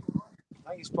here?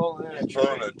 I think he's pulling in He's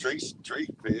pulling a tree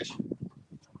fish.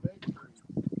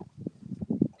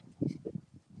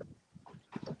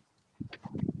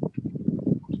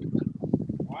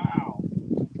 Wow.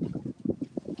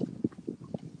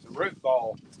 It's a root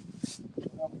ball.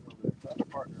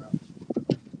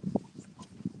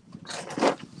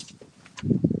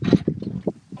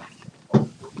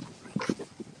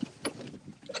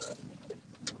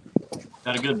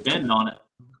 Got a good bend on it.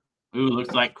 Ooh,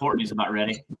 looks like Courtney's about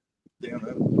ready. Damn,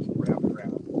 that round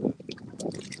around.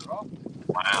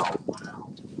 Wow.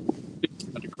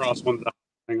 Had to cross one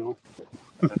thing on.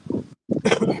 I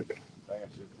think I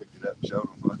should have picked it up and showed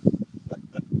him.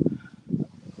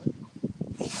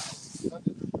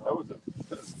 That was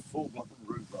a full-blown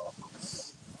root ball.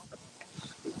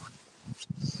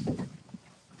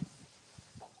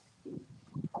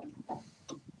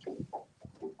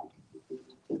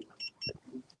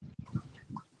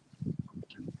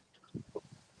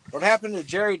 What happened to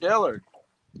Jerry Dillard?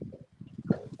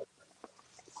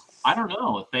 I don't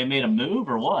know if they made a move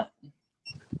or what.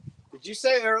 Did you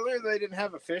say earlier they didn't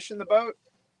have a fish in the boat?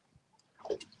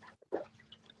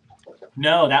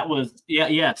 No, that was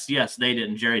yes, they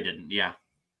didn't. Jerry didn't. Yeah,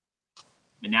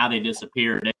 but now they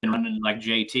disappeared. They've been running like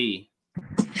JT.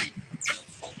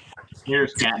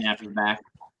 Here's Catnapper's back.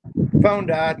 Phone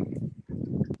died.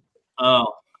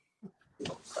 Oh,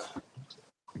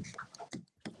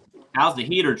 how's the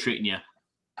heater treating you?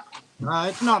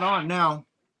 It's not on now.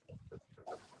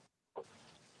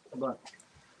 But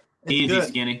it's Easy, good.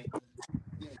 Skinny.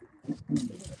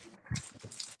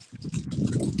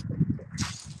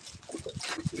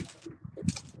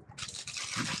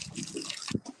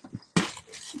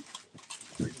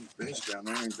 Fish down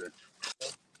there, ain't there?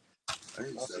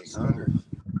 There's 600.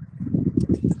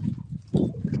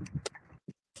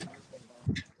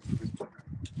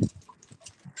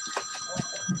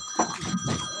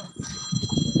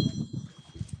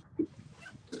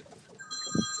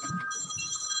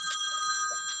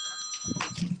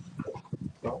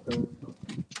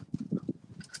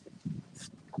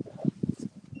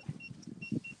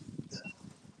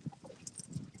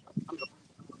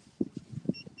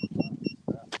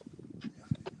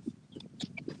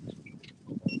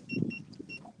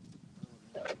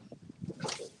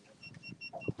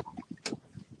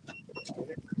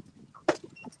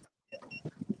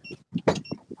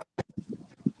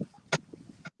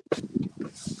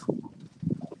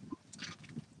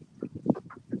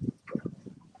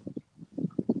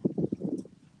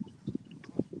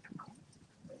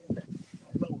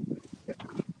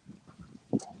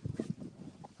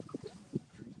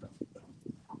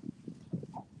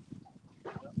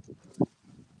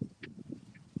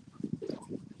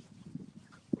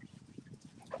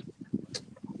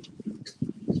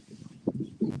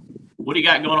 What do you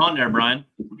got going on there, Brian?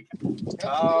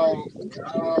 Oh,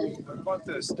 we're going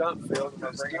to the stump field.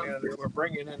 And we're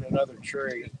bringing in another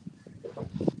tree.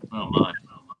 Oh my!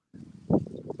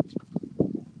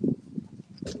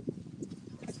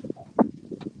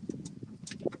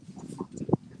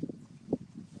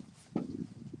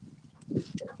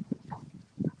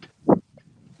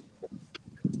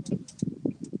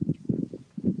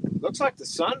 Looks like the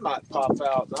sun might pop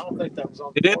out. I don't think that was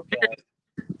on It the did. forecast.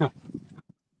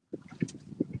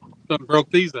 Something broke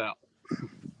these out.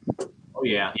 Oh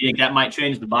yeah, you think that might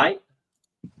change the bite?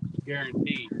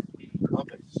 Guaranteed.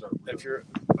 If you're,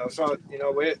 so you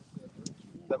know, when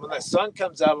that sun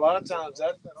comes out, a lot of times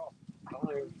that I don't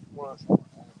even want to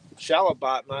Shallow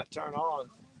bite might turn on.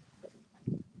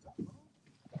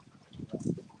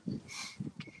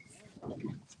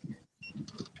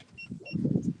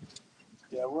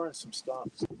 Yeah, we're in some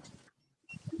stumps.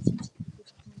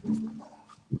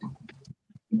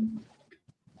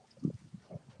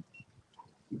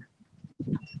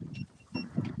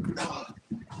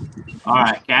 All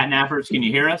right, catnappers, can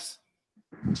you hear us?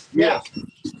 Yeah.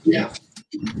 Yeah.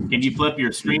 Can you flip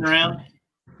your screen around?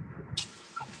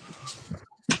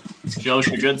 Show us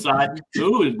your good side.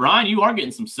 Ooh, Brian, you are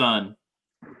getting some sun.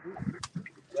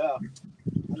 Yeah.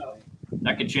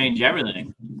 That could change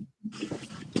everything.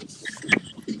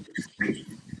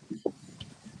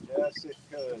 Yes, it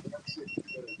could.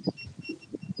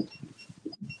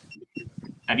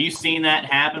 Have you seen that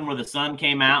happen where the sun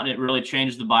came out and it really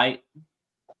changed the bite?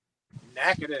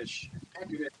 Nakedish.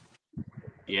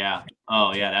 Yeah.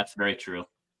 Oh, yeah, that's very true.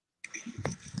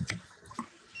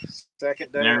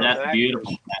 Second day. There, that's Nakedish.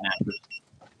 beautiful.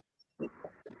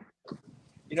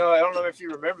 You know, I don't know if you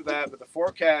remember that, but the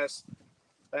forecast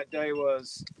that day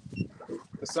was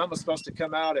the sun was supposed to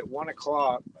come out at 1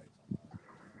 o'clock.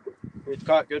 We'd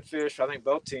caught good fish. I think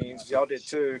both teams, y'all did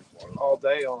too, all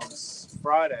day on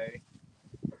Friday.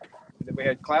 And then we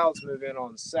had clouds move in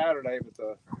on Saturday, but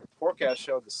the forecast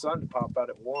showed the sun to pop out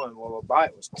at 1. Well, the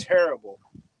bite was terrible.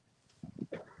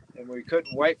 And we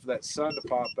couldn't wait for that sun to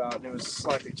pop out. And it was just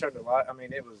like they turned the light. I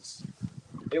mean, it was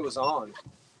on.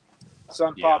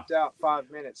 Sun popped out,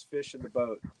 5 minutes, fish in the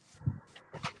boat.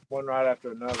 One right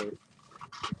after another.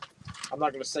 I'm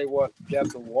not going to say what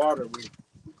depth of water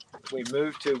we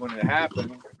moved to when it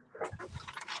happened,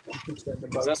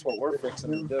 because that's what we're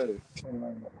fixing to do.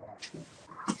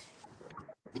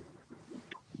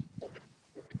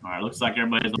 All right, looks like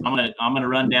everybody's. I'm gonna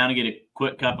run down and get a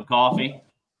quick cup of coffee,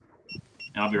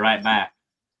 and I'll be right back.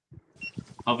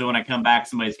 Hopefully, when I come back,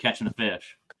 somebody's catching a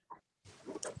fish.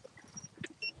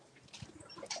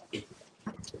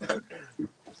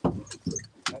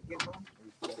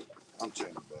 I'm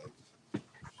changing bags.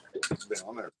 It's been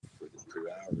on there for 2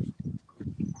 hours.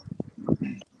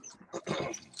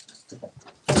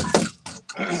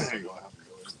 You're gonna have to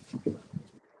go in.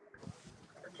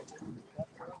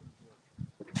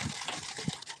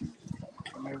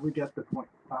 I mean, we got the 0.5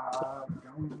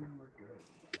 going. We're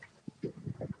good.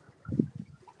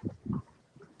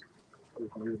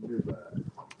 Just need to do that.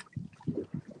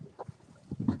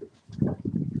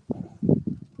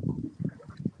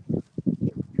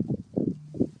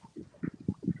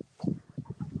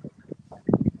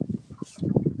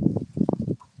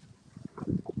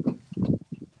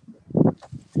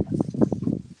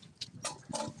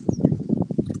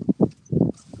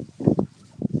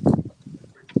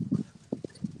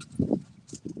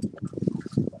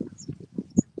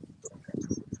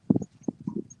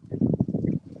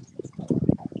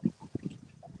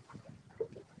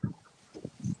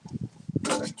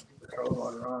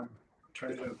 On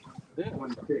try to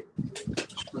one stick.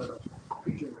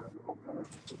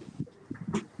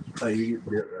 Oh, you get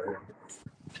bit right here.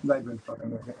 They've been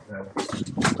fucking with it.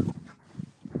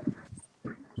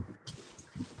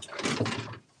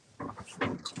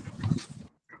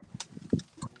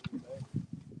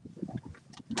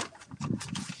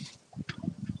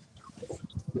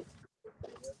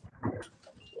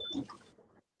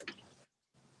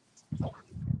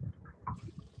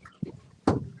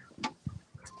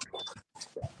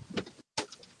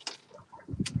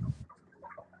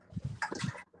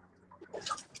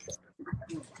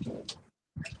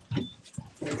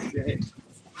 Okay.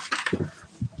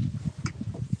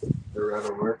 They're right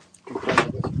over there.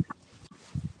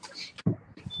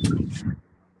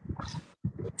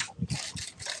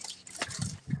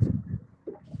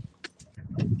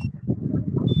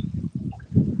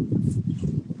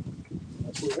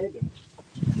 That's what they do.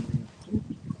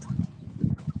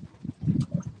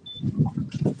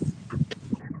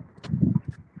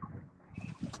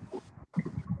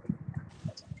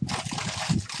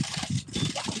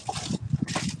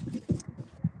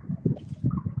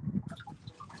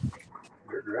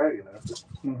 They're dragging us.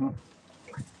 Mm-hmm.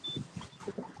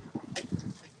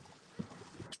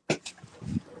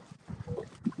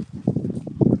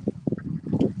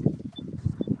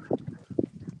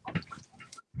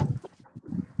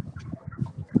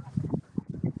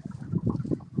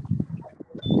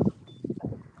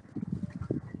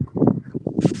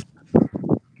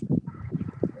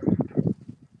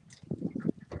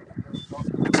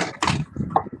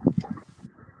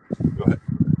 Go ahead.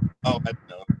 Oh, I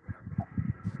know.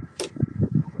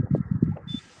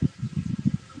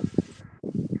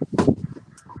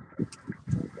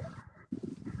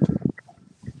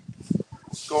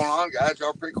 What's going on, guys?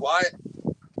 Y'all pretty quiet.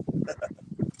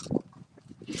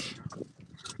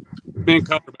 Me and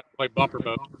Cutter about to play bumper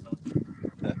boat.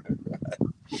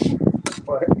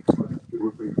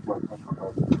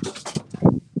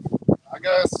 I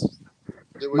guess.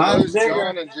 Did we Mine's lose bigger.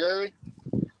 John and Jerry?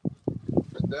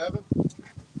 And Devin?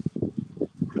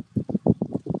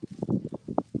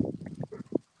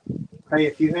 Hey,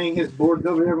 if you hang his boards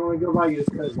over there when we go by, you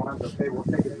just cut mine's okay. We'll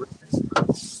take his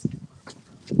rings.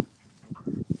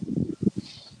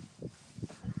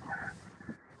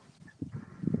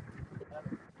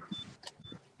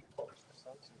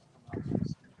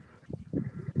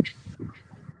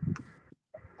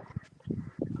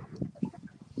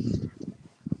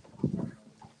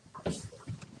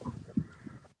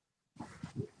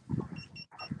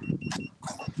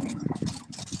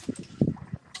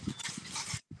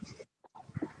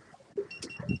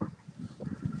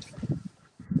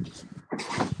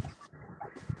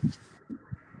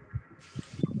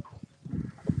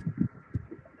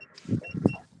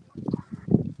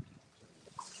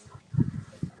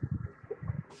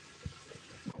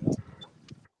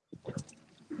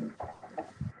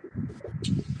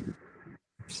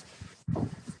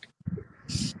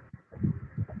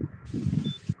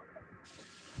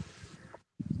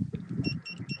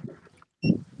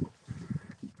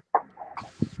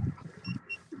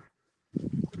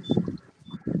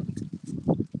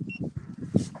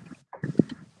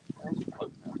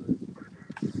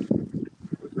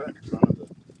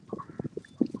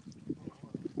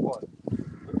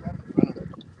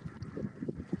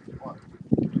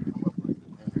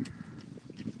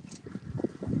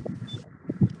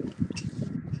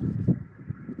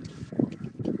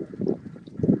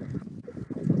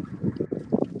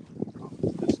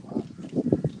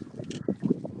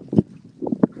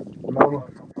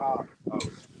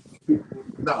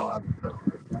 No,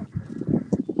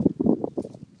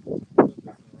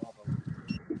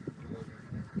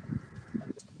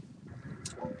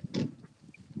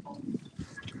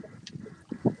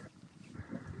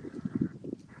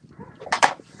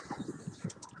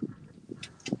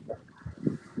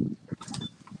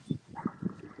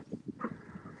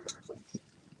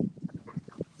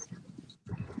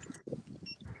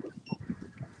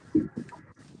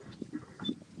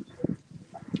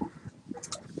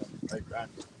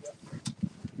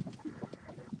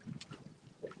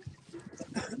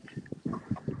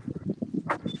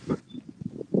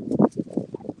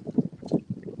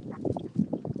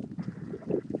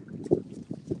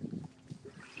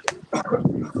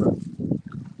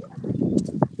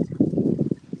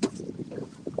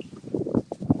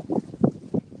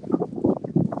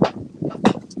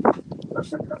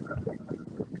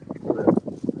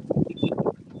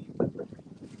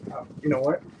 You know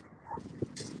what?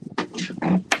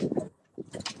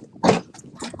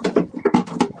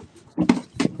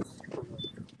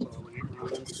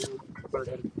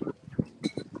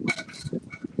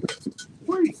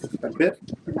 A bit.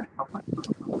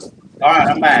 All right,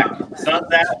 I'm back.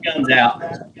 Sun's out, guns out.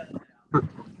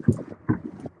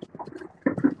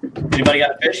 Anybody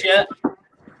got a fish yet?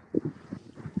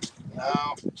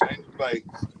 no, change the bait.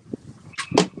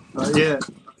 Yeah.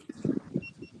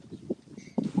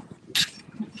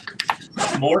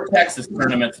 More Texas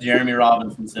tournaments, Jeremy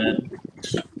Robinson said.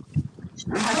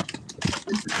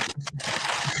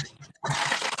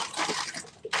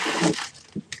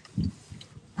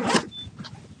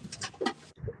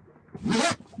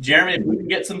 Jeremy, if we can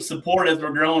get some support as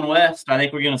we're growing west, I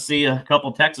think we're going to see a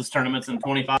couple Texas tournaments in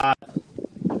 25.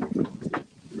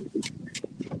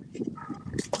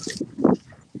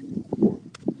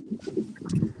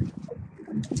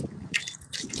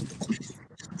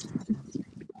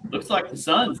 Looks like the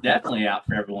sun's definitely out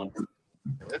for everyone.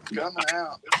 It's coming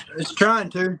out. It's trying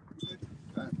to.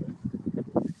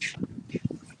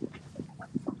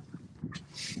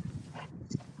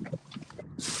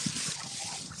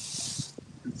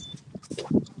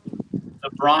 So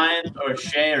Brian or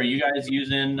Shay, are you guys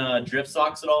using drift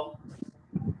socks at all?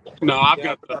 No, I've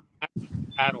got the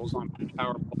paddles on my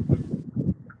power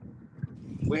pole.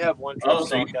 We have one Oh,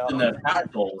 so you're sock out. using the power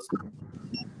poles.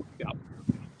 Yeah.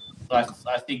 So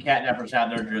I see catnappers have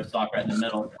their drift sock right in the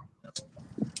middle.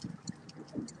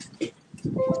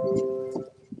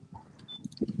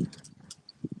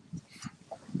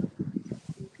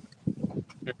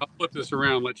 Here, I'll flip this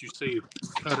around and let you see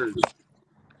Cutter's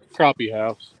crappie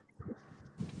house.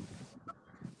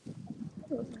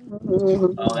 Oh,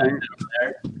 that's over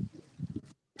there.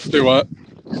 Do what?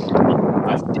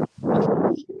 I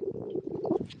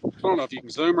don't know if you can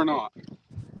zoom or not.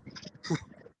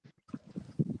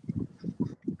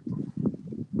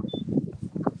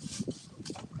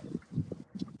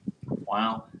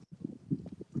 Wow.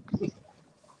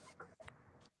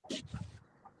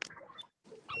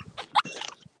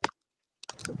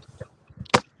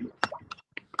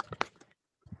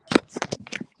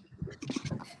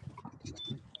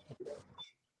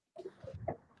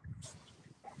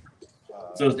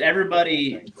 So is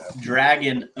everybody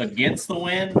dragging against the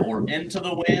wind or into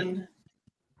the wind?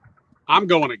 I'm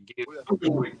going again.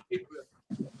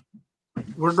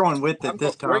 We're going with it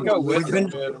this time. We go with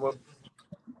it, man.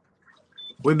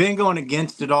 We've been going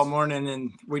against it all morning,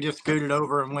 and we just scooted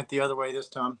over and went the other way this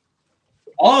time.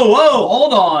 Oh, whoa,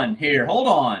 hold on here. Hold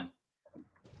on.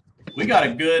 We got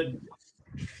a good,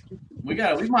 we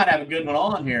might have a good one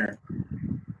on here.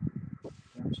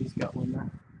 She's got one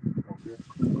there.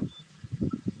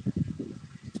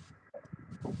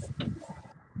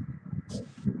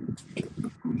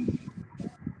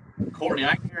 Courtney,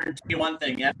 I can guarantee you one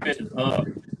thing, that fish is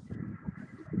hooked.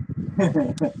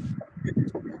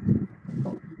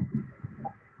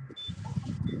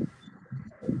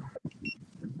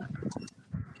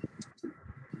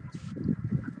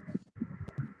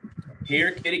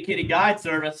 Here, Kitty Guide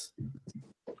Service.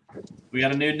 We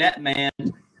got a new net man.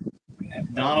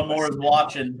 Donald Moore is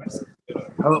watching.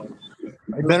 Oh,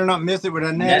 you better not miss it with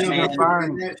a net.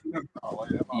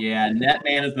 Yeah, net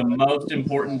man is the most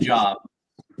important job.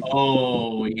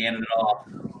 Oh, he handed it off.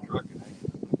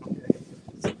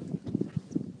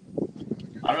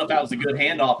 I don't know if that was a good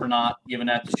handoff or not, giving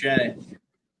that to Shay.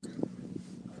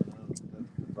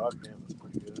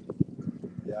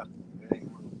 Yeah.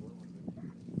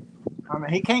 I mean,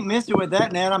 he can't miss it with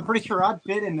that net. I'm pretty sure I'd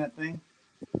fit in that thing.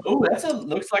 Oh,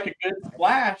 looks like a good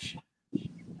splash.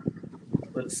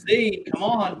 Let's see. Come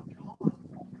on.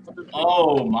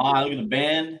 Oh my! Look at the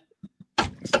bend.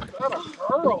 What a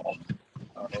curl.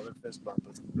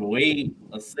 Sweet.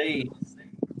 Let's see.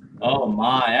 Oh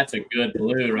my! That's a good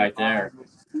blue right there.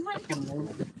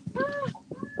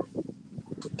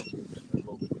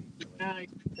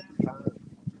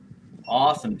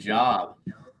 Awesome job.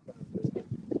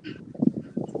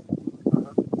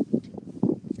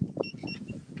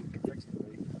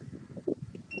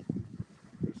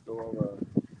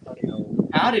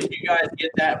 How did you guys get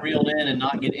that reeled in and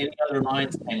not get any other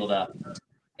lines tangled up?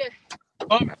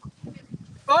 I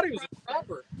thought he was a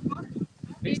stopper.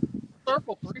 He's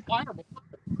circle 3-pointer.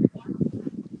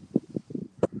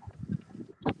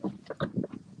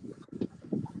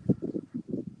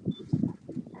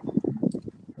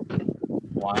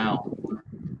 Wow.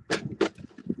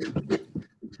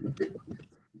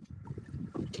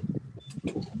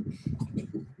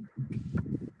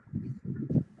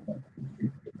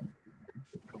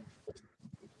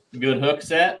 Good hook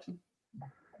set.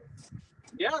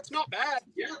 Yeah, it's not bad.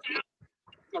 Yeah.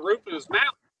 The roof of his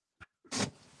mouth.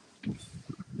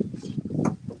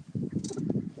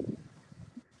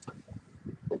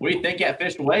 What do you think that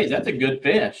fish weighs? That's a good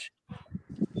fish.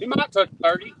 He might touch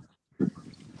 30.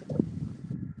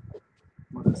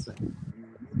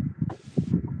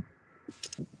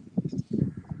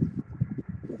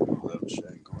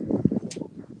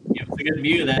 Give us a good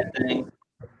view of that thing.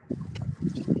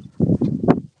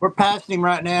 We're passing him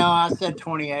right now. I said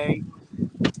 28.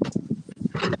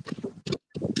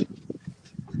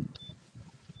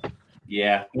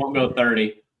 Yeah, won't go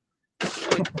 30.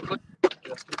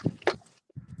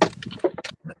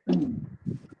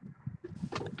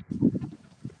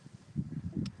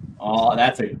 Oh,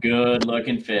 that's a good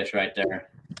looking fish right there.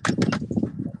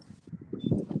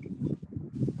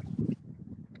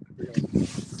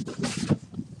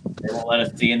 They won't let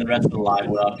us see in the rest of the live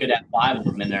well. Could have 5 of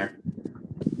them in there.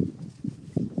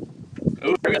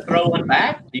 Ooh, we're gonna throw one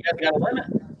back. You guys got a limit.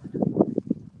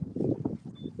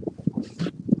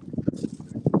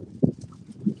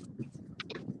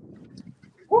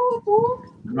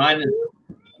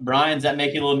 Brian, does that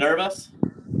make you a little nervous?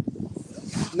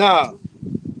 No.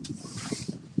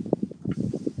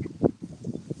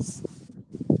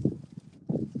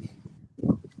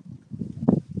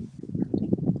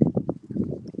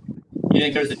 You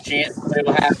think there's a chance they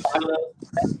will have 5 of those?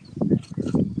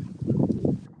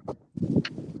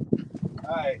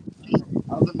 Hey,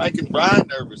 how's it making Brian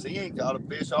nervous? He ain't got a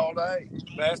fish all day.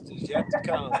 Best is yet to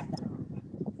come.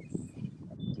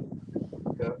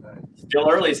 Still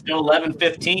early, still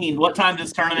 11:15. What time does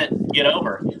this tournament get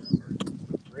over?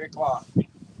 3 o'clock.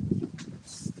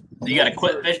 You got to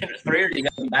quit fishing at 3, or you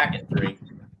got to be back at 3?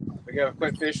 We got to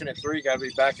quit fishing at 3. Got to be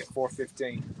back at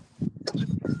 4:15.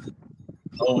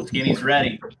 Oh, Skinny's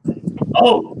ready.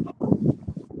 Oh!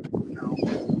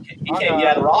 You can't get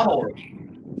out of the rod holder.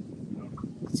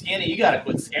 Skinny, you got to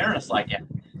quit scaring us like that.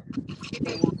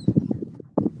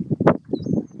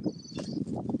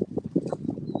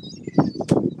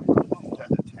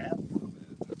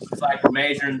 It's like we're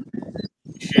measuring.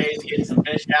 Shay's getting some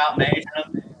fish out, measuring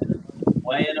them,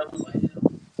 weighing them.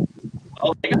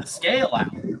 Oh, they got the scale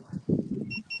out.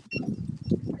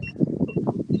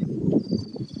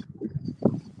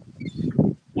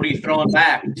 What do are you throwing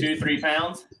back? 2-3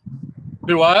 pounds?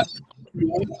 Do what?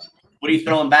 What are you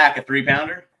throwing back? A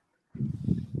 3-pounder?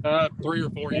 3 or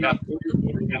 4, yeah.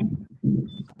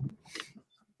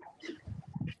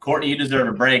 Courtney, you deserve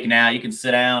a break now. You can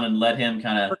sit down and let him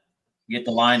kind of get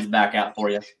the lines back out for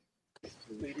you.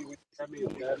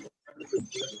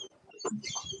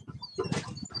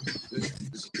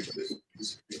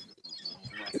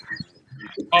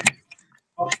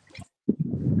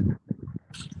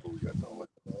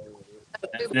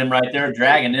 That's them right there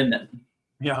dragging, isn't it?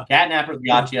 Yeah. Catnappers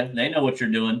got you. They know what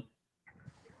you're doing.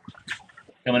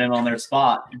 Coming in on their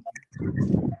spot.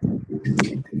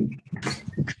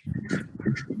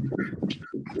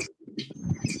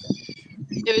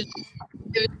 It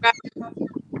was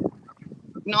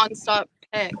nonstop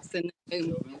texts and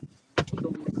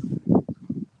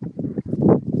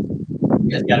You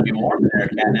guys got to be warm there,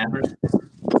 catnappers.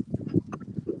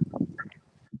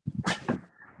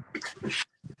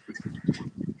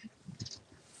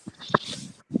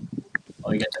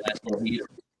 Oh, you got that nice little heater.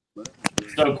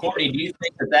 So, Courtney, do you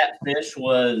think that fish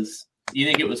was? Do you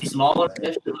think it was smaller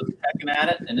fish that was pecking at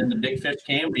it, and then the big fish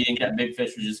came? Or do you think that big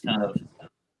fish was just kind of?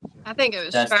 I think it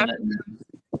was testing strapped. it?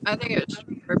 I think it was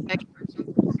for Becky.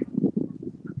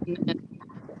 And then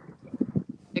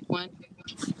big one.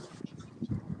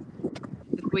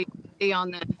 We see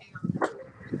on the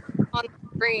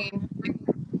screen.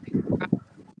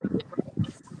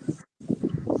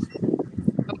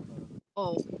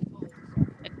 Oh,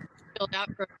 it filled out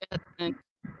for a bit, and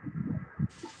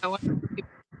I want to keep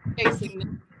chasing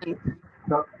them and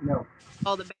No.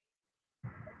 all the.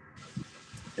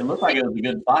 It looked like it was a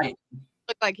good fight.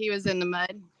 Looked like he was in the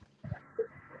mud.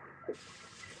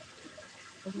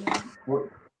 Oh,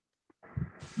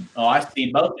 I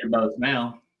see both your boats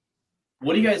now.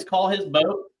 What do you guys call his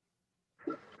boat?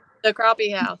 The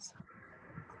crappie house.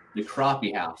 The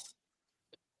crappie house.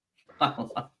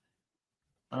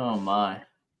 Oh my.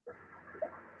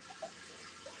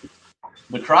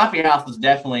 The crappie house is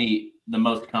definitely the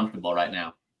most comfortable right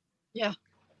now. Yeah.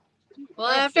 Well,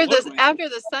 after the sun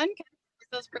comes, it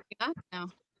feels pretty nice now.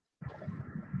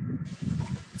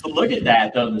 So look at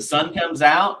that though. The sun comes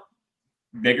out,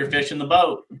 bigger fish in the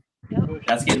boat. Yep.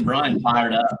 That's getting Brian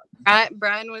fired up. Right,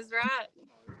 Brian was right.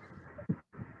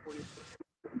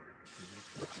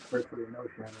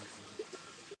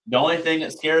 The only thing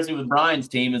that scares me with Brian's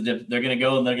team is if they're going to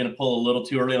go and they're going to pull a little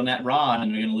too early on that rod and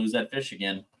they're going to lose that fish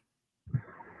again.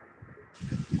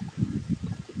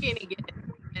 Can he get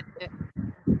it?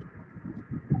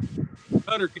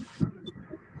 Cutter,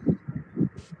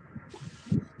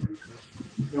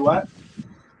 Do what?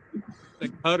 the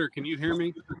Cutter, can you hear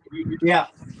me? Yeah.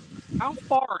 How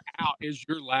far out is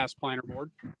your last planter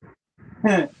board?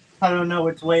 I don't know.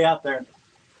 It's way out there.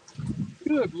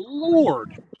 Good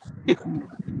Lord.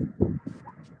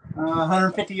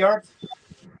 150 yards.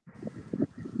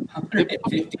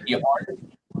 150 yards.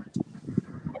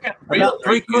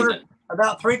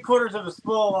 About three quarters of a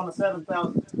spool on the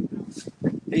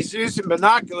 7,000. He's using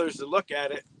binoculars to look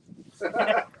at it.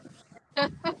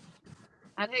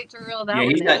 I'd hate to reel that Yeah,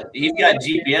 one he's got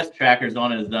GPS trackers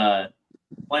on his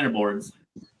planter boards.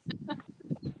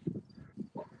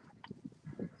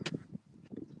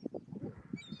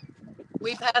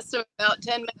 We passed him about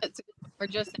 10 minutes ago. Or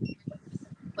just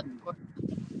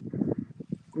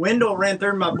Wendell ran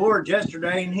through my board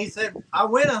yesterday, and he said, "I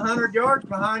went 100 yards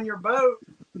behind your boat."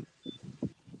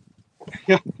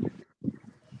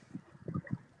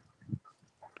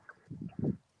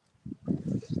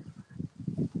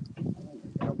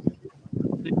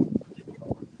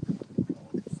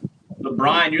 But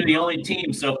Brian, you're the only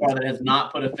team so far that has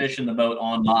not put a fish in the boat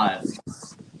on live.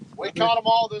 We caught them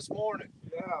all this morning.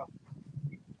 Yeah.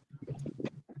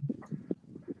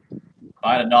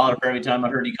 I had $1 for every time I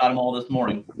heard he caught them all this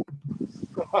morning.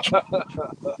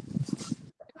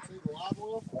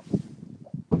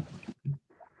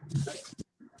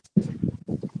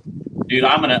 Dude,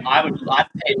 I'd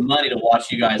pay money to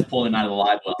watch you guys pull him out of the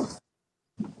live well.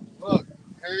 Look,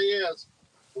 there he is.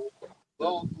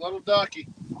 Little ducky.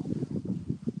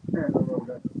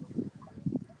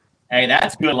 Hey,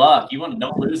 that's good luck.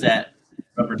 Don't lose that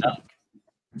rubber duck.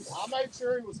 I made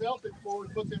sure he was healthy before we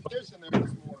put them fish in there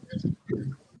this morning.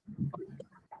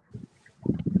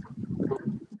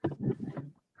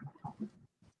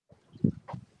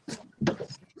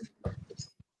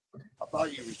 I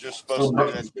thought you was just supposed to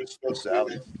do that good stuff,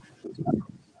 Sally.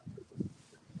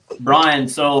 Brian,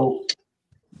 so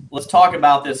let's talk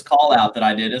about this call out that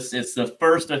I did. It's the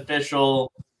first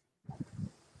official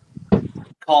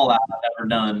call out I've ever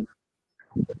done.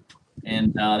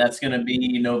 And that's going to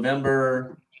be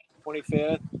November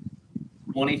 25th.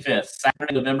 25th,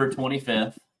 Saturday, November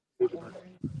 25th.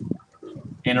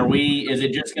 And is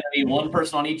it just going to be one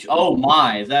person on each? Oh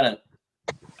my, is that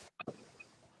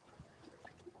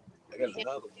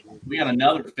we got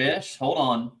another fish? Hold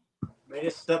on. They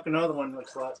just stuck another one,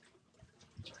 looks like.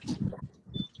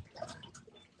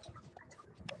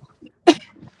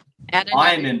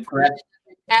 I'm impressed.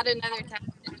 Add another time.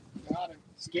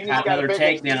 Skinny's Have got another a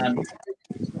big takedown.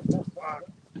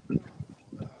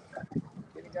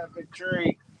 Skinny got a big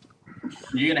tree.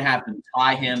 You're going to have to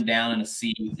tie him down in a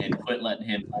seat and quit letting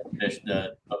him fish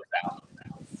the hooks out.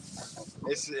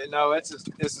 It's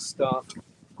a stump.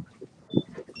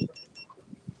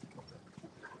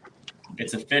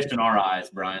 It's a fish in our eyes,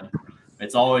 Brian.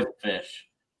 It's always a fish.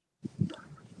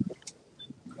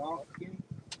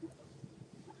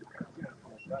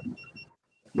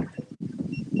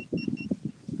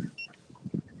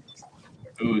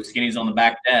 Ooh, Skinny's on the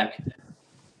back deck.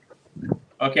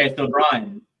 Okay, so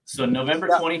Brian, November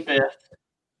 25th,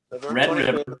 Red 25th.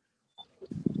 River.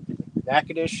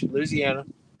 Natchitoches, Louisiana.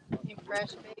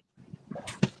 Fresh bait.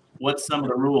 What's some of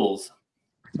the rules?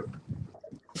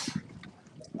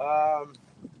 All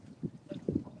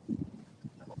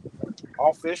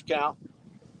fish count.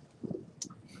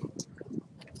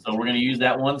 So we're going to use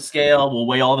that one scale. We'll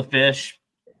weigh all the fish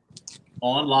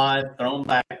on live, throw them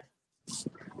back.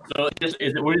 So we're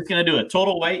just going to do a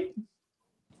total weight?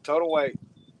 Total weight.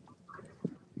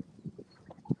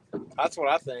 That's what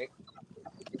I think.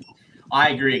 I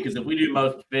agree, because if we do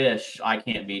most fish, I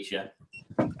can't beat you.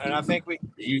 And I think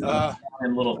you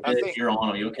little fish, you're on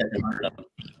them. You'll catch 100 of them.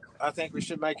 I think we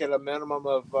should make it a minimum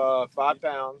of 5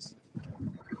 pounds.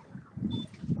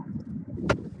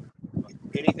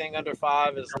 Anything under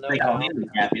 5 is no I'll count.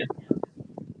 handicap you.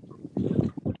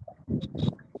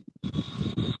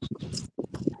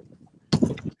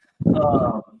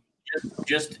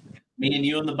 Just me and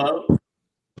you in the boat?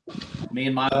 Me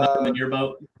and my boat and your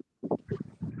boat?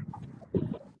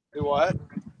 Do what?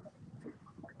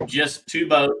 Just 2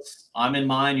 boats. I'm in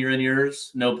mine, you're in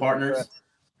yours. No partners?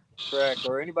 Correct.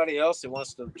 Or anybody else that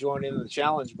wants to join in the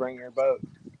challenge, bring your boat.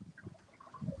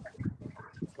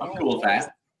 I'm cool with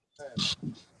that.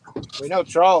 We know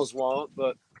Charles won't,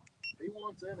 but he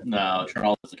wants in it. No,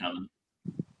 Charles isn't coming.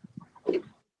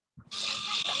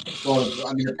 Well,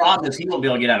 I mean, the problem is he won't be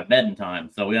able to get out of bed in time,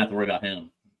 so we don't have to worry about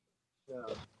him. Yeah.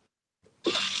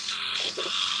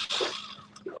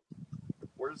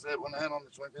 Where's that one at on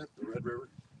the 25th? The Red River?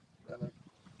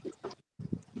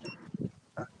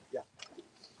 Yeah.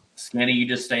 Skinny, you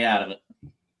just stay out of it.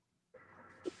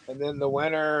 And then the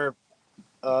winner,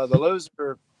 the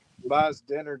loser buys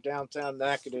dinner downtown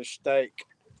Natchitoches steak.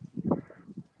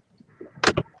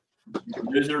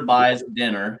 Loser buys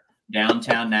dinner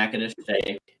downtown Natchitoches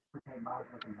steak.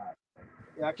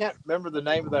 Yeah, I can't remember the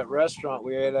name of that restaurant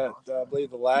we ate at, I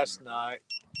believe, the last night.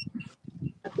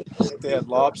 I think they had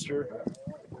lobster.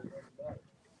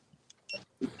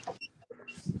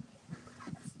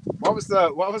 What was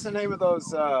the name of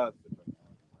those? Was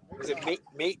it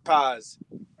meat pies?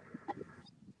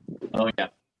 Oh yeah.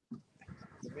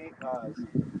 The meat pies.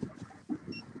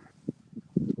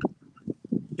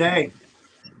 Okay.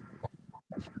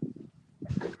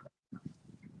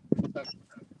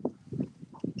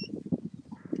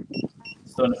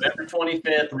 So November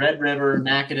 25th, Red River,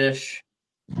 Natchitoches,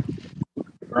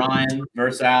 Brian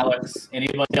versus Alex.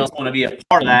 Anybody else want to be a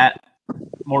part of that?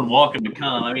 More than welcome to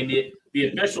come. I mean, the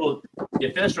official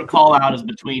call out is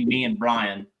between me and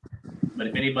Brian, but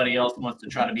if anybody else wants to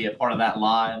try to be a part of that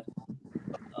live,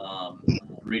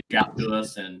 reach out to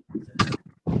us, and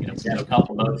we have a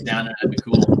couple boats down there. That'd be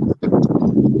cool.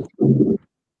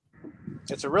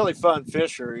 It's a really fun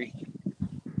fishery.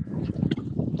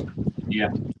 Yeah.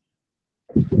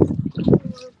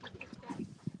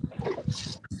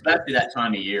 Especially that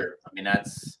time of year. I mean,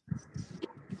 that's.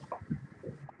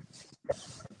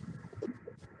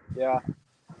 Yeah.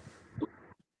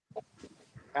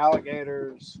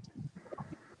 Alligators,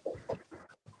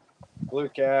 blue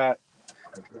cat.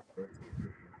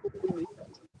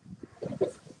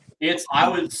 I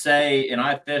would say, and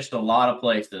I fished a lot of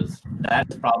places.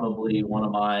 That's probably one of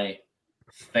my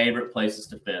favorite places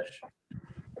to fish.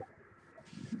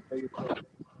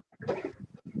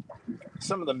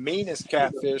 Some of the meanest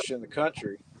catfish in the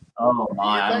country. Oh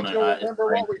my! You think you'll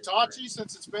remember what we taught you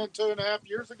since it's been 2.5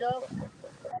 years ago?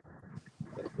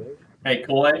 Hey,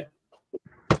 Coy,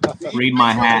 read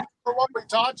my hat. For what we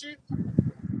taught you?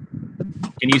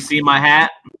 Can you see my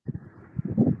hat?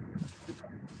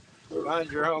 Find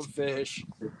your own fish.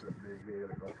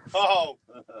 Oh,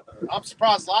 I'm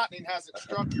surprised lightning hasn't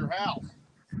struck your house.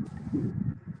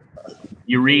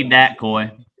 You read that,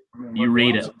 Coy. You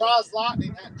read I'm it. surprised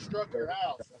lightning hadn't struck your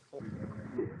house.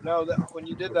 No, when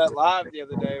you did that live the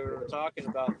other day, we were talking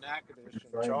about Natchitoches,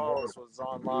 and Charles was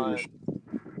online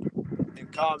in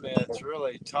comments,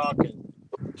 really talking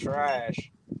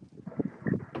trash.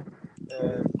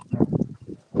 And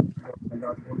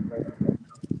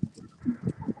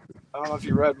I don't know if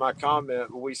you read my comment,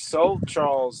 but we sold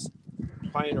Charles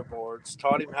planer boards,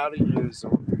 taught him how to use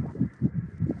them,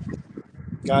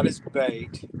 got his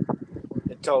bait,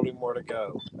 and told him where to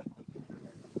go.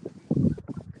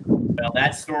 Well,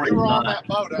 that story You is were on not. that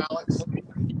boat, Alex.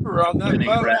 You were on that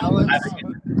boat, Alex.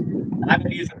 I've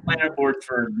been using planer boards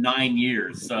for 9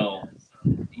 years, so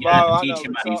you Well, have to teach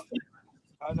him how to use.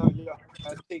 I know you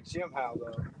have to teach him how,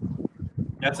 though.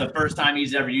 That's the first time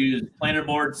he's ever used planer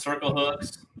boards, circle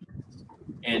hooks,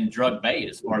 and drug bait,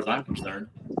 as far as I'm concerned.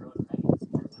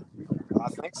 I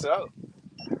think so.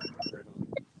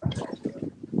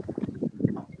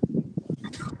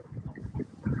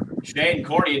 Shane and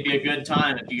Courtney, it'd be a good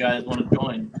time if you guys want to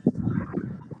join.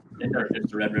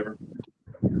 It's the Red River.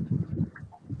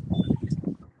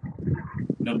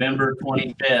 November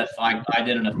 25th, I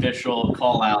did an official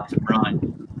call out to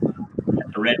Brian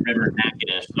at the Red River in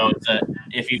Natchitoches. So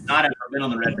if you've not ever been on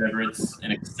the Red River, it's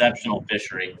an exceptional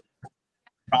fishery.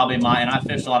 Probably and I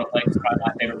fish a lot of lakes. Probably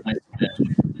my favorite place to fish.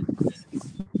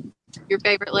 Your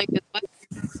favorite lake is what?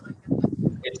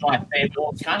 It's my favorite.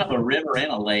 Well, it's kind of a river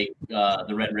and a lake.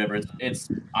 The Red River.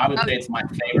 I would say it's my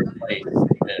favorite place to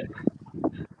fish.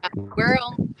 We're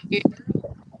only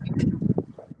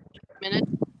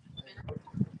minutes.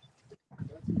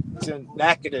 It's in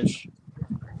Natchitoches.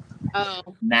 Oh.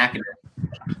 Natchitoches.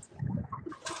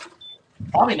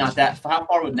 Probably not that. How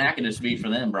far would Natchitoches be for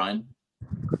them, Brian?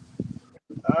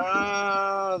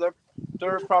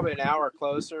 They're probably an hour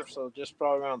closer, so just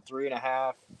probably around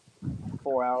 3.5,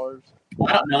 4 hours.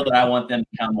 Well, I don't know that I want them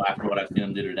to come after what I've seen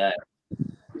them do today.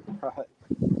 Right.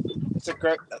 It's a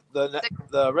great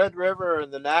the Red River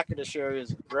and the Natchitoches area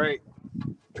is great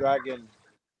dragging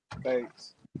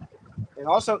baits, and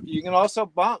also you can also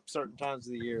bump certain times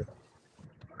of the year.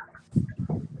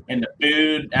 And the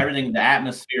food, everything, the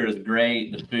atmosphere is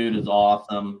great. The food is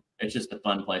awesome. It's just a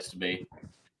fun place to be.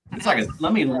 It's like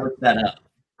let me look that up.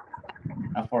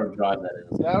 How far a drive that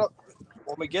is? Yeah,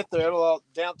 when we get there,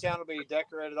 downtown will be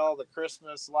decorated, all the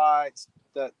Christmas lights,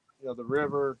 the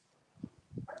river.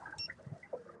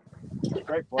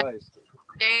 Great place.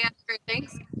 Day after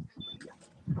Thanksgiving.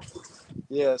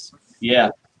 Yes. Yeah.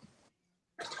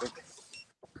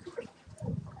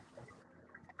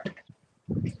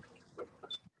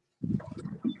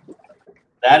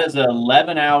 That is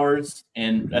 11 hours,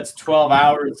 and that's 12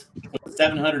 hours,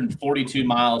 742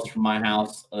 miles from my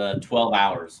house, 12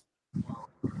 hours.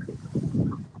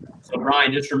 So,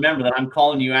 Brian, just remember that I'm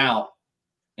calling you out,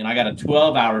 and I got a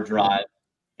 12-hour drive,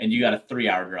 and you got a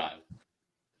 3-hour drive.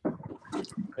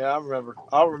 Yeah,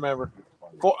 I'll remember.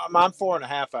 I'm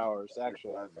 4.5 hours,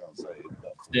 actually.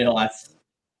 Still,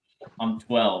 I'm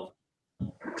 12.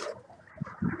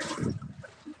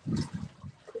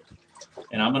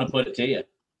 And I'm going to put it to you.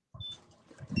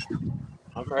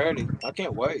 I'm ready. I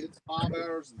can't wait. It's 5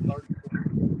 hours and 30.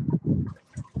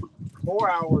 4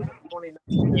 hours and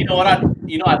 29. You know what? I'd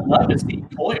love to see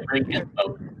Coy bring his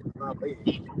boat.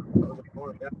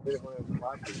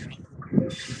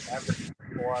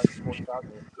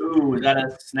 Ooh, is that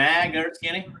a snag there,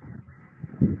 Skinny?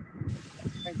 I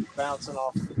think it's bouncing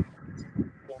off.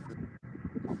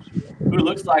 Ooh,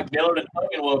 looks like Dillard and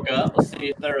Hogan woke up. Let's see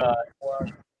if they're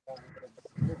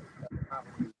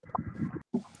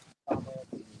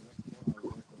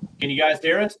Can you guys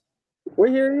hear us?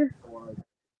 We hear you.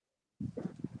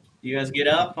 You guys get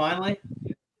up finally?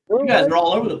 You guys are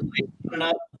all over the place. Coming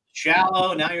up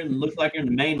shallow. Now looks like you're in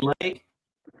the main lake.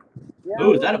 Yeah.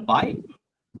 Ooh, is that a bite?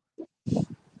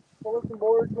 Pulling some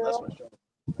boards now.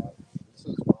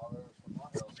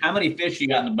 How many fish you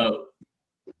got in the boat?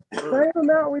 Same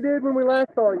amount we did when we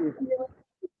last saw you.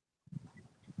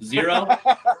 0?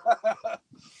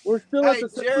 We're still at the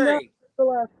same amount as the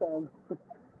last time.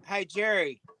 Hey,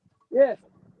 Jerry. Yes.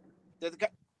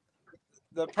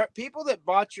 The people that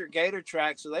bought your gator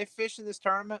tracks, are they fishing this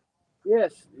tournament?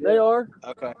 Yes, they are.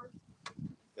 Okay.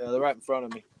 Yeah, they're right in front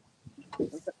of me.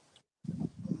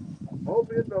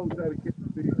 Hope it knows how to get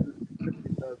the fish.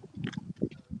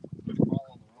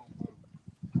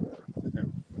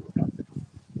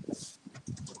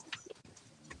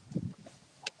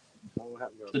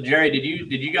 So Jerry, did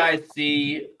you guys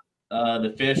see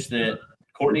the fish that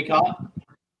Courtney caught?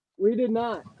 We did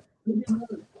not. You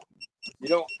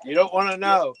don't want to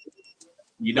know.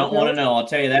 You don't want to know. I'll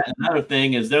tell you that. Another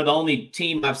thing is they're the only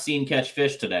team I've seen catch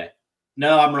fish today.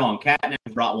 No, I'm wrong. Catnip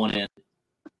brought one in.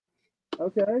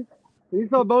 Okay. You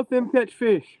saw both them catch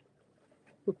fish.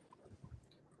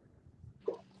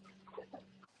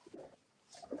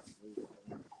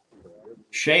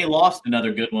 Shay lost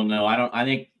another good one though. I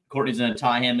think Courtney's gonna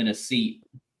tie him in a seat.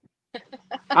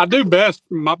 I do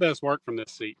my best work from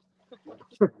this seat.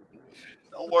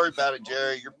 Don't worry about it,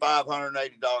 Jerry. Your $580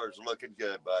 is looking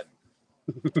good, bud.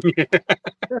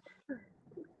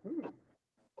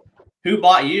 Who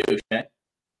bought you, Shay?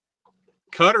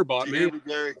 Cutter bought me.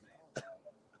 Jerry.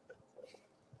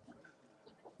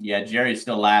 Yeah, Jerry's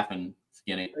still laughing,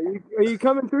 Skinny. Are you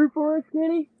coming through for us,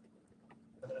 Skinny?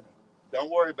 Don't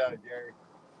worry about it, Jerry.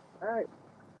 All right.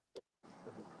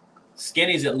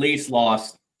 Skinny's at least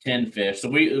lost 10 fish. So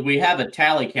we have a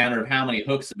tally counter of how many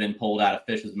hooks have been pulled out of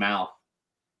fish's mouth.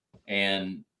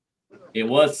 And it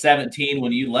was 17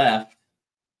 when you left.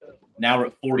 Now we're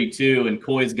at 42, and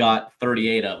Coy's got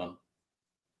 38 of them.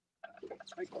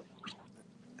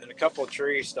 And a couple of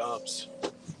tree stumps.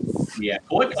 Yeah,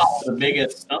 Coy caught the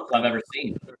biggest stumps I've ever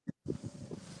seen.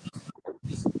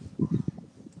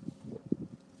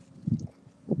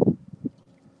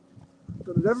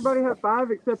 So does everybody have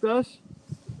 5 except us?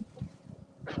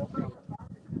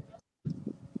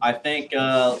 I think,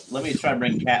 let me try to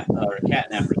bring catnappers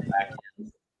back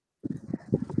in.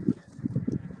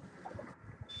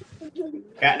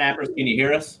 Catnappers, can you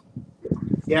hear us?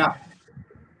 Yeah.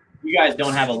 You guys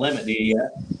don't have a limit, do you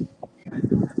yet?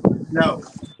 No.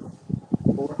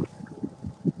 4.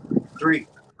 3.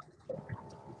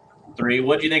 3.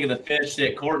 What do you think of the fish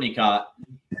that Courtney caught?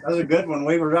 That was a good one.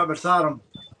 We were right beside him.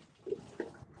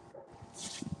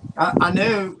 I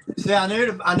knew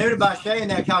to buy Shay in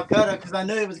that Calcutta because I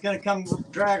knew it was going to come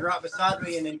drag right beside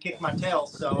me and then kick my tail.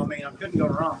 So, I mean, I couldn't go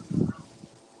wrong.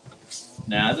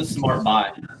 Nah, that's a smart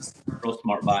buy. Real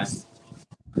smart buy.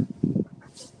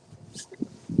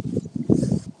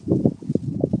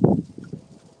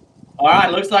 All right,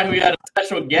 looks like we got a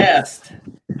special guest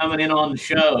coming in on the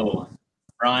show.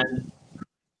 Brian.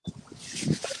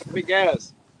 Big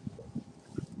guess.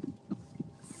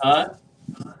 Huh?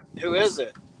 Who is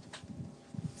it?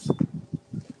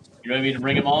 You want me to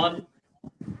bring him on?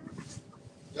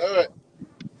 Do it.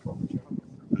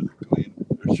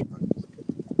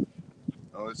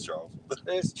 Oh, it's Charles.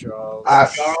 It's Charles.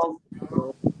 Charles.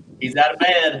 He's out of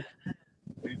bed.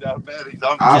 He's out of bed. He's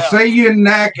on the I'll couch. see you in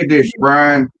Natchitoches,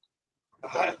 Brian.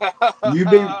 You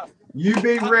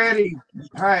be ready.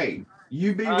 Hey,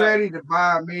 you be ready to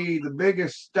buy me the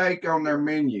biggest steak on their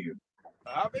menu.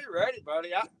 I'll be ready,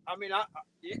 buddy.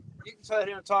 You can sit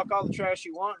here and talk all the trash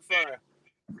you want in front of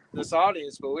this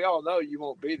audience, but we all know you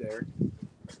won't be there.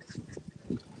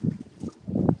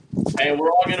 Hey,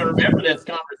 we're all going to remember this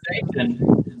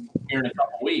conversation here in a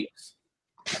couple weeks.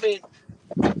 I mean,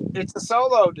 it's a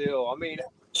solo deal. I mean,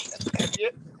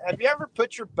 have you ever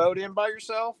put your boat in by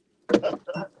yourself?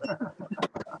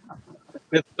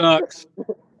 It sucks.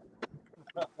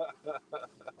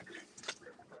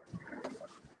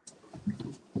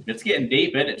 It's getting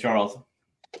deep, isn't it, Charles?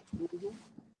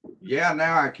 Yeah,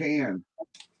 now I can.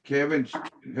 Kevin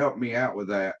helped me out with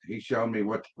that. He showed me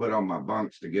what to put on my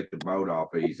bunks to get the boat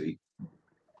off easy.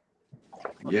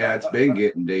 Yeah, it's been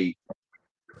getting deep.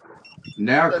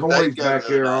 Now Corey's back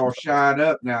here all shied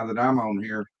up now that I'm on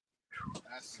here.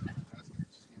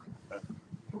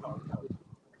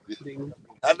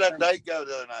 How'd that date go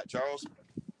the other night, Charles?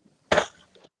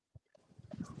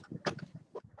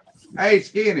 Hey,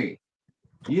 Skinny,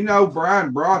 you know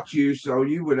Brian brought you so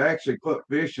you would actually put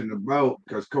fish in the boat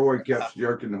because Corey kept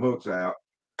jerking the hooks out.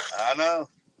 I know.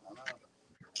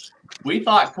 We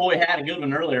thought Coy had a good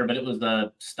one earlier, but it was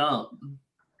the stump.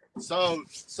 So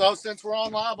since we're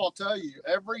on live, I'll tell you,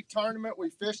 every tournament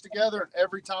we fished together and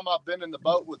every time I've been in the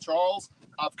boat with Charles,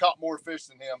 I've caught more fish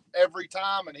than him every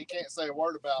time, and he can't say a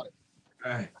word about it.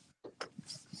 Hey.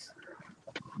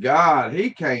 God,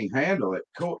 he can't handle it.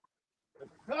 Coy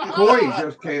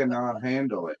just cannot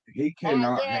handle it. He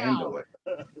cannot handle it.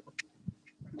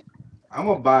 I'm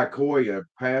gonna buy Coy a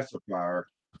pacifier.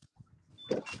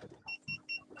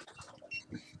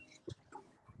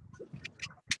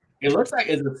 It looks like,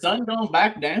 is the sun going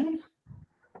back down?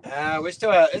 We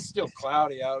still have, it's still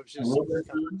cloudy out. It's just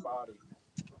kind of cloudy,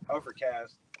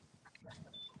 overcast.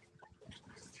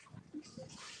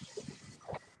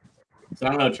 So I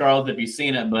don't know, Charles, if you've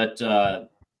seen it, but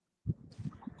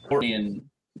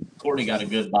Courtney got a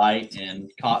good bite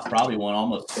and caught probably one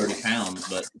almost 30 pounds.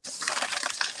 But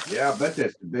yeah, I bet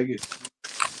that's the biggest.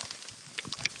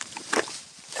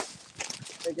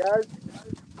 Hey guys.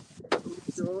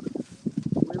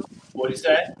 What do you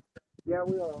say? Yeah,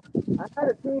 we are. I had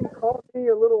a team call me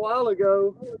a little while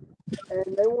ago,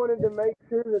 and they wanted to make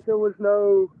sure that there was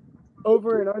no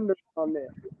over and under on this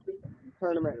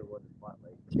tournament.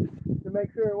 To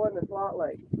make sure it wasn't a slot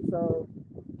lake. So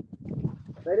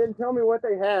they didn't tell me what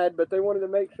they had, but they wanted to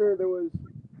make sure there was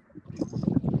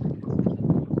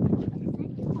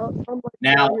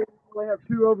Now, we only have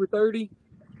 2 over 30,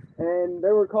 and they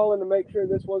were calling to make sure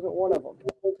this wasn't one of them.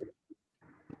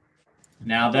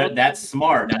 now that's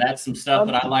smart. Now that's some stuff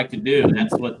that I like to do.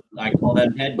 That's what I call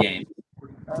them head games.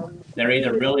 They're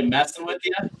either really messing with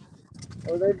you.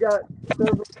 Or they've got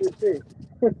several to see.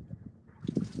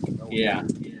 Yeah.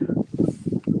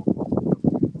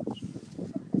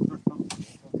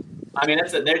 I mean,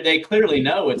 they clearly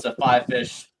know it's a 5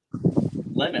 fish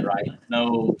limit, right?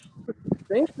 No.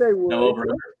 I think they would. No over.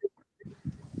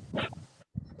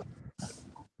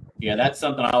 Yeah, that's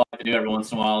something I like to do every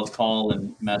once in a while is call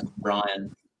and mess with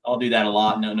Brian. I'll do that a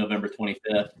lot. No, November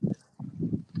 25th.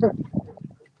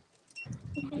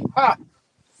 Ha!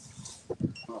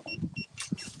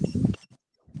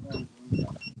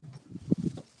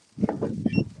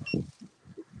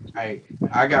 Hey,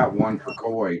 I got one for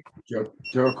Coy.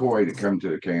 Tell Coy to come to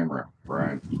the camera,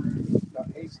 Brian.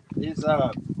 He's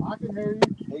I can hear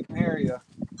you. He can hear you.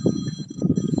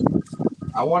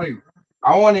 I want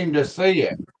him to see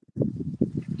it.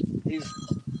 He's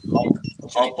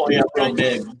I'll pull you up real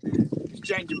big. He's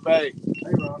changing bait.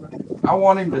 I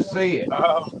want him to see it.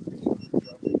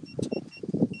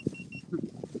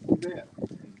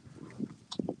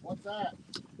 What's that?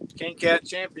 King Cat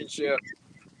Championship.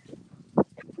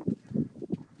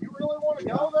 You really want to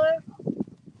go there?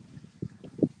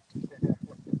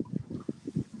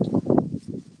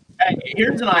 Hey,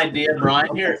 here's an idea,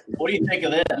 Brian. Here, what do you think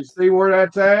of this? You see where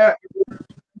that's at?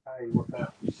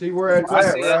 You see where it's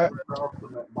at, right?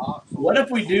 What if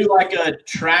we do like a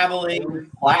traveling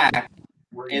plaque,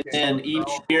 and then each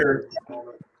year,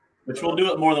 which we'll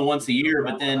do it more than once a year,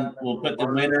 but then we'll put the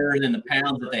winners and the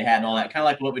pounds that they had and all that, kind of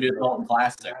like what we do at the Alton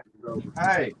Classic.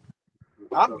 Hey,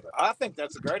 I think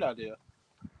that's a great idea.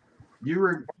 you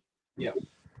were. Yeah.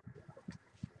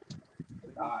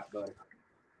 All right, buddy.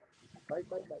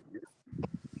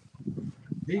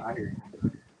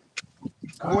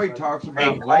 Coy talks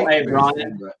about Hey, lake hey, fishing,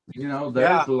 Brian. but you know,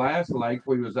 there's the last lake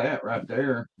we was at right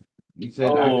there. He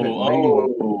said I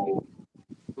couldn't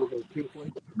beat him.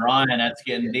 Brian, that's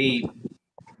getting deep.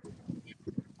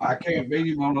 I can't beat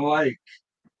him on the lake.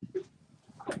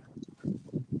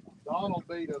 Donald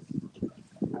beat us.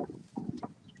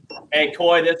 Hey,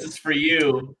 Coy, this is for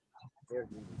you.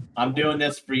 I'm doing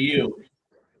this for you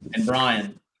and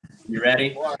Brian. You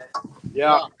ready?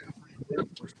 Yeah.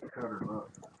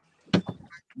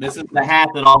 This is the hat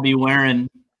that I'll be wearing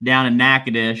down in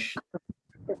Natchitoches.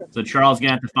 So Charles is going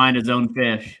to have to find his own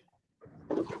fish.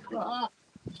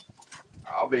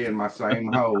 I'll be in my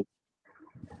same hole.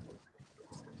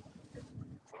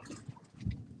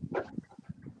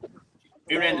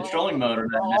 We ran the trolling motor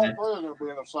that All night. three will be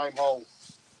in the same hole.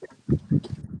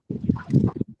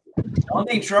 The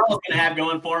only thing Charles is going to have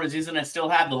going for him is he's going to still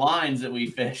have the lines that we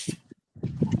fished.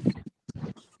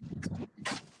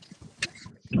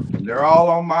 They're all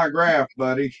on my graph,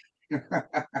 buddy. They're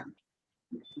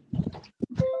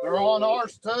on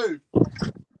ours too.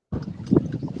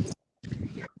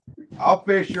 I'll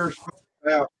fish your spot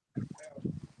out.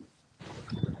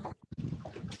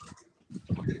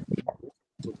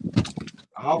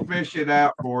 I'll fish it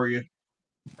out for you.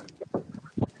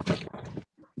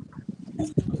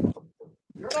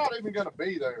 You're not even going to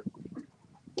be there.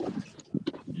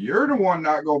 You're the one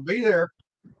not going to be there.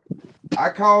 I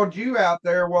called you out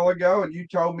there a while ago, and you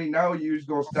told me no, you was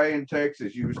going to stay in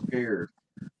Texas. You were scared.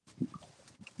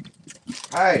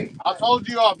 Hey. I told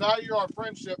you I value our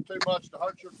friendship too much to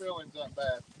hurt your feelings that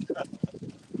bad.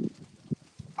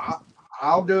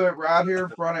 I'll do it right here in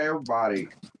front of everybody.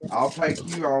 I'll take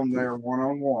you on there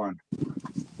one-on-one.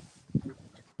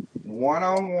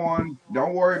 One-on-one.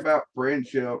 Don't worry about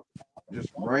friendship.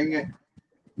 Just bring it.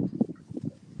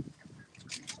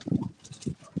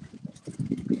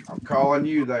 I'm calling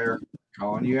you there.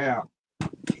 Calling you out.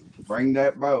 Bring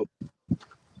that boat.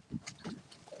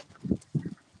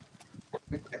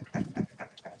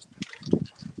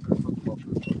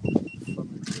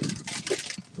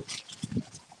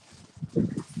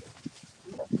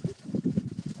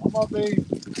 I'm going to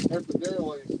be at the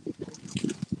daily.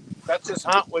 That's his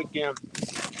hunt weekend.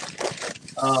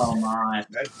 Oh, my.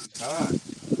 That's his hunt.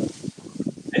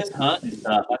 This hunting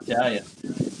stuff, I tell you.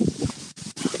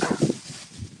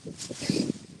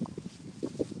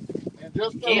 And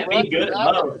just for Can't the be good at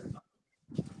record,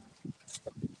 both.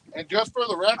 And just for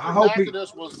the record, I hope he-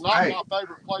 Natchitoches was not Hey. my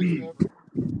favorite place ever.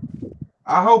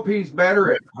 I hope he's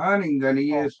better at hunting than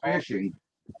he is fishing.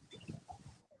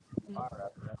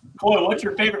 Coy, what's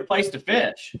your favorite place to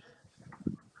fish?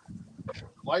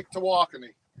 Lake Tawakoni.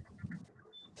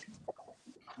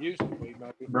 Used to be,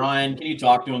 maybe. Brian, can you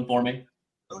talk to him for me?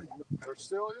 There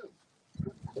still is.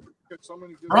 Get so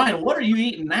many good Brian, what are you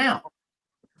eating now?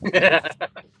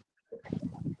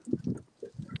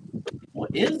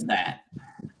 What is that?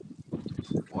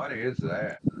 What is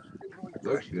that?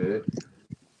 Looks good.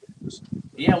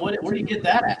 Yeah, where do you get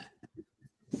that at?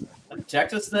 A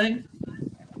Texas thing?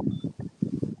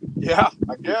 Yeah,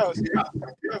 I guess.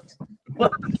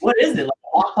 What is it? Like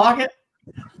a hot pocket?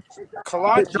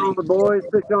 Fish on, the boys.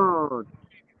 Fish on.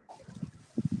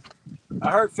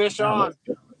 I heard fish on.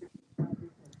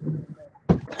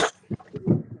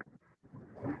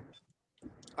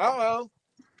 Uh-oh.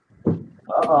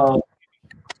 Uh-oh.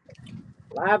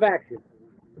 Live action.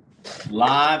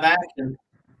 Live action.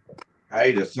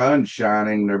 Hey, the sun's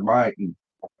shining. They're biting.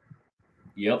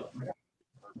 Yep.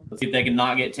 Let's see if they can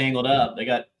not get tangled up. They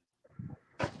got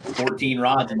 14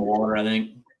 rods in the water, I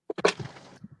think.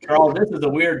 Charles, this is a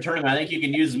weird tournament. I think you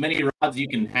can use as many rods as you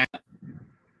can have.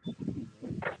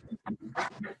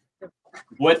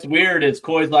 What's weird is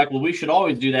Coy's like, well, we should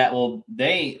always do that. Well,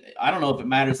 I don't know if it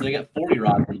matters. They got 40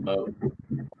 rods in the boat.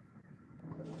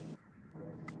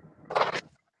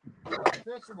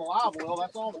 Fish from the live well,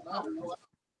 that's all that matters.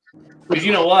 Because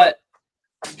you know what?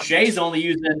 Shay's only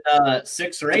using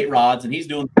 6 or 8 rods, and he's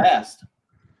doing the best.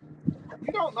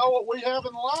 You don't know what we have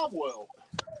in the live well.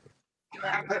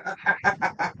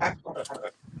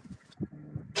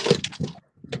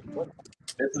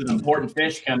 This is an important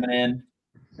fish coming in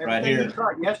right Everything here. you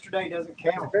caught yesterday doesn't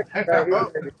count.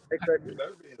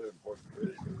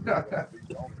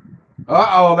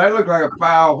 Uh-oh, that looked like a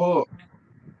foul hook.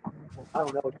 I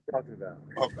don't know what you're talking about.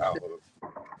 Oh, foul hook.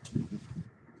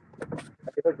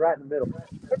 It was right in the middle.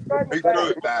 He threw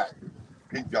it back.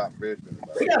 He got fish in the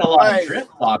back. We got a lot of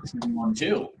drift boxes in one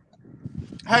too.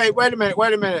 Hey, wait a minute.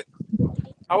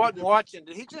 I wasn't watching.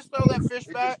 Did he just throw that fish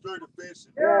back?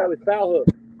 Yeah, it was foul hook.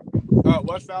 Oh, it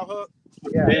was foul hook?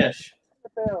 Yeah. Fish.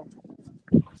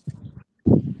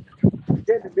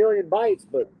 Getting a million bites,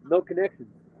 but no connection.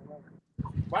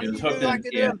 Why didn't you do like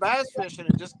you do in bass fishing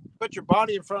and just put your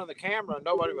body in front of the camera and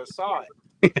nobody would saw it?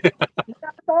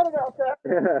 I thought about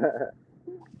that.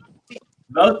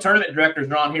 Both tournament directors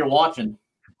are on here watching.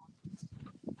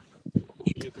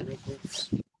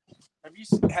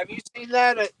 Have you seen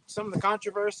that at some of the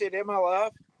controversy at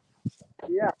MLF?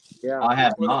 Yeah. I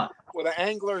have not. Where the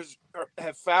anglers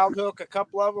have foul hook a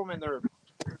couple of them and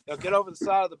they'll get over the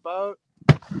side of the boat,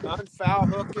 unfoul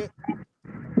hook it,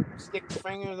 stick the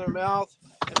finger in their mouth,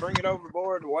 and bring it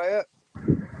overboard and weigh it.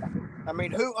 I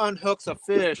mean, who unhooks a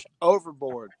fish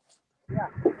overboard? Yeah.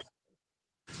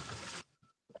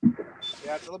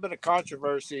 Yeah, it's a little bit of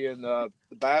controversy in the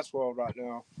bass world right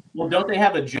now. Well, don't they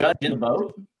have a judge in the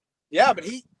boat? Yeah, but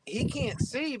he can't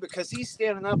see because he's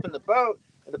standing up in the boat.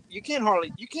 And you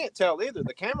can't tell either.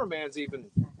 The cameraman's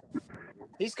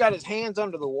he's got his hands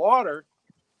under the water.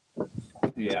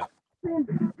 Yeah.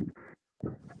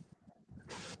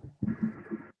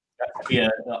 Yeah,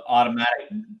 the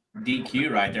automatic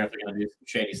DQ right there if they're going to do some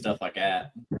shady stuff like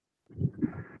that.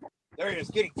 There he is.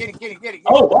 Get it.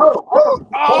 Oh, whoa.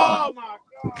 Oh, my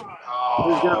God.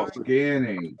 Oh,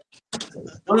 skinny.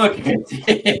 Look at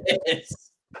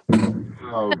this.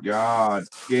 Oh, God.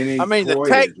 Skinny. I mean, the Coy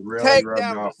take is really rubbed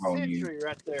down off the on you. century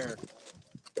right there.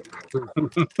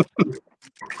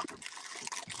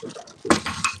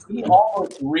 He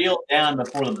almost reeled down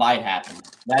before the bite happened.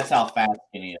 That's how fast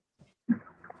Skinny is.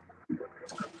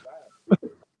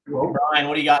 Brian,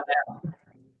 what do you got now?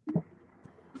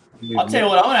 I'll tell you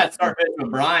what, I'm going to have to start fishing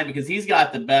with Brian because he's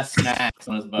got the best snacks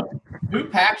on his boat. Who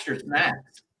packs your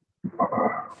snacks?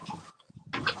 I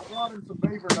brought him some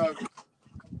beaver nuggets.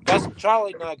 Got some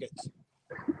Charlie nuggets.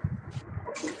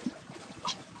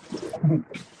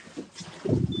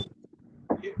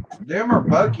 Them are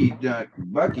Bucky nuggets.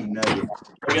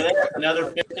 Look at that, another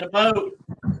fish in a boat.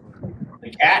 The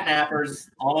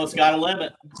catnappers almost got a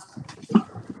limit.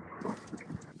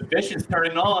 The fishing's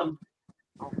turning on.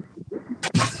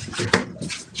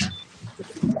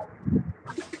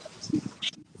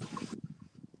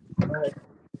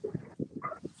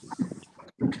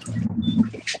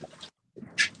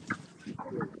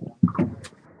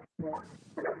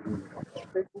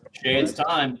 Shay, it's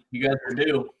time. You guys are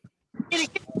due.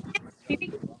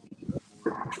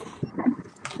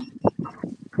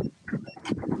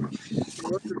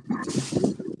 What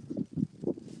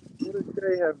does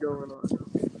Shay have going on?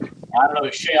 I don't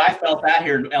know, Shay. I felt that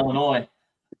here in Illinois.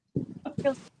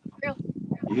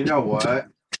 You know what?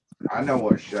 I know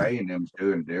what Shay and them's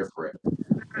doing different.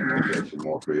 They're catching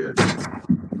more fish.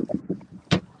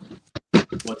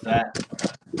 What's that?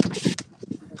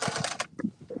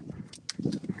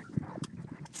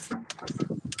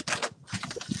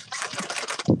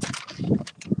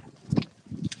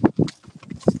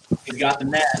 He's got the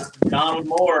net. Donald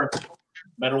Moore.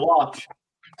 Better watch.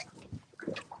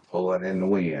 pulling in the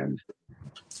wind.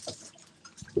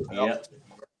 Yep.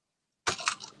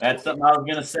 That's something I was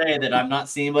going to say that I'm not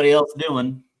seeing anybody else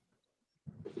doing.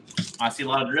 I see a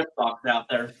lot of drift socks out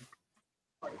there.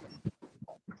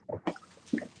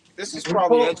 This is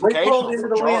probably We pulled educational into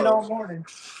for the wind all Charles. morning.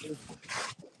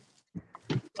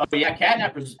 Oh, yeah,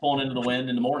 catnappers is pulling into the wind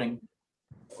in the morning.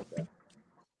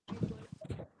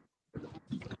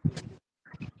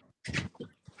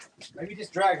 Maybe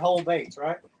just drag whole baits,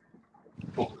 right?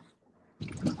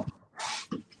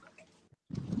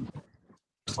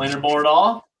 Planer board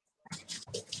off.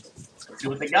 Let's see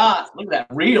what they got. Look at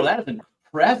that reel. That is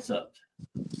impressive.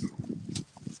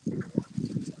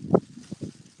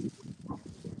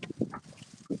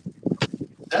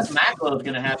 Seth Macklow is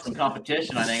going to have some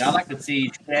competition, I think. I'd like to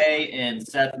see Shay and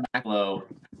Seth Macklow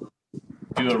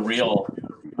do a real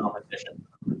competition.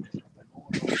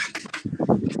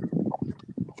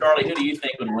 Charlie, who do you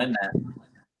think would win that?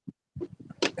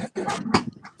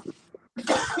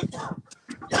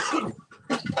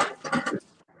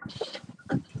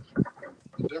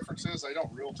 The difference is they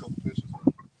don't reel till the fish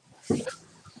is.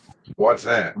 What's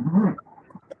that?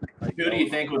 Who do you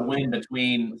think would win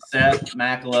between Seth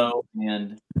Macklow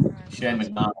and Shay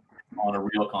McDonald on a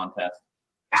real contest?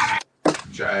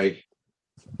 Shay.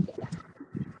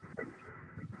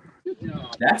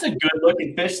 That's a good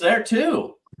looking fish there,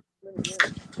 too.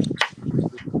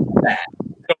 That.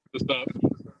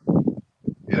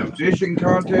 In a fishing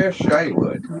contest, Shay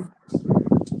would.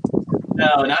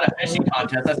 No, not a fishing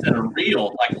contest. I said a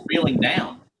reel, like reeling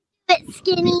down. Bit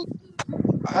skinny.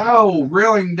 Oh,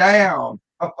 reeling down.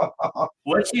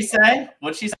 What'd she say?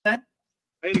 What'd she say? Say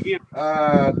it again.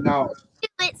 No.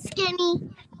 Bit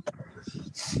skinny.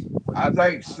 I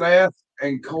think Seth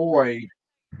and Coy.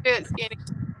 Bit skinny.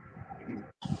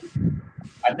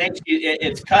 I think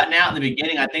it's cutting out in the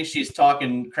beginning. I think she's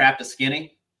talking crap to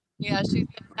Skinny. Yeah,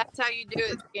 that's how you do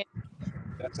it, skinny.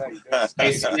 That's how you do it.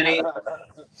 Hey, Skinny.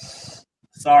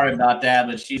 Sorry about that,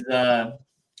 but she's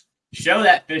show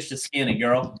that fish to Skinny,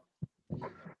 girl.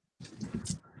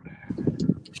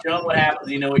 Show him what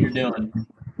happens. You know what you're doing.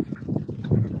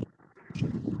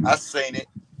 I seen it.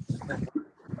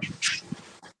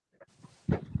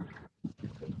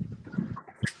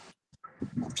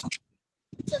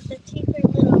 So the teeth are a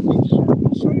little bit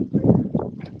sharper.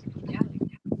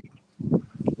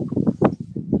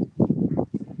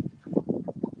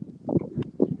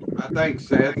 I think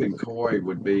Seth and Coy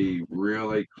would be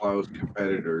really close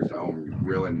competitors on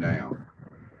reeling down.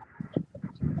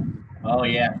 Oh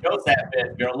yeah, show us that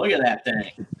fish, girl. Look at that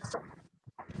thing.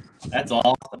 That's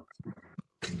awesome.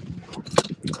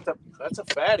 That's a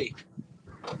fatty.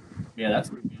 Yeah, that's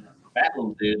a fat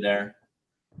little dude there.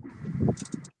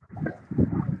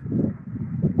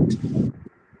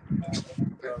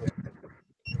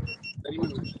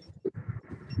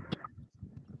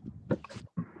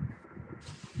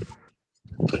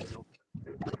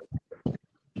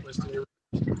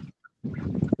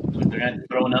 They're going to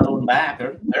throw another one back.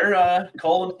 They're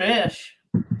calling fish.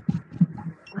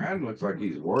 Brad looks like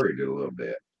he's worried a little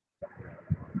bit.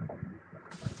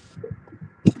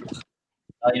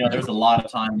 You know, there's a lot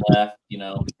of time left. You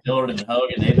know, Dillard and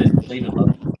Hogan, they've been sleeping most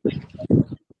of the week.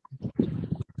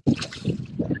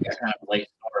 They got kind of a late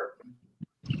start.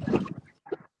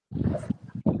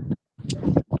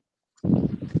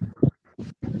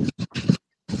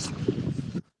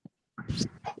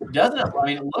 Doesn't it? I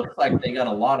mean, it looks like they got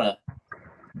a lot of,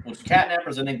 which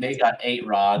catnappers, I think they got 8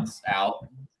 rods out.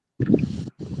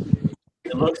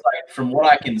 It looks like, from what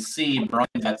I can see, Brian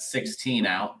got 16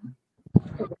 out.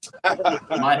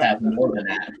 Might have more than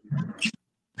that.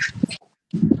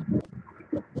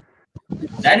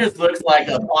 That just looks like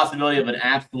a possibility of an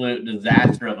absolute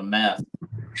disaster of a mess.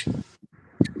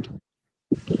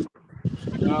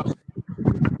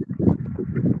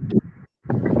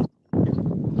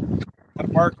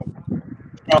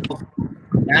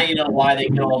 Now you know why they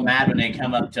get all mad when they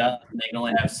come up to us and they can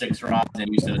only have 6 rods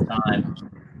in use at a time.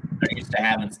 They're used to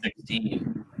having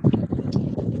 16.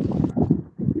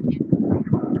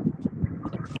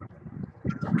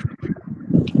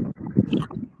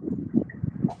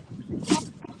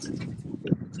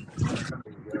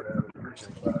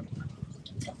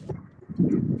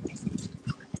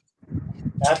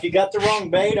 Now, if you got the wrong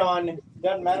bait on, it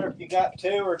doesn't matter if you got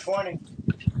 2 or 20.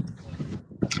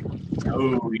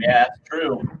 Oh, yeah, that's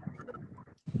true.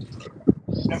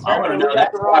 I want to know got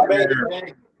that. the wrong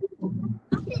bait.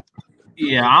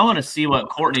 Yeah, I want to see what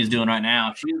Courtney's doing right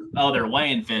now. They're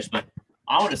weighing fish, but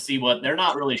I want to see what they're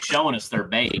not really showing us their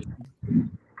bait. I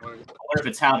wonder if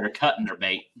it's how they're cutting their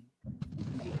bait.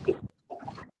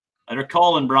 They're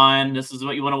calling, Brian. This is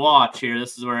what you want to watch here.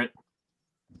 This is where it.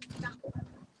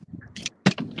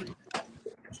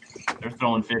 They're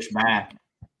throwing fish back.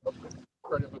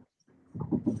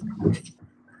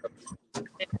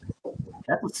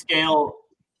 That's a scale.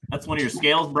 That's one of your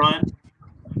scales, Brian?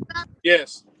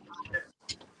 Yes.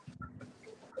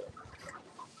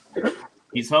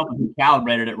 He's hoping he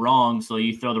calibrated it wrong, so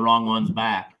you throw the wrong ones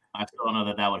back. I still don't know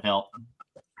that that would help.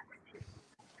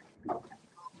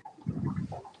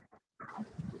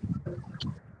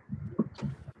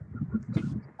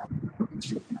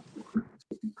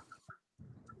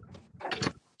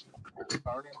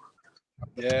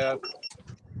 Yeah.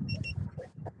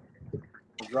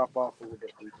 We'll drop off a little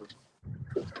bit deeper.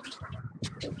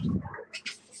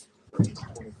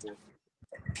 24.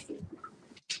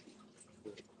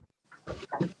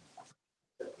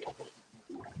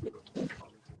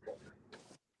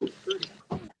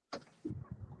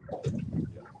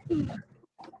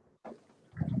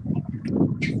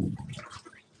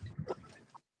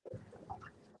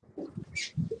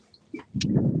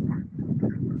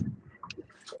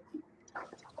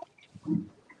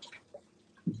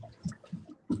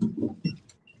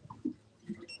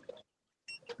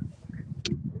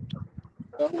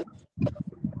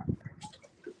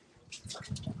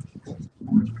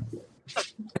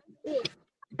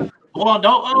 Hold on,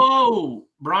 don't. Oh,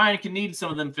 Brian can need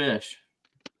some of them fish.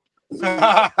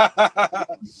 I'd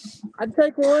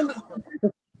take one.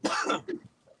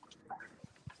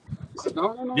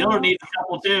 Diller needs a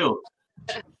couple too.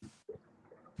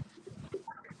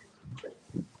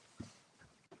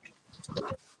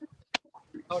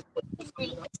 All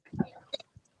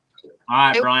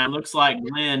right, Brian. Looks like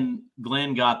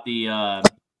Glenn got the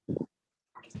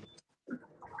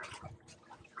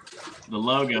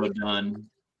logo done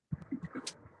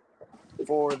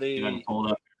For See if I can the pull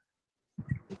it up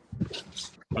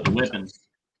for the whipping.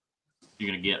 You're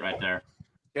gonna get right there.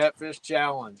 Catfish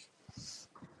Challenge.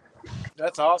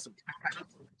 That's awesome.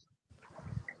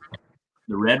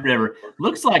 The Red River.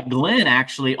 Looks like Glenn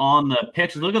actually on the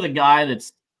picture. Look at the guy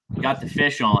that's got the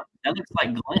fish on. That looks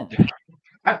like Glenn.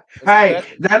 Hey,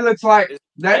 that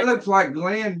looks like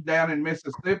Glenn down in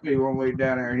Mississippi when we were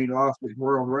down there and he lost his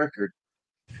world record.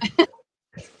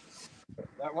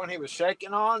 That one he was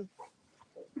shaking on?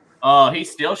 Oh, he's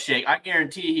still shaking. I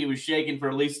guarantee he was shaking for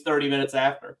at least 30 minutes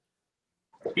after.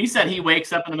 He said he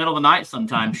wakes up in the middle of the night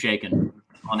sometimes shaking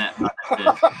on that fish.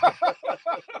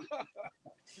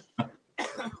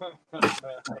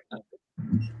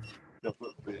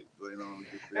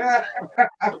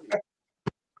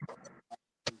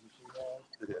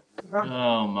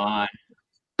 Oh my.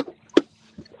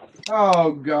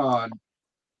 Oh God.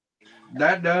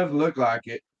 That does look like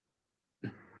it.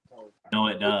 No,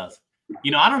 it does.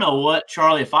 You know, I don't know what,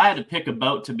 Charlie, if I had to pick a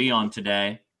boat to be on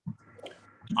today,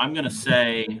 I'm going to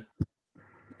say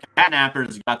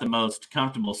Catnapper's got the most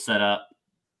comfortable setup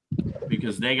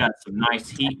because they got some nice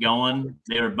heat going.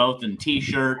 They were both in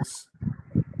T-shirts.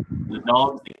 The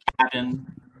dog's the captain.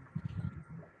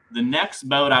 The next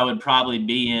boat I would probably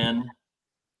be in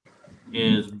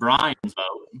is Brian's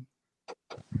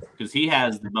boat because he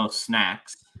has the most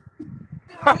snacks.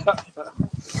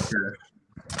 Sure.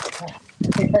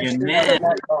 And then,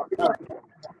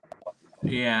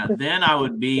 yeah, then I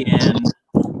would be in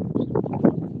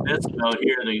this boat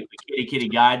here, the Kitty Kitty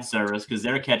Guide Service, because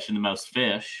they're catching the most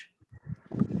fish.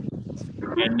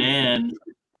 And then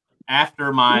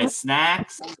after my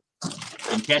snacks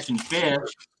and catching fish,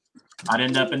 I'd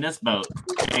end up in this boat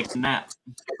taking a nap.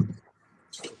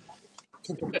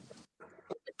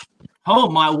 Oh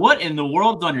my! What in the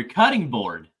world's on your cutting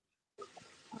board?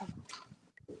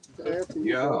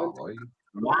 Yeah.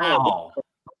 Wow.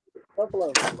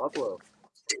 Buffalo.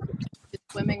 Just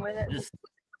swimming with it. Just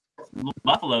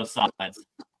buffalo sides.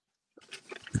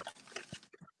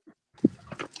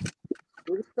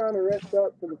 We're just trying to rest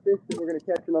up for the fish that we're going to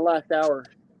catch in the last hour.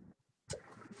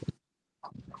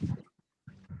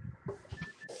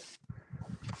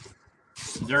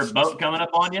 Is there a boat coming up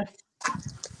on you?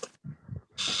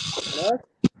 What?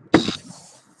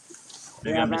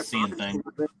 Maybe I'm just seeing things.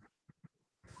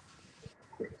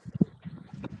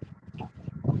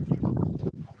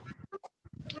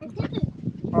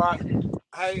 All right.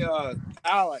 Hey,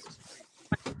 Alex.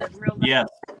 Yes.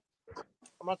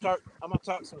 I'm gonna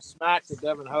talk some smack to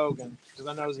Devin Hogan because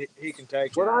I know he can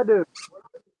take What it. I do?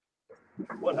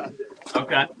 What I do.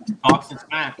 Okay. Talk some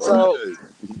smack.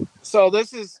 So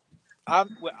this is I've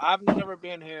never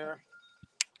been here.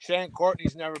 Shane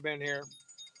Courtney's never been here,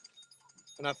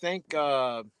 and I think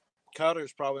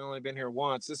Cutter's probably only been here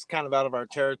once. This is kind of out of our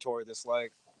territory. This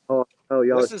lake. Oh,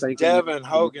 y'all. This is Devin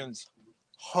Hogan's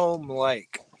home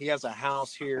lake. He has a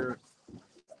house here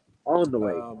on the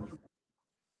lake.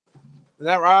 Is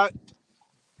that right?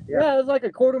 Yeah, it's like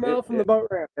a quarter mile from the boat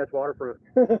ramp. That's waterproof.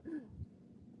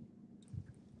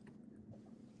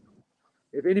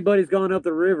 If anybody's gone up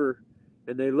the river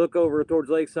and they look over towards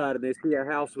Lakeside and they see a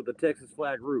house with a Texas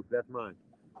flag roof, that's mine.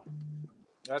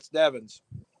 That's Devin's.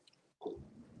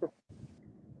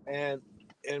 And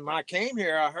when I came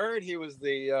here, I heard he was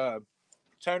the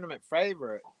tournament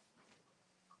favorite.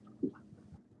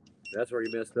 That's where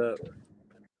you messed up.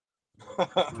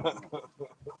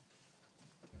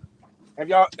 Have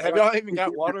y'all even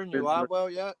got water in your live well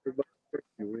yet?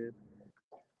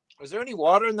 Is there any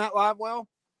water in that live well?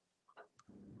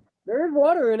 There is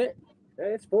water in it.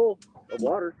 Hey, it's full of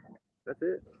water. That's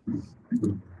it.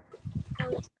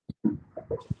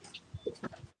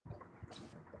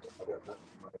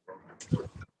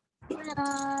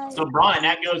 So Brian,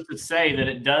 that goes to say that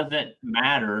it doesn't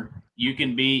matter. You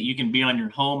can be on your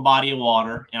home body of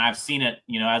water, and I've seen it.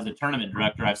 As a tournament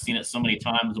director, I've seen it so many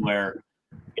times where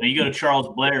you go to Charles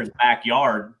Blair's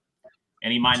backyard,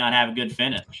 and he might not have a good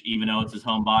finish, even though it's his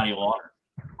home body of water.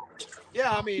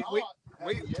 Yeah, I mean we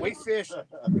fished.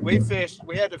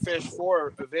 We had to fish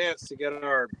 4 events to get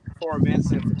our 4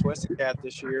 events in for Twisted Cat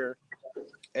this year,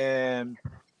 and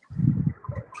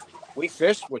we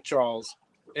fished with Charles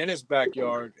in his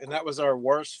backyard, and that was our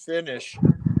worst finish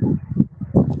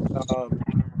of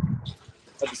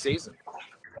the season.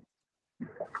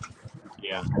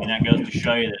 Yeah, I mean, that goes to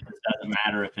show you that it doesn't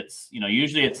matter if it's,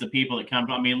 usually it's the people that come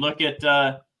from. I mean, look at,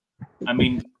 right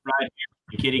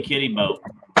here, the kitty boat.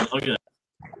 Look at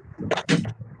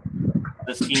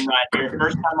this team right here.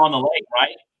 First time on the lake,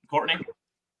 right, Courtney?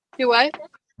 Do what?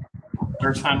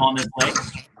 First time on this lake?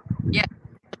 Yeah.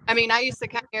 I mean, I used to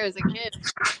come here as a kid.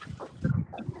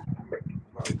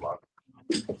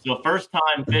 So first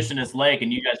time fishing this lake,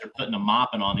 and you guys are putting a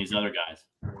mopping on these other guys.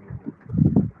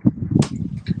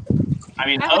 I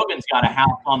mean, Hogan's got a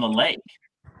house on the lake.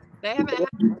 They haven't had.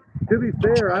 To be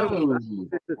fair, I don't know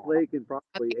if this lake in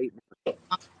probably 8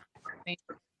 months.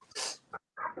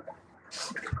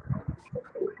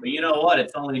 But you know what?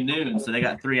 It's only noon, so they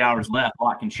got 3 hours left. A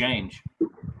lot can change.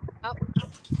 Oh,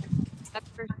 that's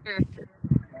for sure.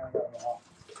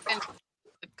 And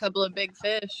a couple of big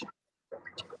fish.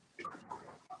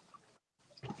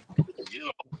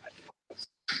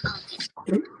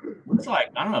 Looks like,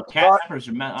 I don't know, catfish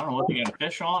or I don't know what they got a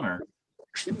fish on or.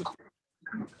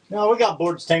 No, we got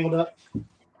boards tangled up.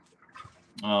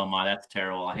 Oh my, that's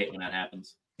terrible. I hate when that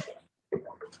happens.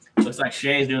 Looks like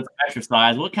Shay's doing some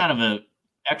exercise. What kind of a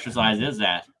exercise is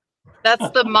that? That's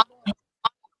the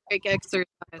break exercise.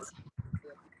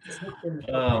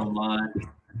 Oh my.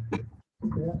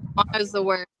 Is the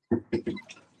word.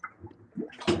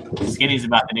 Skinny's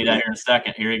about to do that here in a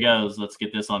second. Here he goes. Let's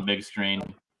get this on big screen.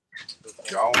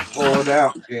 Don't pull it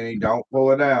out, Kenny. Don't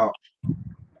pull it out.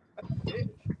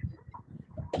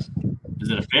 Is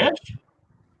it a fish?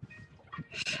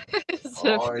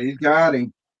 Oh, he got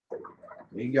him.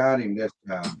 He got him this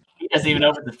time. He doesn't even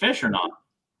know if it's a fish or not.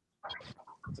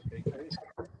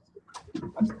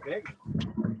 That's a big.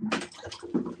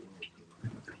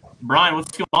 Brian,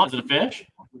 what's going on? Is it a fish?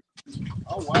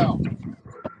 Oh, wow.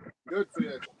 Good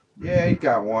fish. Yeah, he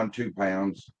got 1-2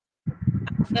 pounds.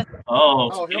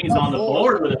 Oh, Skinny's on the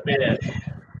board with a fish.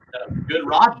 Got a good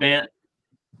rod bent.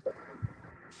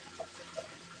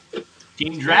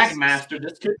 Team Dragon Master,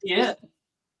 this could be it.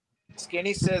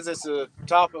 Skinny says it's the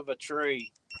top of a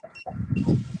tree.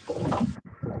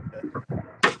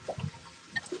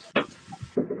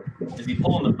 Is he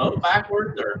pulling the boat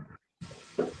backwards or?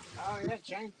 Oh, yeah,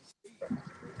 change.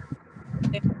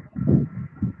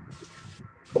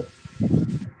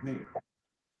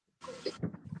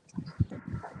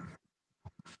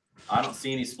 I don't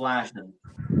see any splashing.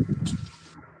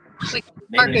 Like,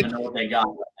 they don't even know what they got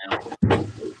right now.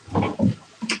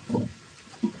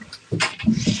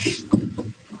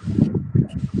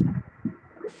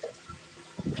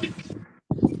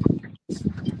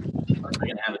 Are they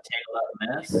gonna have a tangled up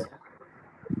mess?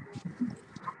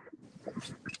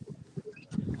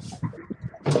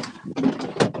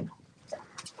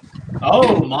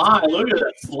 Oh my, look at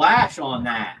the splash on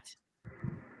that.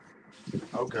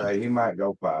 Okay, he might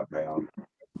go 5 pounds.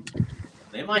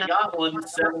 They might got one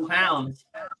 7 pounds.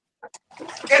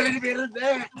 Get a little bit of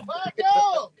that. Let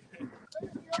go.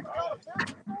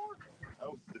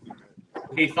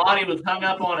 He thought he was hung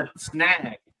up on a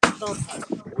snag.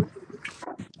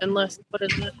 Unless, what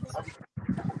is it?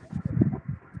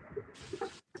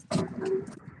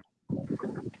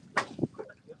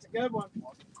 It's a good one.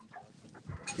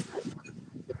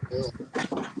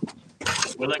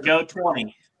 Will it go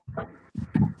 20?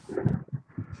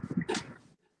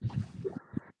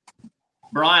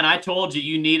 Brian, I told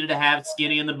you needed to have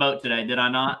Skinny in the boat today, did I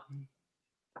not?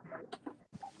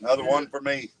 Another one for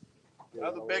me.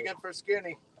 Another big one for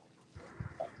Skinny.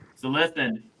 So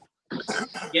listen,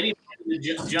 Skinny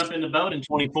to jump in the boat in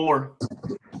 24.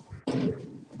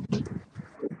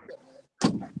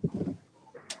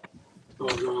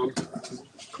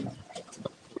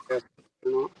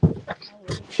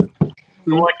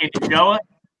 Boy, can you show it?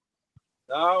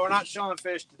 No, we're not showing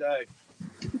fish today.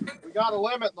 We got a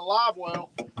limit in the live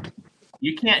well.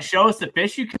 You can't show us the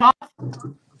fish you caught?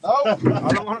 No,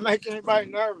 I don't want to make anybody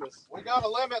nervous. we got a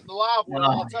limit in the live well.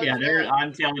 I'll tell Yeah, you that.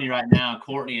 I'm telling you right now,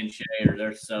 Courtney and Shay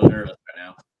they're so nervous right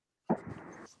now.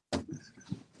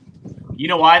 You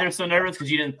know why they're so nervous?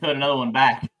 Because you didn't put another one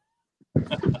back.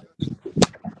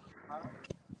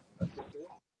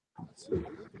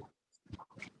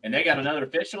 And they got another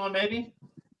fish on, maybe?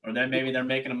 Or then maybe they're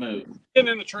making a move.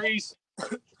 Getting in the trees.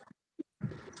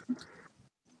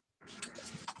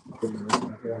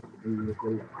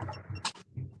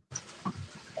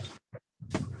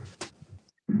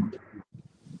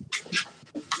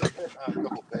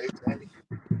 Couple baits, Andy.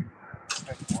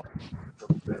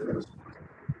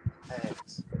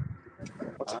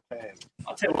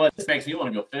 I'll tell you what, this makes me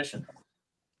want to go fishing.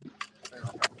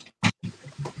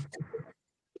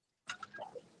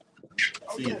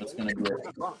 See if it's going to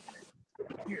grow.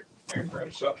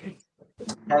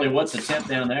 Charlie, what's the temp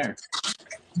down there?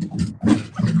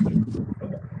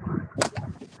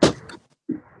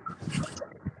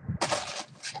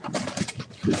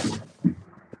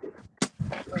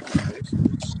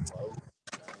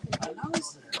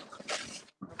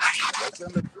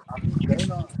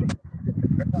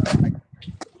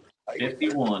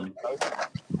 $51.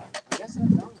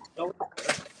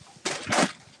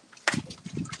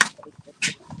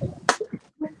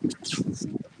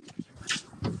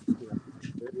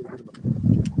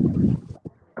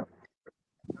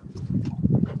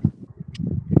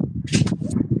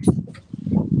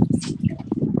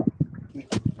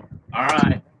 All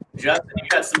right, Justin, you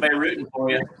got somebody rooting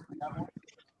for you.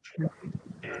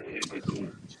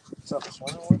 Something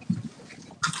swimming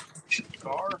with?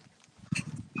 Car?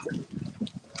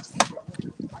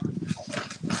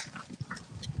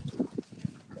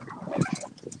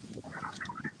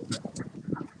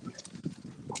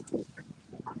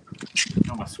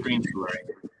 Oh, my screen's blurry.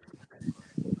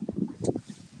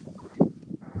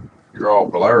 You're all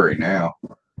blurry now.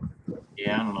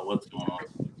 Yeah, I don't know what's going on.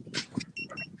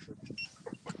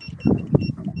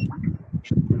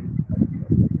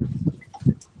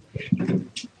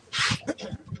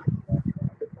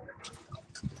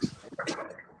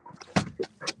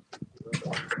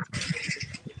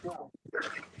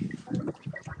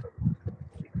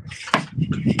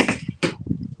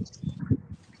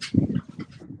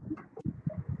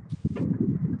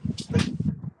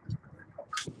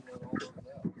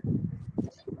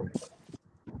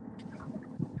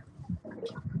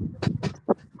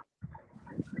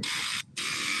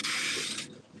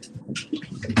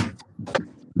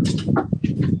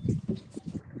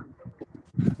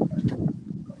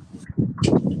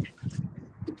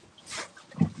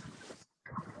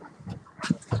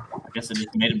 I guess I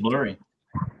just made it blurry.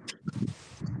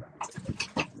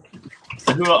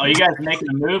 So who are you guys making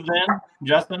a move then,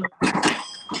 Justin?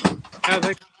 I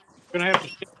think we're gonna have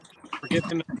to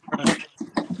forget in the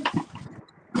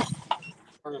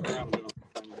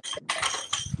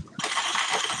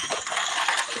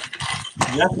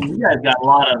Justin, you guys got a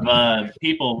lot of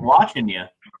people watching you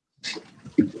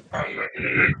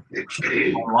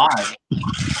live.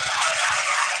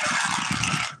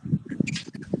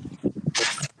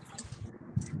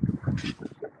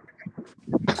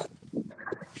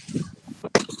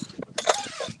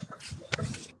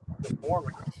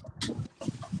 Warming.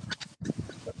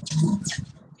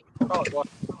 Oh, what?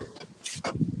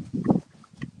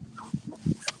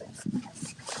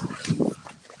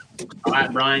 All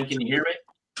right, Brian, can you hear me?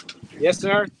 Yes,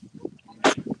 sir.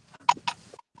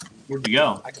 Where'd you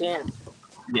go? I can.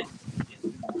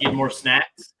 Get more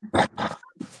snacks?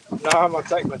 No, I'm gonna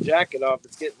take my jacket off.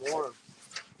 It's getting warm.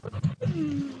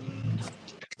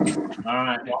 All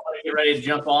right, well, I'm gonna get ready to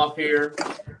jump off here.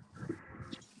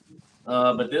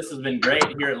 But this has been great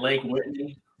here at Lake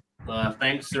Whitney.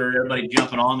 Thanks for everybody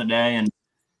jumping on today and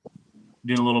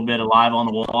doing a little bit of live on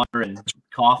the water and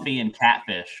coffee and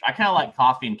catfish. I kind of like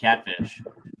coffee and catfish.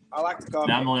 I like the coffee.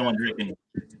 Now I'm the only one drinking.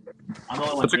 I'm the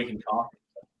only one drinking coffee.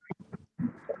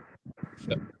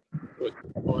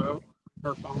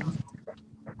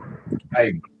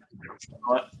 Hey,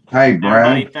 What? hey, Brian.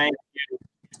 Everybody, thank you.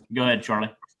 Go ahead, Charlie.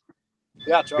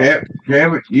 Yeah, Charlie.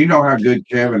 Kevin, you know how good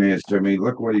Kevin is to me.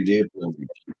 Look what he did for me.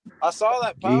 I saw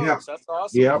that He post. helped, That's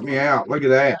awesome. he helped me out. Look at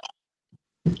that.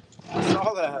 I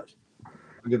saw that.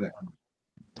 Look at that.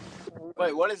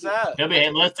 Wait, what is that? He'll be,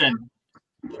 hey, listen,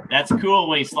 that's cool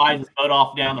when he slides his boat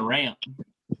off down the ramp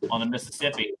on the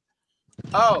Mississippi.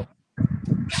 Oh.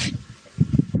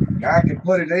 I can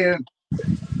put it in.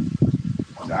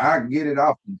 I can get it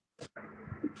off.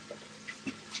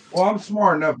 Well, I'm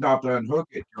smart enough not to unhook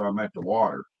it till I'm at the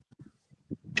water.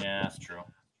 Yeah, that's true.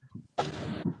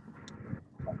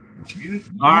 You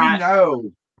right.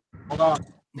 know. Hold on.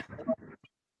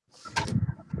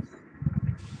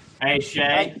 Hey,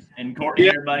 Shay and Courtney,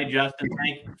 everybody, Justin,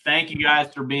 thank you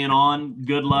guys for being on.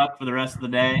 Good luck for the rest of the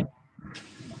day.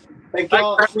 Thank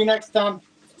y'all. See you next time.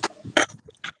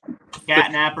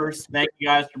 Catnappers, thank you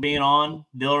guys for being on.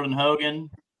 Dillard and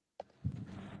Hogan.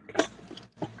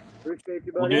 Appreciate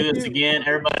you, We'll buddy. do this again.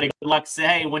 Everybody, good luck. Say,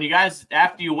 hey, when you guys,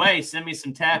 after you weigh, send me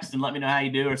some text and let me know how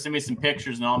you do, or send me some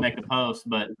pictures and I'll make a post.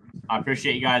 But I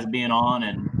appreciate you guys being on,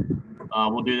 and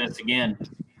we'll do this again.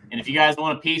 And if you guys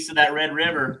want a piece of that Red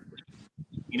River,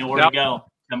 you know where to go.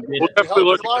 Come get it. We hope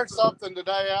you learned something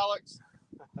today, Alex.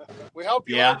 We hope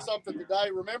you learned something today.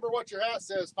 Remember what your hat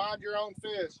says. Find your own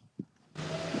fish.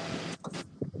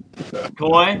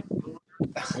 Coy,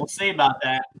 we'll see about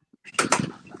that.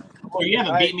 Well, you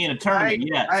haven't beat me in a tournament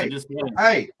yet. So just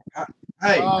hey,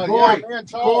 yeah, Coy,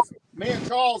 me and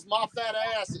Charles mopped that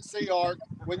ass at Sea Arc.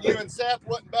 When you and Seth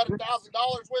wouldn't bet $1,000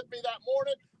 with me that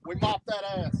morning, we mopped that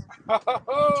ass.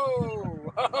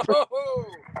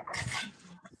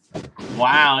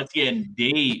 Wow, it's getting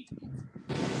deep.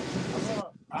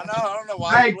 I know. I don't know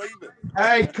why you're leaving.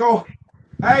 Hey,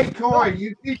 Coy,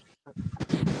 you think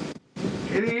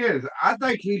it is? I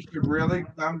think he should really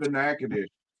come to Natchitoches.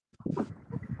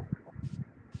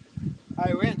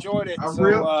 Hey, we enjoyed it.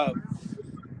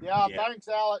 Yeah, thanks,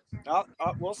 Alex.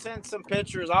 We'll send some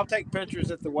pictures. I'll take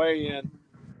pictures at the weigh-in.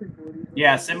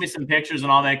 Yeah, send me some pictures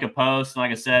and I'll make a post.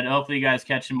 Like I said, hopefully you guys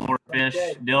catching more fish.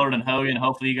 Dillard and Hogan,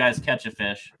 hopefully you guys catch a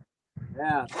fish.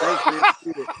 Yeah,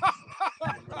 thank you.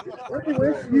 We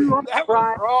wish you up, That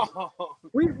Brian. was wrong.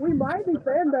 We might be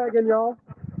sandbagging y'all.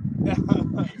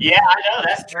 Yeah, I know.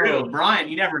 That's true. Brian,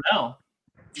 you never know.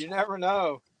 You never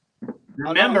know.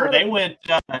 Remember, they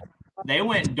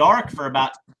went dark for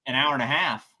about an hour and a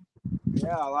half.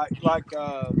 Yeah, like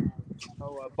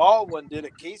Baldwin did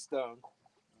at Keystone.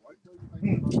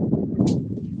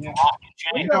 Yeah.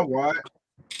 You know what?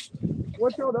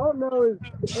 What y'all don't know is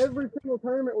every single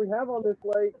tournament we have on this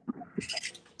lake,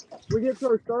 we get to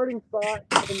our starting spot,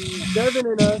 and Devin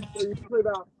and us are usually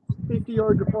about 50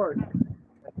 yards apart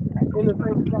in the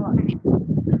same spot.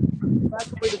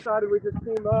 That's when we decided we just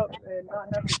team up and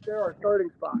not have to share our starting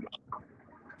spot.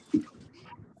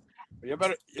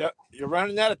 You're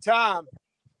running out of time.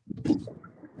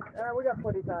 We got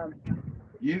plenty of time.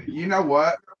 You know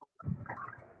what?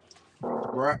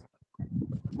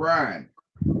 Brian.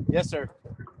 Yes, sir.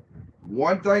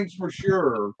 One thing's for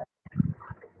sure.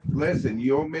 Listen,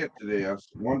 you'll admit to this.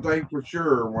 One thing for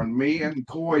sure, when me and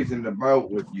Coy's in the boat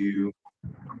with you,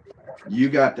 you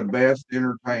got the best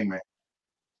entertainment.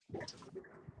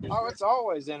 Oh, it's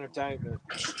always entertainment.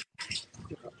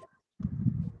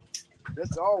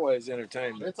 It's always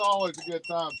entertainment. It's always a good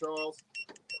time, Charles.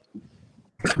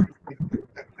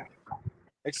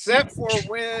 Except for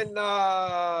when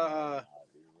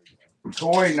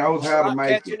Coy knows how to not make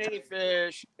catching it. any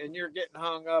fish and you're getting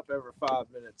hung up every 5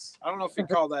 minutes. I don't know if you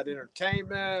call that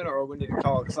entertainment or we need to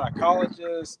call it a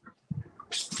psychologist.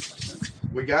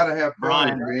 We gotta have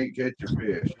fun if we ain't catching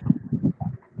fish.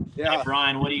 Yeah. Hey,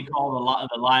 Brian, what do you call the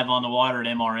live on the water at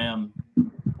MRM?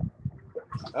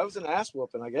 That was an ass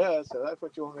whooping, I guess. So that's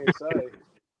what you want me to say.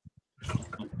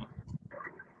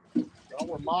 Oh,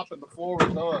 we're mopping the floor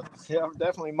with us. Yeah, I'm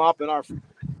definitely mopping our.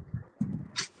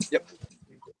 Yep.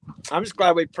 I'm just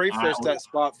glad we pre-fished that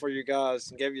spot for you guys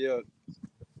and gave you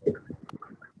a.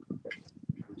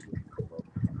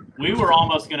 We were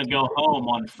almost going to go home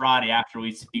on Friday after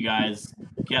we see you guys.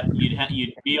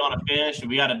 You'd be on a fish and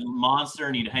we got a monster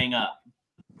and you'd hang up.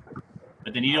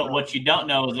 But then what you don't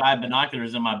know is I have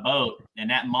binoculars in my boat and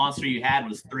that monster you had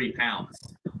was 3 pounds.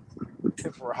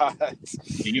 Right.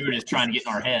 And you were just trying to get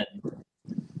in our head.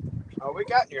 Oh, we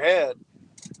got in your head.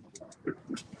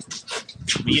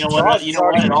 But you know what?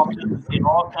 It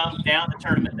all comes down to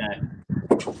tournament day.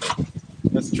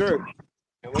 That's true.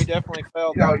 And we definitely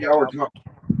failed.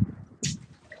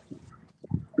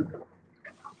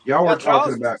 Y'all were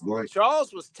talking about Blake.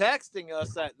 Charles was texting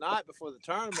us that night before the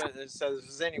tournament and said if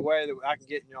there's any way that I can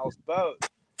get in y'all's boat.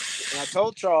 And I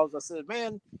told Charles, I said,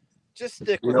 man, just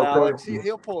stick with Alex.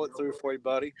 He'll pull it through for you,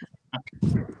 buddy.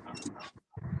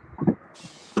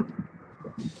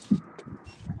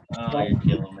 Oh, you're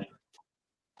killing me.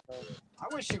 I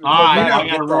wish you would I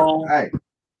gotta roll. Hey,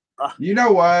 you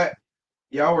know what?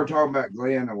 Y'all were talking about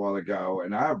Glenn a while ago,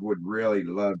 and I would really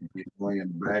love to get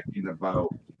Glenn back in the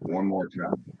boat one more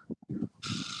time.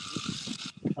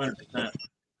 100%.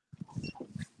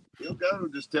 He'll go.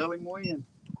 Just tell him when.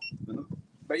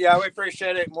 But yeah, we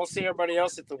appreciate it. And we'll see everybody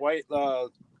else at the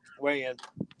weigh-in.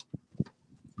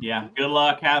 Yeah. Good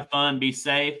luck. Have fun. Be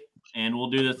safe. And we'll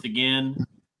do this again.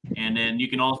 And then you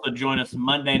can also join us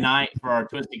Monday night for our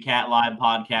Twisted Cat Live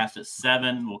podcast at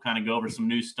 7. We'll kind of go over some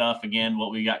new stuff again,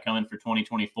 what we got coming for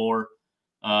 2024.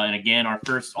 And again,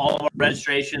 all of our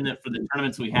registration for the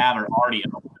tournaments we have are already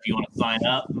up if you want to sign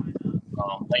up.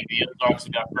 Lake Ozarks,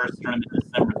 we got first tournament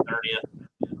December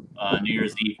 30th, New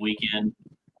Year's Eve weekend.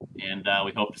 And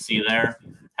we hope to see you there.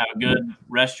 Have a good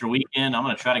rest of your weekend. I'm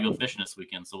going to try to go fishing this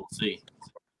weekend, so we'll see.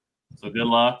 So good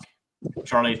luck.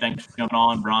 Charlie, thanks for coming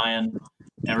on. Brian,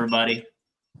 everybody.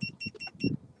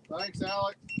 Thanks,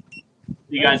 Alec.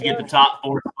 You guys get the top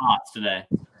 4 spots today.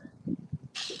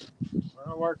 We're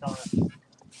going to work on it.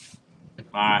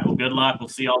 All right. Well, good luck. We'll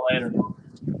see y'all later. All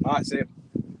right. See you.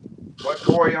 What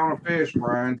Corey on a fish,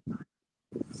 Brian?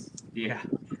 Yeah.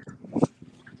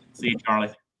 See you, Charlie.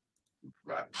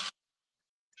 Right.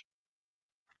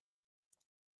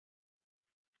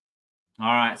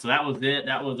 All right. So that was it.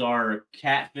 That was our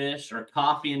catfish, our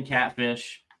coffee and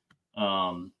catfish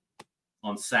on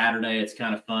Saturday. It's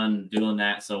kind of fun doing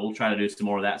that. So we'll try to do some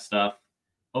more of that stuff.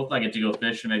 Hopefully I get to go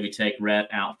fishing, maybe take Rhett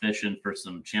out fishing for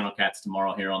some channel cats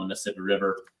tomorrow here on the Mississippi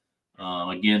River.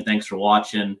 Again, thanks for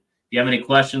watching. If you have any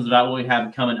questions about what we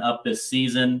have coming up this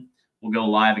season, we'll go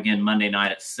live again Monday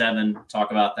night at 7.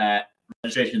 Talk about that.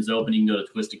 Registration's open. You can go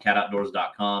to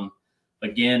twistedcatoutdoors.com.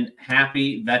 Again,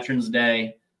 happy Veterans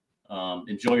Day.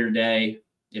 Enjoy your day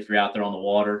if you're out there on the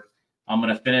water. I'm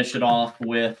going to finish it off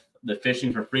with the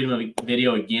Fishing for Freedom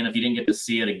video again. If you didn't get to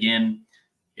see it again,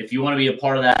 if you want to be a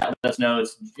part of that, let us know.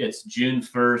 It's June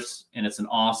 1st, and it's an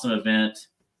awesome event.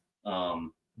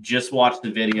 Just watch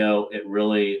the video. It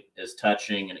really is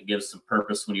touching, and it gives some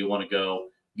purpose when you want to go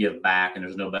give back, and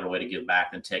there's no better way to give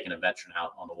back than taking a veteran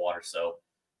out on the water. So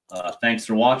thanks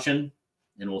for watching,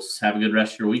 and we'll have a good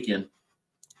rest of your weekend.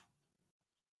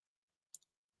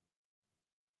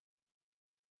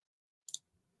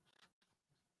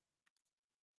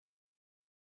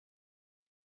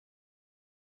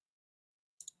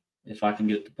 If I can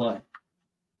get it to play.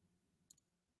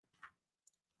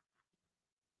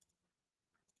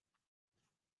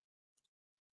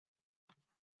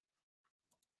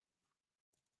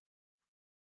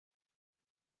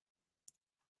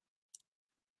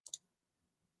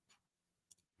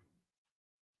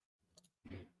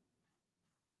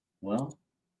 Well,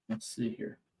 let's see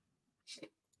here.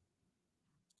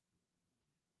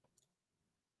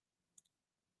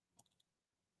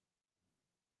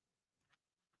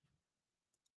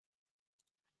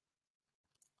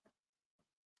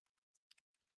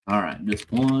 All right,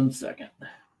 just 1 second.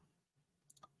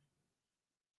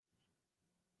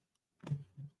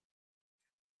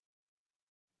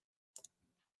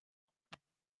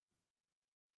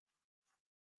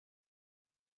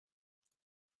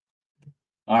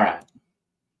 All right,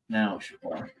 now it should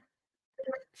play.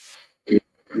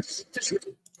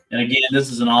 And again, this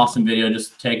is an awesome video.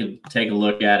 Just take a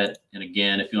look at it. And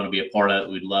again, if you want to be a part of it,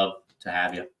 we'd love to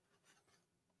have you.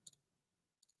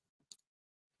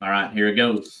 All right, here it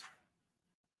goes.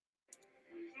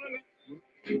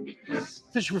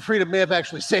 Fishing for Freedom may have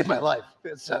actually saved my life.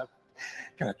 It's kind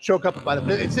of choke up about it,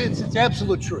 but it's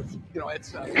absolute truth. You know,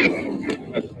 it's.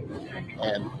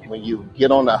 And when you get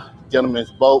on a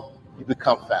gentleman's boat, you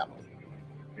become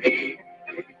family.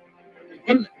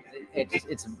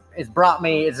 It's got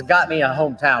me a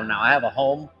hometown now. I have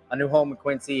a new home in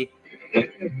Quincy. Sounds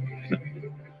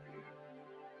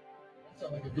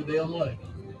like a good day on the lake.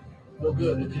 Well,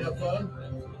 good. Did you have fun?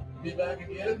 Be back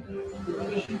again?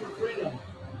 Fishing for Freedom.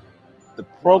 The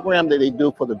program that they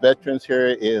do for the veterans here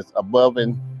is above.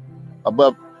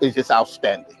 Is just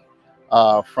outstanding.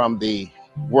 From the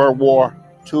World War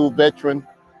II veteran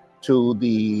to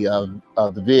the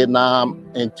Vietnam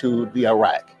and to the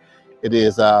Iraq, it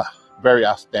is very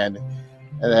outstanding.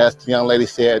 And as the young lady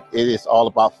said, it is all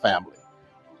about family.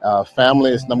 Family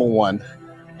is number one.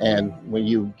 And when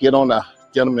you get on a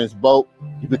gentleman's boat,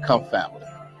 you become family.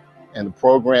 And the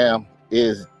program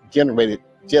is generated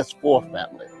just for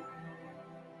family.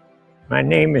 My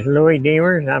name is Louis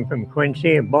Demers. I'm from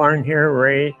Quincy, born here,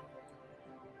 raised,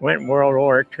 went World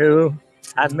War II.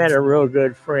 I've met a real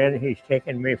good friend. He's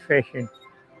taken me fishing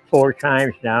 4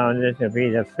 times now, and this will be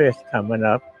the 5th coming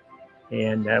up.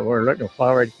 And we're looking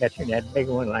forward to catching that big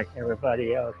one like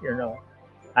everybody else, you know.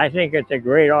 I think it's a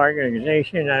great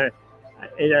organization.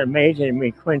 It's amazing to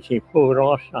me Quincy pulled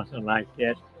off something like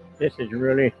this. This is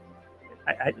really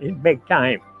It's big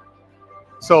time.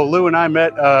 So Lou and I met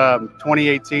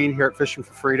 2018 here at Fishing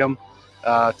for Freedom.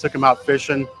 Took him out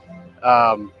fishing.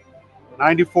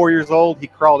 94 years old. He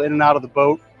crawled in and out of the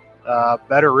boat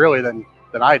better really than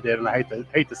I did, and I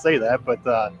hate to say that,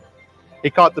 but he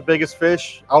caught the biggest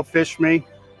fish, outfished me,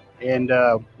 and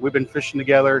we've been fishing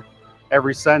together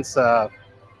ever since that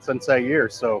year.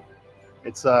 So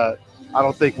it's I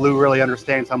don't think Lou really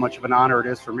understands how much of an honor it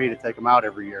is for me to take him out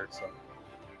every year. So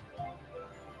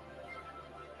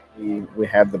we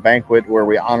have the banquet where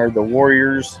we honor the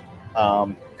warriors,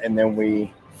 and then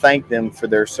we thank them for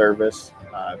their service,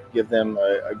 give them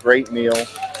a great meal.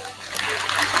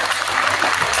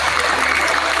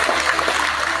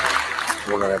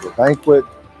 We're going to have a banquet.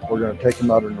 We're going to take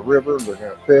them out in the river. We're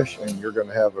going to fish, and you're going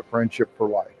to have a friendship for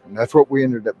life. And that's what we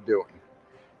ended up doing.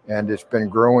 And it's been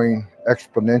growing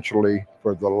exponentially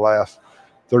for the last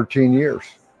 13 years.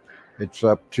 It's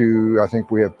up to, I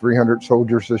think we have 300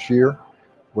 soldiers this year,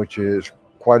 which is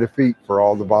quite a feat for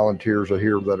all the volunteers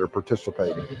here that are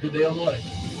participating. Good day on Lake.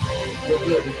 Well,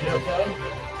 good. Did you have fun?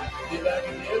 Be back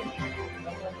again?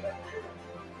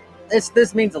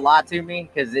 This means a lot to me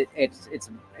because it's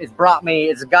got me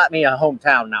a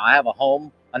hometown now. I have a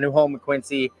home, a new home in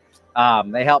Quincy.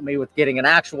 They helped me with getting an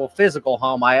actual physical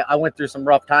home. I went through some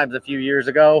rough times a few years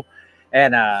ago,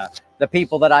 and the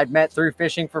people that I'd met through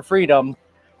Fishing for Freedom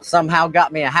somehow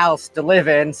got me a house to live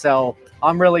in. So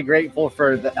I'm really grateful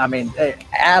for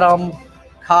Adam,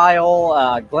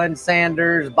 Kyle, Glenn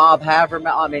Sanders, Bob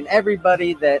Haverman. I mean,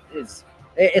 everybody that is,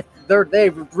 they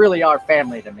really are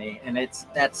family to me. And it's,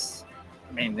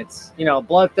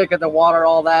 blood thicker than water,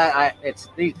 all that.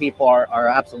 These people are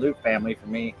absolute family for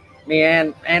me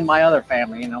and my other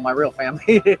family, my real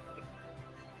family.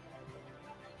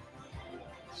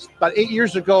 About 8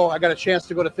 years ago, I got a chance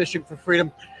to go to Fishing for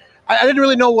Freedom. I didn't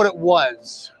really know what it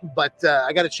was, but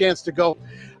I got a chance to go.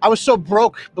 I was so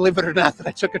broke, believe it or not, that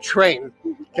I took a train.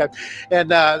 Okay.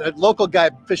 And a local guy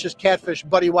fishes catfish,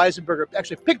 Buddy Weisenberger,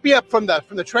 actually picked me up from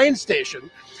the train station.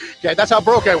 Okay, that's how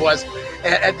broke I was,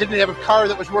 and didn't have a car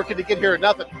that was working to get here or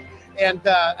nothing. And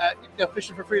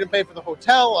Fishing for Freedom paid for the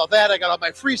hotel, all that. I got all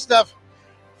my free stuff.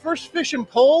 First fishing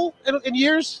pole in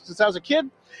years since I was a kid,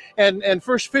 and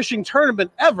first fishing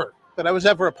tournament ever that I was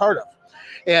ever a part of.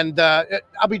 And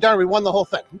I'll be darned, we won the whole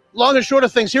thing. Long and short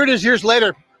of things, here it is years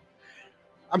later.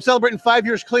 I'm celebrating 5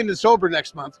 years clean and sober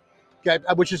next month, okay,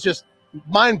 which is just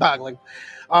mind-boggling.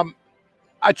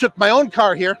 I took my own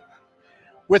car here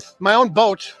with my own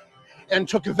boat and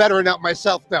took a veteran out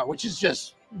myself now, which is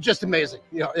just amazing.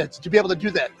 It's to be able to do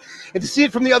that and to see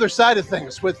it from the other side of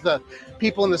things with the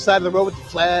people on the side of the road with the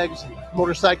flags and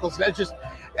motorcycles. It's just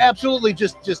absolutely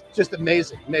just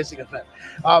amazing event.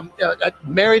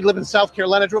 Married, live in South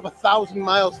Carolina, drove 1,000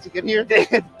 miles to get here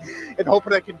and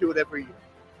hoping I can do it every year.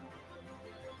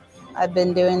 I've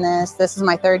been doing this. This is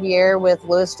my 3rd year with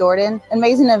Lewis Jordan.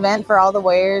 Amazing event for all the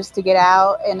warriors to get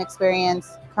out and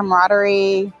experience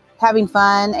camaraderie, having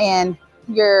fun, and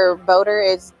your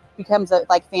boater becomes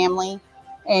like family,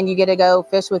 and you get to go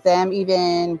fish with them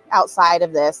even outside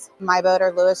of this. My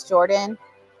boater, Lewis Jordan,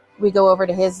 we go over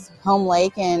to his home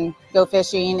lake and go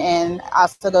fishing, and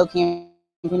also go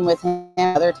camping with him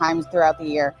other times throughout the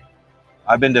year.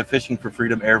 I've been to Fishing for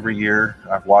Freedom every year.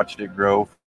 I've watched it grow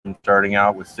from starting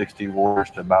out with 60 warriors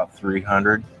to about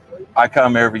 300. I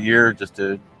come every year just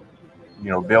to, be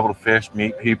able to fish,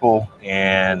 meet people,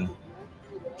 and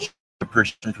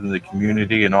appreciation from the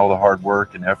community and all the hard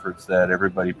work and efforts that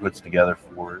everybody puts together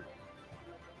for it.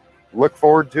 Look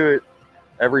forward to it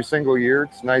every single year.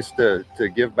 It's nice to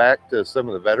give back to some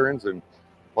of the veterans, and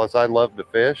plus I love to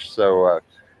fish, so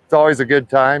it's always a good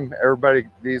time.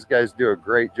 These guys do a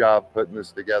great job putting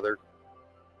this together.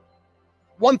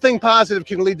 One thing positive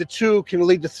can lead to 2, can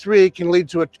lead to 3, can lead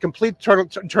to a complete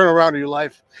turnaround of your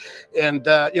life. And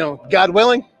God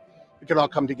willing, we can all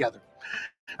come together.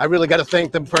 I really got to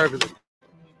thank them for everything.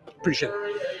 Appreciate it.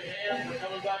 And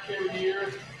coming back every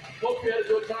year. Hope you had a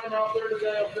good time out there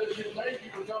today on fishing. Thank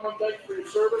you for coming. Thank you for your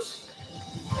service.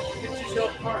 Get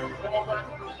yourself parked. Come on back.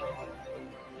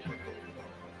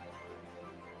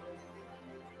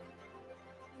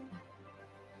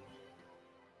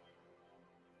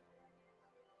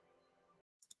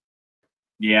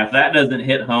 Yeah, if that doesn't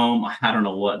hit home, I don't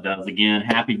know what does. Again,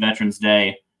 happy Veterans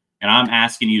Day. And I'm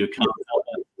asking you to come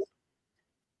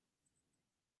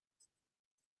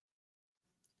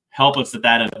help us at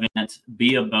that event.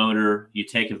 Be a boater. You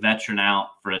take a veteran out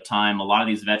for a time. A lot of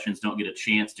these veterans don't get a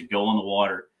chance to go on the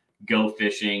water, go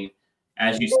fishing.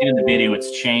 As you've seen in the video,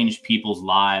 it's changed people's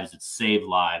lives. It's saved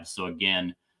lives. So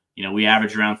again, we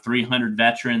average around 300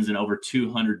 veterans and over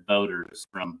 200 boaters,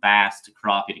 from bass to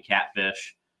crappie to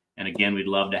catfish. And again, we'd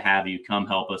love to have you come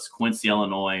help us. Quincy,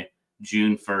 Illinois,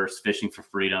 June 1st, Fishing for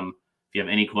Freedom. If you have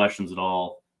any questions at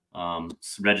all,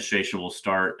 registration will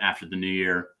start after the new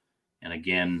year. And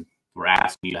again, we're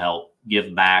asking you to help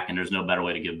give back, and there's no better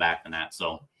way to give back than that.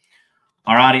 So,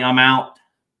 all righty, I'm out.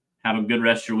 Have a good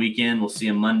rest of your weekend. We'll see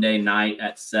you Monday night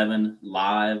at 7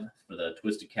 live for the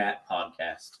Twisted Cat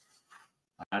podcast.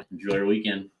 All right, enjoy your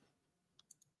weekend.